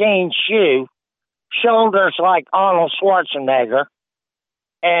 13 shoe, shoulders like Arnold Schwarzenegger,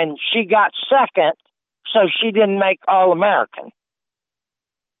 and she got second, so she didn't make All-American.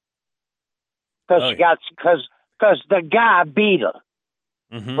 Because the guy beat her.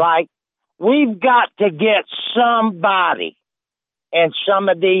 Right? We've got to get somebody in some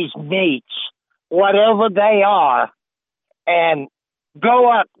of these meets, whatever they are, and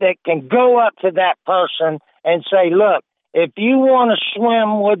that can go up to that person and say, look, if you want to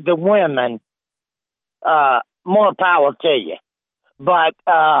swim with the women, more power to you. but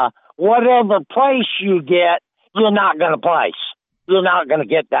whatever place you get, you're not going to place. You're not going to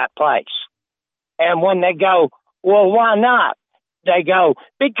get that place. And when they go, well, why not? They go,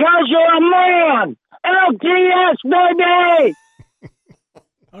 because you're a man. LTS, baby.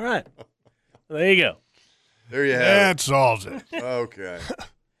 All right. Well, there you go. There you have That solves it. Okay.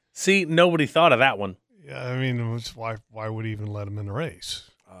 See, nobody thought of that one. Yeah, I mean, why would he even let him in the race?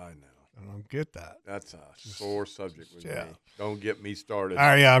 I know. I don't get that. That's a sore subject with Yeah. me. Don't get me started. All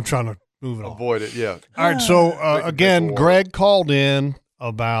right, yeah, I'm trying to move it on. Avoid it, yeah. All right, so Drink again, water. Greg called in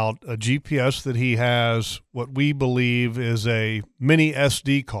about a GPS that he has, what we believe is a mini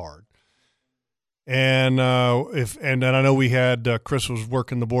SD card. And then I know we had Chris was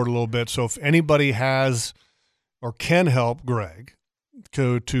working the board a little bit. So if anybody has or can help Greg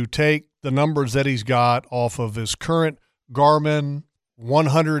to take the numbers that he's got off of his current Garmin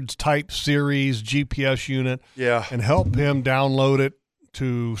 100 type series GPS unit, and help him download it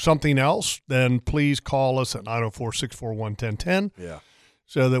to something else, then please call us at 904-641-1010. Yeah.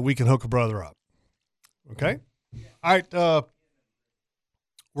 So that we can hook a brother up. Okay? All right.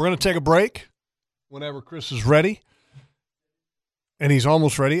 We're going to take a break whenever Chris is ready. And he's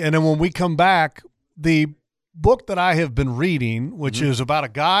almost ready. And then when we come back, the book that I have been reading, which is about a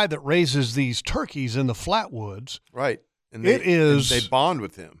guy that raises these turkeys in the flatwoods. Right. And it is. They bond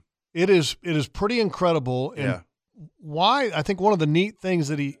with him. It is pretty incredible. And why, I think one of the neat things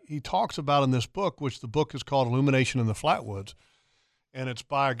that he talks about in this book, which the book is called Illumination in the Flatwoods, and it's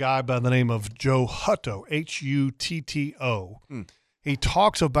by a guy by the name of Joe Hutto, Hutto. He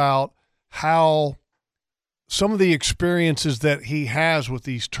talks about how some of the experiences that he has with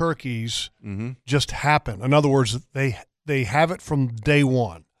these turkeys just happen. In other words, they have it from day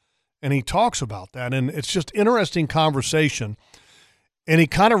one. And he talks about that, and it's just interesting conversation. And he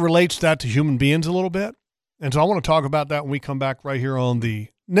kind of relates that to human beings a little bit. And so I want to talk about that when we come back right here on the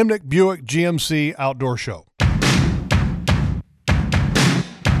Nimnick Buick GMC Outdoor Show.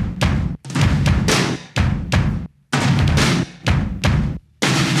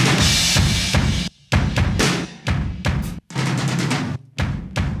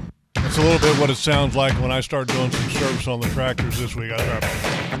 That's a little bit what it sounds like when I start doing some service on the tractors this week. I start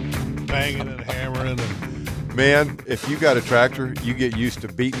banging and hammering. And man, if you got a tractor, you get used to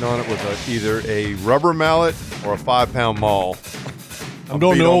beating on it with either a rubber mallet or a 5-pound maul. I'm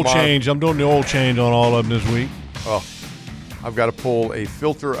doing the oil change. I'm doing the oil change on all of them this week. Oh, I've got to pull a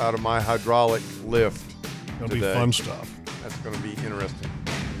filter out of my hydraulic lift. It's going to be fun stuff. That's going to be interesting.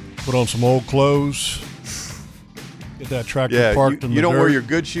 Put on some old clothes. Get that tractor parked in the you don't dirt. wear your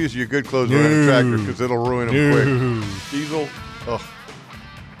good shoes or your good clothes around a tractor because it'll ruin them quick. Diesel. Ugh.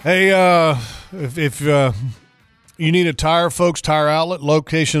 Hey, if you need a tire, folks, Tire Outlet,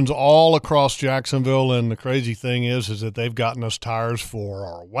 locations all across Jacksonville. And the crazy thing is that they've gotten us tires for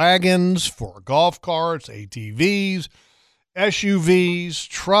our wagons, for our golf carts, ATVs, SUVs,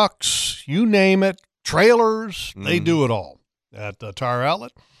 trucks, you name it, trailers. They do it all at the Tire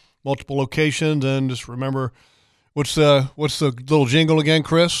Outlet. Multiple locations. And just remember, what's the little jingle again,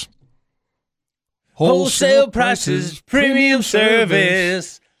 Chris? Wholesale prices, premium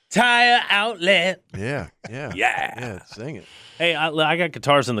service. Tire Outlet. Yeah. Sing it. Hey, I got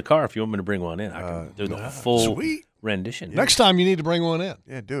guitars in the car. If you want me to bring one in, I can do the full rendition. Next time you need to bring one in.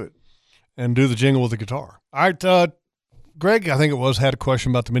 Yeah, do it. And do the jingle with the guitar. All right, Greg, I think it was, had a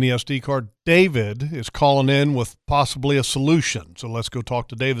question about the mini SD card. David is calling in with possibly a solution. So let's go talk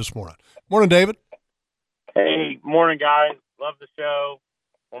to Dave this morning. Morning, David. Hey, morning, guys. Love the show.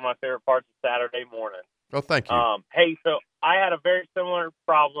 One of my favorite parts of Saturday morning. Oh, thank you. Hey, so I had a very similar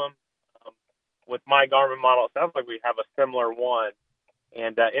problem with my Garmin model. It sounds like we have a similar one,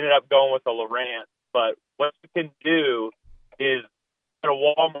 and ended up going with a Lowrance. But what you can do is go to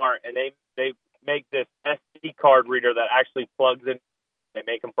Walmart, and they make this SD card reader that actually plugs in. They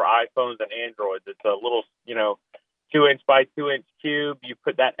make them for iPhones and Androids. It's a little, 2-inch by 2-inch cube. You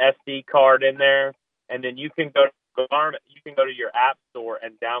put that SD card in there, and then you can go to Garmin. You can go to your app store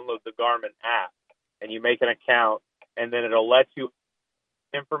and download the Garmin app, and you make an account, and then it'll let you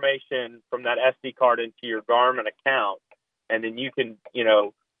information from that SD card into your Garmin account, and then you can,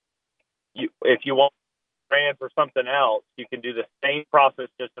 if you want brands or something else, you can do the same process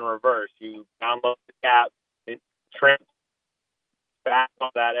just in reverse. You download the app, it transfers back on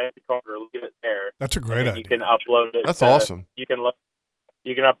that SD card or leave it there. That's a great idea. You can upload it. That's awesome. You can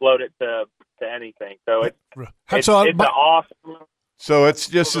upload it to anything. So it's So an awesome. So it's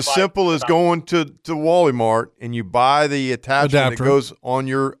just as simple as going to Walmart and you buy the attachment that goes on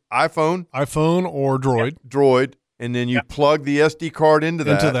your iPhone or Droid. and then you plug the SD card into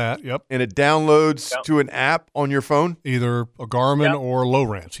that. Yep. And it downloads to an app on your phone? Either a Garmin or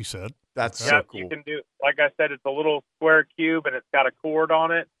Lowrance, he said. That's so cool. You can do, like I said, it's a little square cube and it's got a cord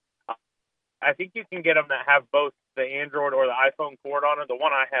on it. I think you can get them that have both the Android or the iPhone cord on it. The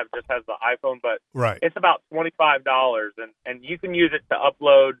one I have just has the iPhone, but it's about $25, and you can use it to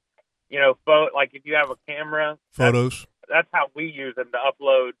upload, like if you have a camera. Photos. That's how we use them, to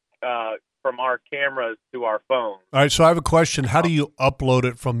upload from our cameras to our phone. All right, so I have a question. How do you upload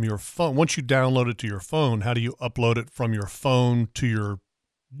it from your phone? Once you download it to your phone, how do you upload it from your phone to your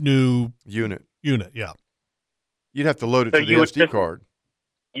new unit? Yeah. You'd have to load it to the SD card.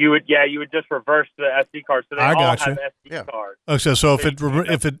 You would just reverse the SD card. So they all have SD cards. Okay, so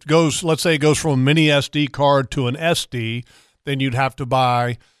if it goes, let's say it goes from a mini SD card to an SD, then you'd have to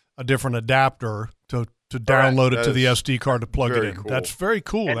buy a different adapter to download it to the SD card to plug it in. Cool. That's very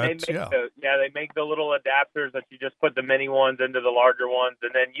cool. And they make the little adapters that you just put the mini ones into the larger ones,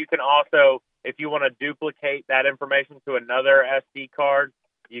 and then you can also, if you want to duplicate that information to another SD card,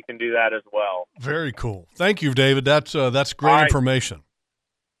 you can do that as well. Very cool. Thank you, David. That's great information.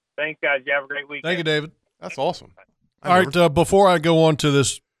 Thanks, guys. You have a great weekend. Thank you, David. That's awesome. All right, before I go on to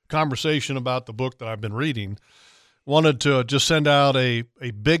this conversation about the book that I've been reading, wanted to just send out a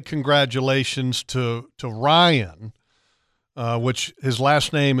big congratulations to Ryan, which his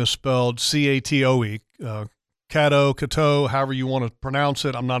last name is spelled Catoe, Cato, however you want to pronounce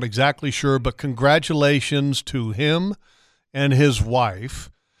it. I'm not exactly sure, but congratulations to him and his wife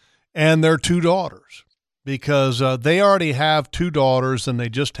and their 2 daughters, because they already have 2 daughters, and they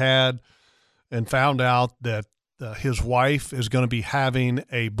just had and found out that his wife is going to be having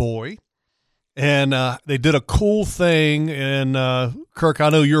a boy. And they did a cool thing. And, Kirk, I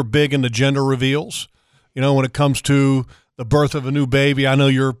know you're big into gender reveals. When it comes to the birth of a new baby, I know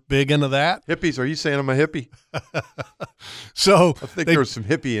you're big into that. Hippies, are you saying I'm a hippie? So I think there was some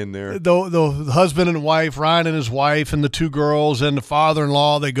hippie in there. The husband and wife, Ryan and his wife, and the 2 girls and the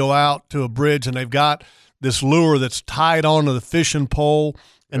father-in-law, they go out to a bridge, and they've got this lure that's tied onto the fishing pole,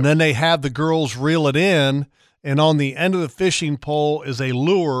 and then they have the girls reel it in, and on the end of the fishing pole is a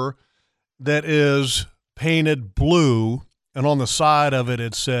lure that is painted blue, and on the side of it,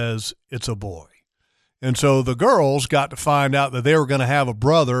 it says it's a boy. And so the girls got to find out that they were going to have a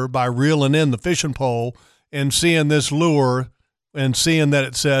brother by reeling in the fishing pole and seeing this lure and seeing that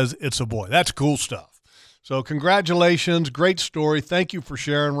it says it's a boy. That's cool stuff. So congratulations. Great story. Thank you for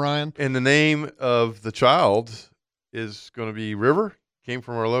sharing, Ryan. And the name of the child is going to be River? Came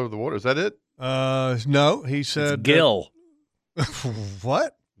from our love of the water. Is that it? No, he said it's Gil.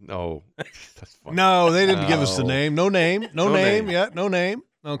 What? No. That's funny. No, they didn't give us the name. No name. No name yet. No name.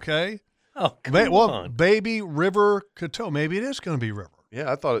 Okay. Oh, come on. Baby River Cato. Maybe it is going to be River.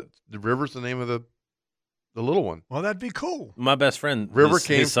 Yeah, I thought the River's the name of the little one. Well, that'd be cool. My best friend. River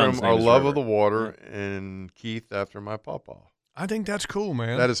came from our love of the water, and Keith after my papa. I think that's cool,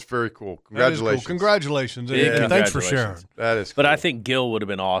 man. That is very cool. Congratulations. Cool. Congratulations. Yeah. Thanks for sharing. That is cool. But I think Gil would have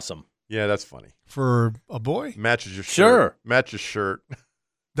been awesome. Yeah, that's funny. For a boy? Matches your shirt. Sure. Matches shirt.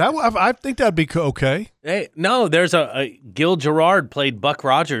 I think that'd be okay. Hey, no, there's a Gil Gerard played Buck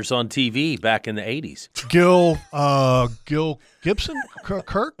Rogers on TV back in the 80s. Gil Gibson?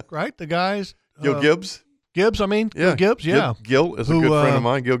 Kirk, right? The guys? Gil Gibbs? Gibbs, I mean? Yeah. Gil Gibbs, yeah. Gil is a good friend of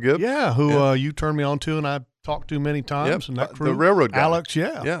mine, Gil Gibbs. Yeah, who you turned me on to and I talked to many times. Yep. And that crew. The railroad guy. Alex,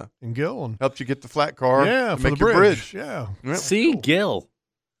 yeah. Yeah. And Gil. And helped you get the flat car. Yeah, to for make the your bridge. Yeah. Yep. See, cool. Gil.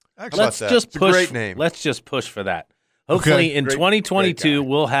 Excellent. Let's push. A great name. Let's just push for that. Hopefully in 2022,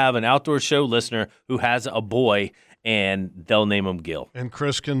 we'll have an outdoor show listener who has a boy, and they'll name him Gil. And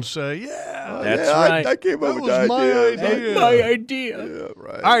Chris can say, yeah. That's right. I came up with the idea. My idea. Yeah,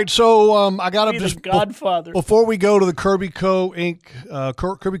 right. All right, so I got to just Godfather. Before we go to the Kirby Co. Inc.,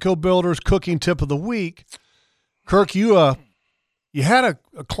 Kirby Co. Builders cooking tip of the week, Kirk, you had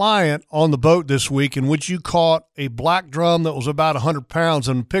a client on the boat this week in which you caught a black drum that was about 100 pounds,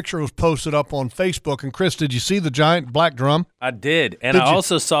 and a picture was posted up on Facebook. And, Chris, did you see the giant black drum? I did. And I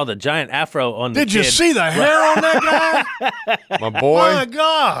also saw the giant afro on the Did you see the hair on that guy? My boy. My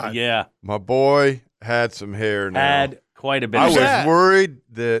God. Yeah. My boy had some hair now. Had quite a bit I of hair. was worried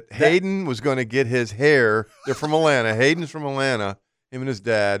that Hayden was going to get his hair. They're from Atlanta. Hayden's from Atlanta, him and his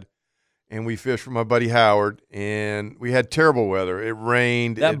dad. And we fished for my buddy Howard, and we had terrible weather. It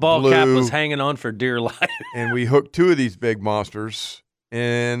rained. That ball cap was hanging on for dear life. And we hooked 2 of these big monsters.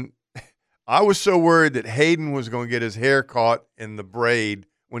 And I was so worried that Hayden was going to get his hair caught in the braid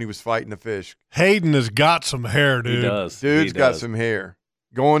when he was fighting the fish. Hayden has got some hair, dude. He does. Dude's got some hair.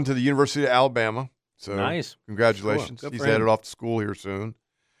 Going to the University of Alabama. So nice. Congratulations. Cool. He's headed off to school here soon.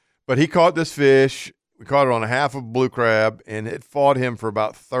 But he caught this fish. We caught it on a half of blue crab, and it fought him for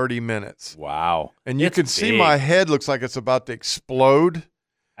about 30 minutes. Wow. And you It's can see big. my head looks like it's about to explode.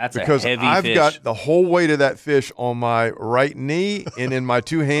 That's because a heavy I've fish. got the whole weight of that fish on my right knee and in my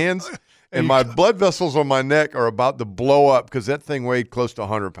 2 hands, and my blood vessels on my neck are about to blow up because that thing weighed close to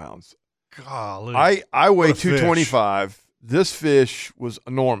 100 pounds. Golly. I weigh What a fish. 225. This fish was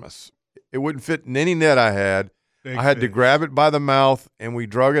enormous. It wouldn't fit in any net I had. Big I had to fish. grab it by the mouth, and we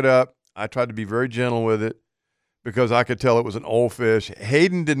drug it up. I tried to be very gentle with it because I could tell it was an old fish.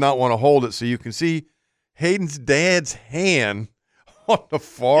 Hayden did not want to hold it, so you can see Hayden's dad's hand on the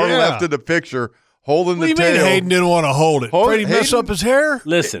far Yeah. left of the picture holding What do the you mean tail. Hayden didn't want to hold it? Afraid he'd mess up his hair?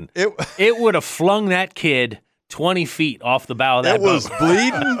 Listen, it would have flung that kid 20 feet off the bow of that It was boat.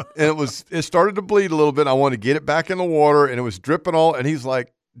 bleeding, and it started to bleed a little bit. I wanted to get it back in the water, and it was dripping all. And he's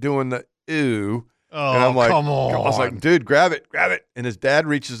like doing the ew. Oh, and I'm like, come on. I was like, dude, grab it. And his dad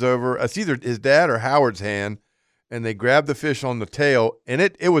reaches over. It's either his dad or Howard's hand, and they grab the fish on the tail, and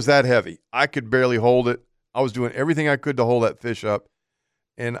it was that heavy. I could barely hold it. I was doing everything I could to hold that fish up,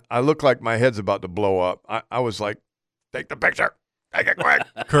 and I looked like my head's about to blow up. I was like, take the picture. Take it quick.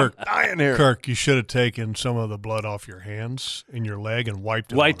 Kirk, dying here. Kirk, you should have taken some of the blood off your hands and your leg and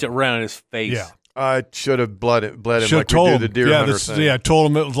wiped it. Wiped it around his face. Yeah. I should have bled him Should like we do the deer hunter thing. I told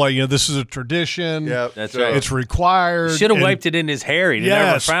him it was like, this is a tradition. Yeah, That's so- right. It's required. Should have and- wiped it in his hair. He never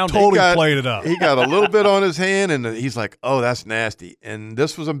Yes, found totally it. played it up. He got a little bit on his hand, and he's like, "Oh, that's nasty." And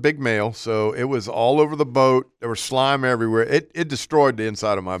this was a big male, so it was all over the boat. There was slime everywhere. It destroyed the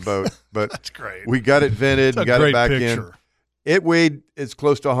inside of my boat, but That's great. we got it vented It's and a got great it back picture. in. It weighed as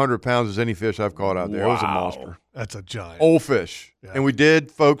close to 100 pounds as any fish I've caught out there. It was a Wow. monster, That's a giant. old fish, Yeah. and we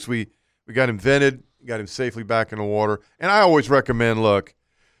did, folks. We got him vented, got him safely back in the water. And I always recommend, look,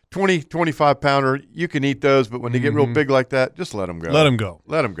 20, 25 pounder, you can eat those, but when they get real big like that, just let them go. Let him go.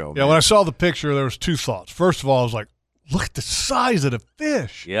 Let them go. Yeah, when I saw the picture, there was two thoughts. First of all, I was like, look at the size of the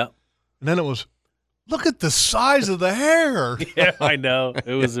fish. Yep. And then it was, look at the size of the hair. Yeah, I know.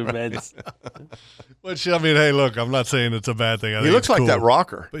 It was immense. Which, I mean, hey, look, I'm not saying it's a bad thing. I He think looks it's like cool. that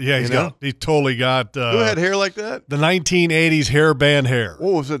rocker. But yeah, you know? he totally got Who had hair like that? the 1980s hairband hair.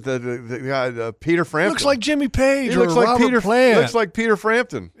 What was it? The guy, Peter Frampton. Looks like Jimmy Page He or looks like Robert Peter. Plant. Looks like Peter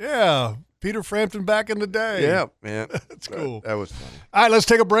Frampton. Yeah, Peter Frampton back in the day. Yeah, man, That's cool. That was funny. All right, let's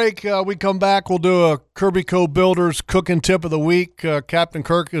take a break. We come back. We'll do a Kirby Co. Builders cooking tip of the week. Captain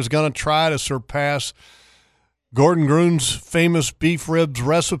Kirk is going to try to surpass Gordon Groon's famous beef ribs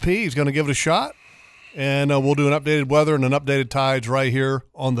recipe. He's going to give it a shot. And we'll do an updated weather and an updated tides right here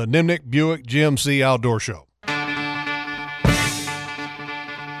on the Nimnik Buick GMC Outdoor Show.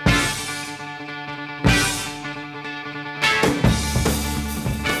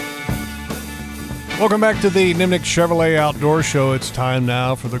 Welcome back to the Nimnik Chevrolet Outdoor Show. It's time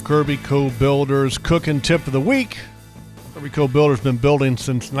now for the Kirby Co. Builders Cooking Tip of the Week. Kirby Co. Builders been building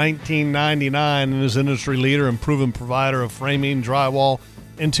since 1999 and is industry leader and proven provider of framing, drywall,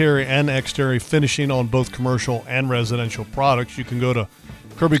 interior and exterior finishing on both commercial and residential products. You can go to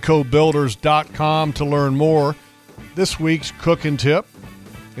KirbyCoBuilders.com to learn more. This week's cooking tip,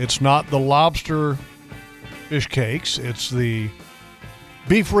 it's not the lobster fish cakes, it's the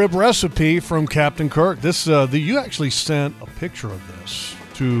beef rib recipe from Captain Kirk. This you actually sent a picture of this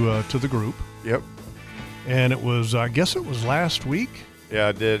to the group. Yep. And it was, I guess it was last week. Yeah,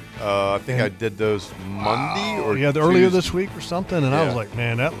 I did. I think I did those Monday or earlier Tuesday. this week or something. And I was Yeah. like,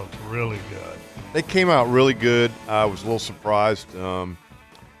 man, that looks really good. They came out really good. I was a little surprised.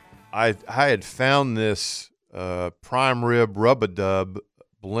 I had found this prime rib rub-a-dub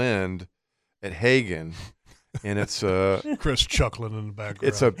blend at Hagen, and it's Chris chuckling in the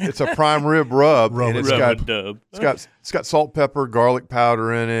background. it's a prime rib rub, and it's got Rub-a-dub. it's got salt, pepper, garlic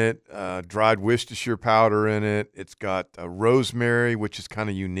powder in it, dried Worcestershire powder in it. It's got rosemary, which is kind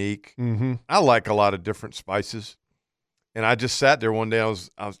of unique. Mm-hmm. I like a lot of different spices. And I just sat there one day.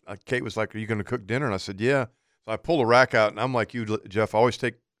 Kate was like, "Are you going to cook dinner?" And I said, "Yeah." So I pulled a rack out, and I'm like you, Jeff. I always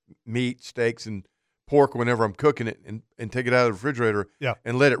take meat, steaks, and pork whenever I'm cooking it, and take it out of the refrigerator, Yeah.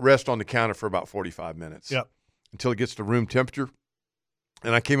 and let it rest on the counter for about 45 minutes, Yep. until it gets to room temperature.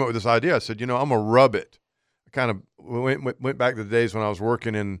 And I came up with this idea. I said, I'm gonna rub it. I kind of went back to the days when I was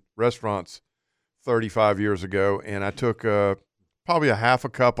working in restaurants 35 years ago, and I took probably a half a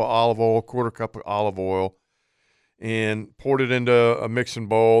cup of olive oil, quarter cup of olive oil, and poured it into a mixing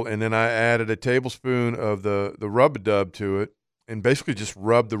bowl, and then I added a tablespoon of the rub-a-dub to it, and basically just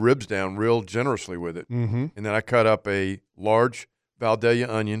rubbed the ribs down real generously with it. Mm-hmm. And then I cut up a large Valdelia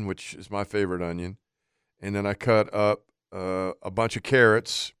onion, which is my favorite onion, and then I cut up a bunch of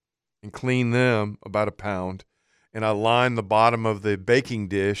carrots and cleaned them, about a pound, and I lined the bottom of the baking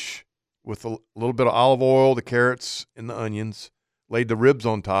dish with a little bit of olive oil, the carrots, and the onions. Laid the ribs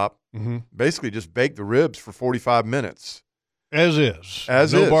on top. Mm-hmm. Basically, just baked the ribs for 45 minutes. As is.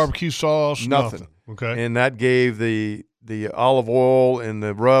 No barbecue sauce, nothing. Okay. And that gave the olive oil and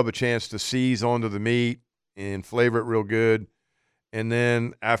the rub a chance to seize onto the meat and flavor it real good. And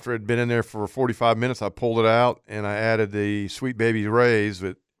then after it had been in there for 45 minutes, I pulled it out and I added the Sweet Baby Ray's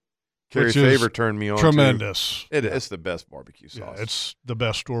that Carrie Favor turned me on tremendous. to. It's the best barbecue sauce. Yeah, it's the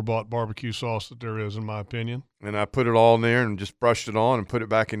best store-bought barbecue sauce that there is, in my opinion. And I put it all in there and just brushed it on and put it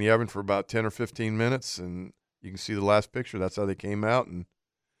back in the oven for about 10 or 15 minutes. And you can see the last picture. That's how they came out. And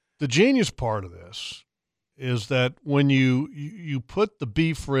the genius part of this is that when you put the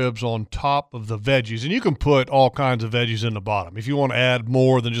beef ribs on top of the veggies, and you can put all kinds of veggies in the bottom. If you want to add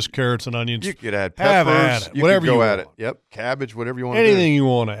more than just carrots and onions, you could add peppers. Whatever you at it. Yep, cabbage, whatever you want. Anything you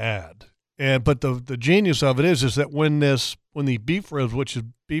want to add. But the genius of it is that when the beef ribs,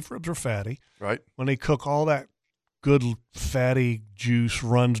 beef ribs are fatty, right? When they cook, all that good fatty juice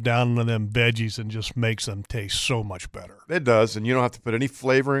runs down into them veggies and just makes them taste so much better. It does, and you don't have to put any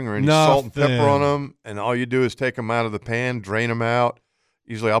flavoring or any salt and pepper on them. And all you do is take them out of the pan, drain them out.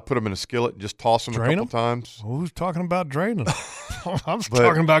 Usually I'll put them in a skillet and just toss them a couple times. Who's talking about draining? I was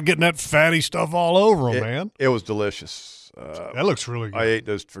talking about getting that fatty stuff all over them, man. It was delicious. That looks really good. I ate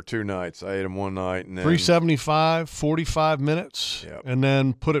those for 2 nights. I ate them one night. And then 375, 45 minutes, and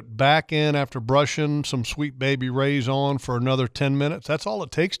then put it back in after brushing some Sweet Baby Ray's on for another 10 minutes. That's all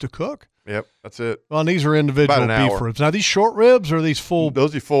it takes to cook. Yep, that's it. Well, and these are individual beef ribs. Now, these short ribs or are these full?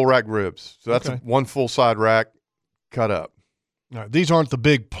 Those are full rack ribs. So that's one full side rack cut up. All right, these aren't the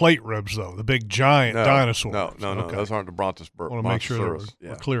big plate ribs, though, the big giant dinosaur ribs. No. Okay. Those aren't the Brontosaurus. I want to make sure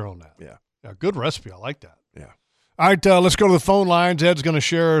we're clear on that. Yeah. Good recipe. I like that. Yeah. All right, let's go to the phone lines. Ed's going to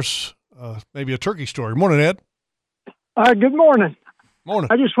share us maybe a turkey story. Morning, Ed. Good morning. Morning.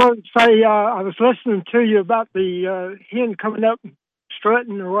 I just wanted to say I was listening to you about the hen coming up and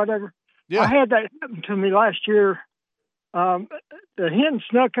strutting or whatever. Yeah. I had that happen to me last year. The hen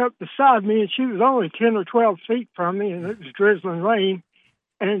snuck up beside me, and she was only 10 or 12 feet from me, and it was drizzling rain.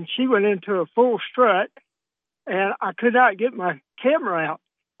 And she went into a full strut, and I could not get my camera out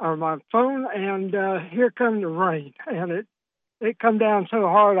or my phone, and here come the rain. And it come down so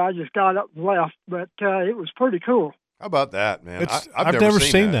hard I just got up and left, but it was pretty cool. How about that, man? I've never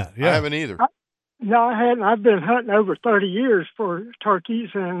seen that. Yeah. I haven't either. No, I hadn't. I've been hunting over 30 years for turkeys,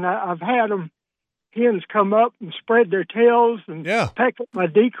 and I've had them, hens come up and spread their tails and peck at my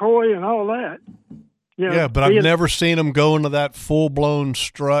decoy and all that. But I've never seen them go into that full-blown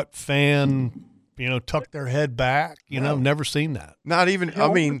strut fan, tuck their head back. Never seen that. Not even,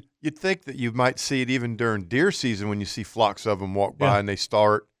 I mean, you'd think that you might see it even during deer season when you see flocks of them walk by and they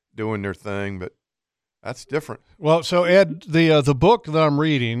start doing their thing, but that's different. Well, so Ed, the book that I'm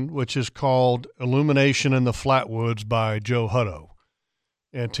reading, which is called Illumination in the Flatwoods by Joe Hutto,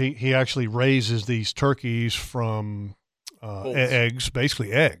 and he actually raises these turkeys from eggs,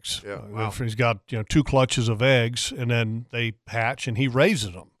 basically eggs. Yeah, wow. He's got 2 clutches of eggs, and then they hatch, and he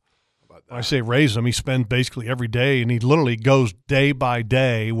raises them. When I say raise them, he spends basically every day, and he literally goes day by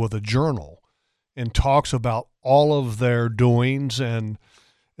day with a journal and talks about all of their doings, and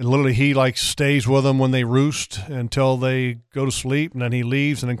literally he stays with them when they roost until they go to sleep, and then he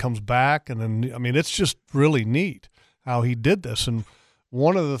leaves and then comes back. And then, I mean, it's just really neat how he did this. And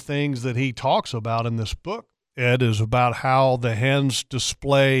one of the things that he talks about in this book, Ed, is about how the hens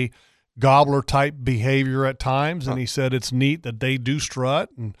display gobbler type behavior at times. And he said it's neat that they do strut,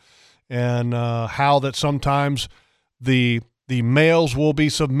 and how that sometimes the males will be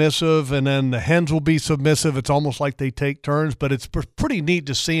submissive and then the hens will be submissive. It's almost like they take turns, but it's pretty neat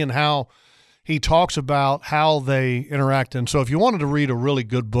to see and how he talks about how they interact. And so if you wanted to read a really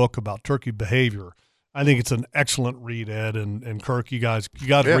good book about turkey behavior, I think it's an excellent read, Ed and Kirk. You got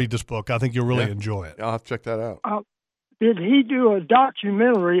to read this book. I think you'll really enjoy it. I'll have to check that out. Did he do a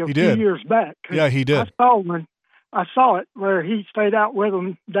documentary a few years back? Yeah, he did. I saw it where he stayed out with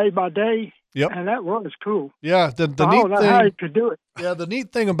them day by day. Yep. And that was cool. Yeah, the neat thing. How he could do it. Yeah, the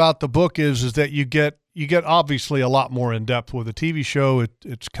neat thing about the book is that you get obviously a lot more in depth with a TV show.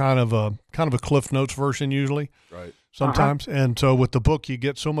 It's kind of a Cliff Notes version usually. Right. Sometimes, and so with the book you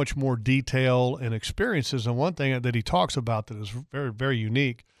get so much more detail and experiences. And one thing that he talks about that is very, very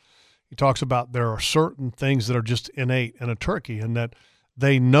unique, he talks about there are certain things that are just innate in a turkey, and that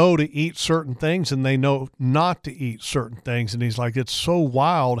they know to eat certain things and they know not to eat certain things. And he's like, it's so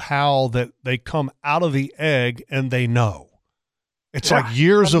wild how that they come out of the egg and they know. It's like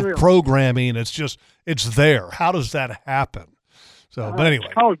years of programming. It's there. How does that happen? So, but anyway.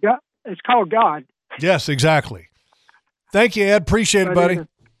 It's called God. Yes, exactly. Thank you, Ed. Appreciate it, buddy.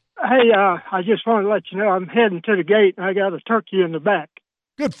 Hey, I just wanted to let you know I'm heading to the gate, and I got a turkey in the back.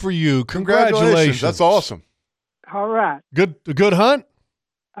 Good for you. Congratulations. That's awesome. All right. A good hunt?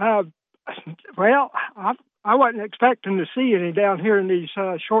 Well, I wasn't expecting to see any down here in these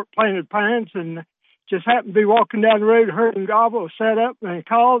short planted pines, and just happened to be walking down the road, heard him gobble, set up, and he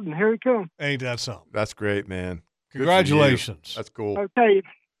called, and here he comes. Ain't that something? That's great, man. Congratulations. That's cool. Okay.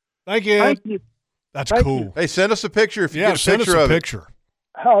 Thank you. Thank you. That's Thank cool. you. Hey, send us a picture if you get a send picture us a of picture.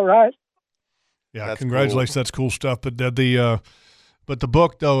 All right. Yeah, That's congratulations. cool. That's cool stuff. But but the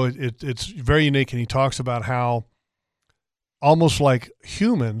book though, it's very unique, and he talks about how almost like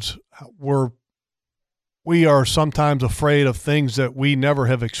humans, we are sometimes afraid of things that we never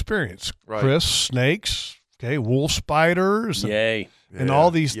have experienced. Right. Chris, snakes, okay, wolf spiders, Yay. and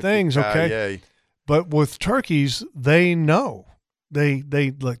all these things. Okay, yay. but with turkeys, they know they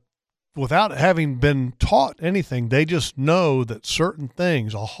like. Without having been taught anything, they just know that certain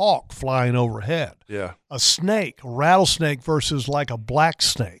things, a hawk flying overhead, a snake, a rattlesnake versus like a black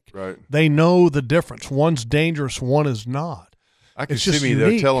snake. Right. They know the difference. One's dangerous, one is not. I can It's see just me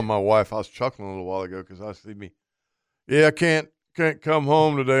there neat. telling my wife, I was chuckling a little while ago because I see me, I can't come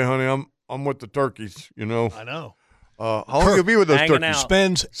home today, honey. I'm with the turkeys, you know. I know. How long you be with those Hanging turkeys? out.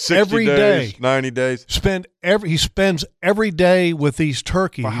 Spends 60 every days, day. 90 days. He spends every day with these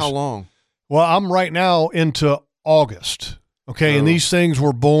turkeys. For how long? Well, I'm right now into August. Okay, and Oh. these things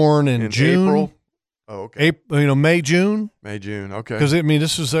were born in June. April? Oh, okay. May, June. May, June. Okay. Because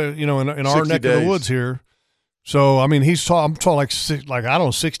this is in our 60 neck of days. the woods here. So I mean, I'm talking like I don't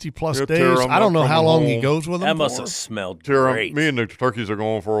know, 60 plus He'll days. tear 'em I don't up know how from long home. he goes with them. That must for. have smelled Tara, great. me and the turkeys are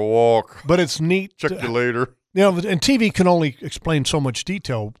going for a walk. But it's neat. Check you later. And TV can only explain so much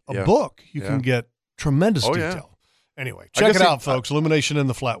detail. A Yeah. book, you Yeah. can get tremendous Oh, yeah. detail. Anyway, I check guess it out, folks. Illumination in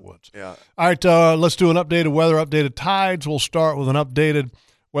the Flatwoods. Yeah. All right, let's do an updated weather, updated tides. We'll start with an updated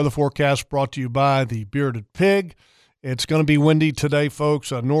weather forecast brought to you by the Bearded Pig. It's going to be windy today,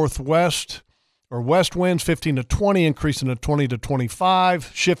 folks. Northwest or west winds 15 to 20, increasing to 20 to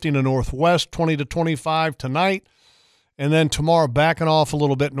 25, shifting to northwest 20 to 25 tonight. And then tomorrow backing off a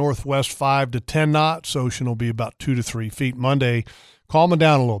little bit, northwest 5 to 10 knots. Ocean will be about 2 to 3 feet. Monday, calming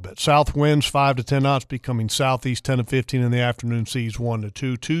down a little bit. South winds 5 to 10 knots, becoming southeast 10 to 15 in the afternoon, seas 1 to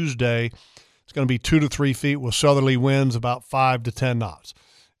 2. Tuesday, it's going to be 2 to 3 feet with southerly winds about 5 to 10 knots.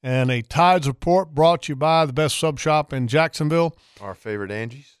 And a tides report brought to you by the best sub shop in Jacksonville. Our favorite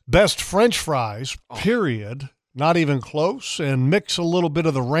Angie's. Best French fries, period. Not even close. And mix a little bit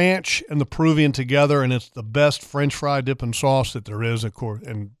of the ranch and the Peruvian together, and it's the best French fry dip and sauce that there is, of course.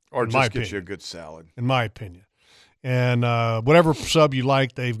 Or in just my get opinion. you a good salad. In my opinion. And whatever sub you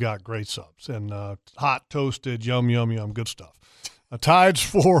like, they've got great subs. And hot, toasted, yum, yum, yum, good stuff. Tides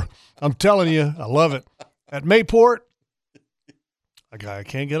for, I'm telling you, I love it. At Mayport, I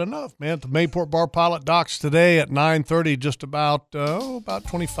can't get enough, man. The Mayport Bar Pilot docks today at 9:30, just about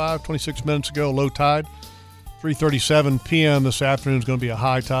 26 minutes ago, low tide. 3:37 p.m. this afternoon is going to be a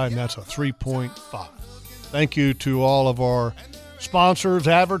high tide, and that's a 3.5. Thank you to all of our sponsors,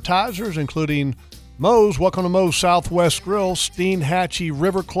 advertisers, including Moe's, welcome to Moe's Southwest Grill, Steinhatchee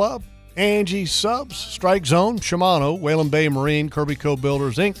River Club, Angie Subs, Strike Zone, Shimano, Whalen Bay Marine, Kirby Co.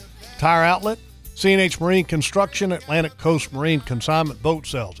 Builders, Inc., Tire Outlet, C&H Marine Construction, Atlantic Coast Marine Consignment Boat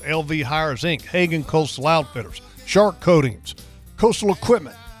Sales, LV Hires, Inc., Hagen Coastal Outfitters, Shark Coatings, Coastal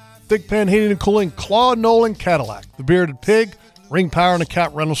Equipment, Thick Pen Heating and Cooling, Claude Nolan Cadillac, The Bearded Pig, Ring Power and a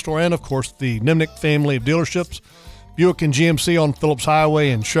Cat Rental Store, and, of course, the Nimnick family of dealerships, Buick and GMC on Phillips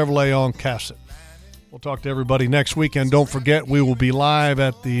Highway and Chevrolet on Cassett. We'll talk to everybody next weekend. Don't forget, we will be live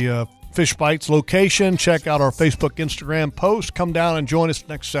at the Fish Bites location. Check out our Facebook, Instagram post. Come down and join us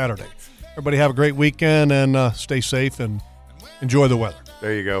next Saturday. Everybody have a great weekend and stay safe and enjoy the weather.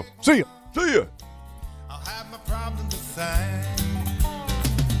 There you go. See ya. See ya. I'll have my problem to find.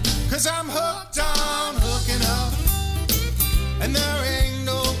 'Cause I'm hooked on hooking up, and there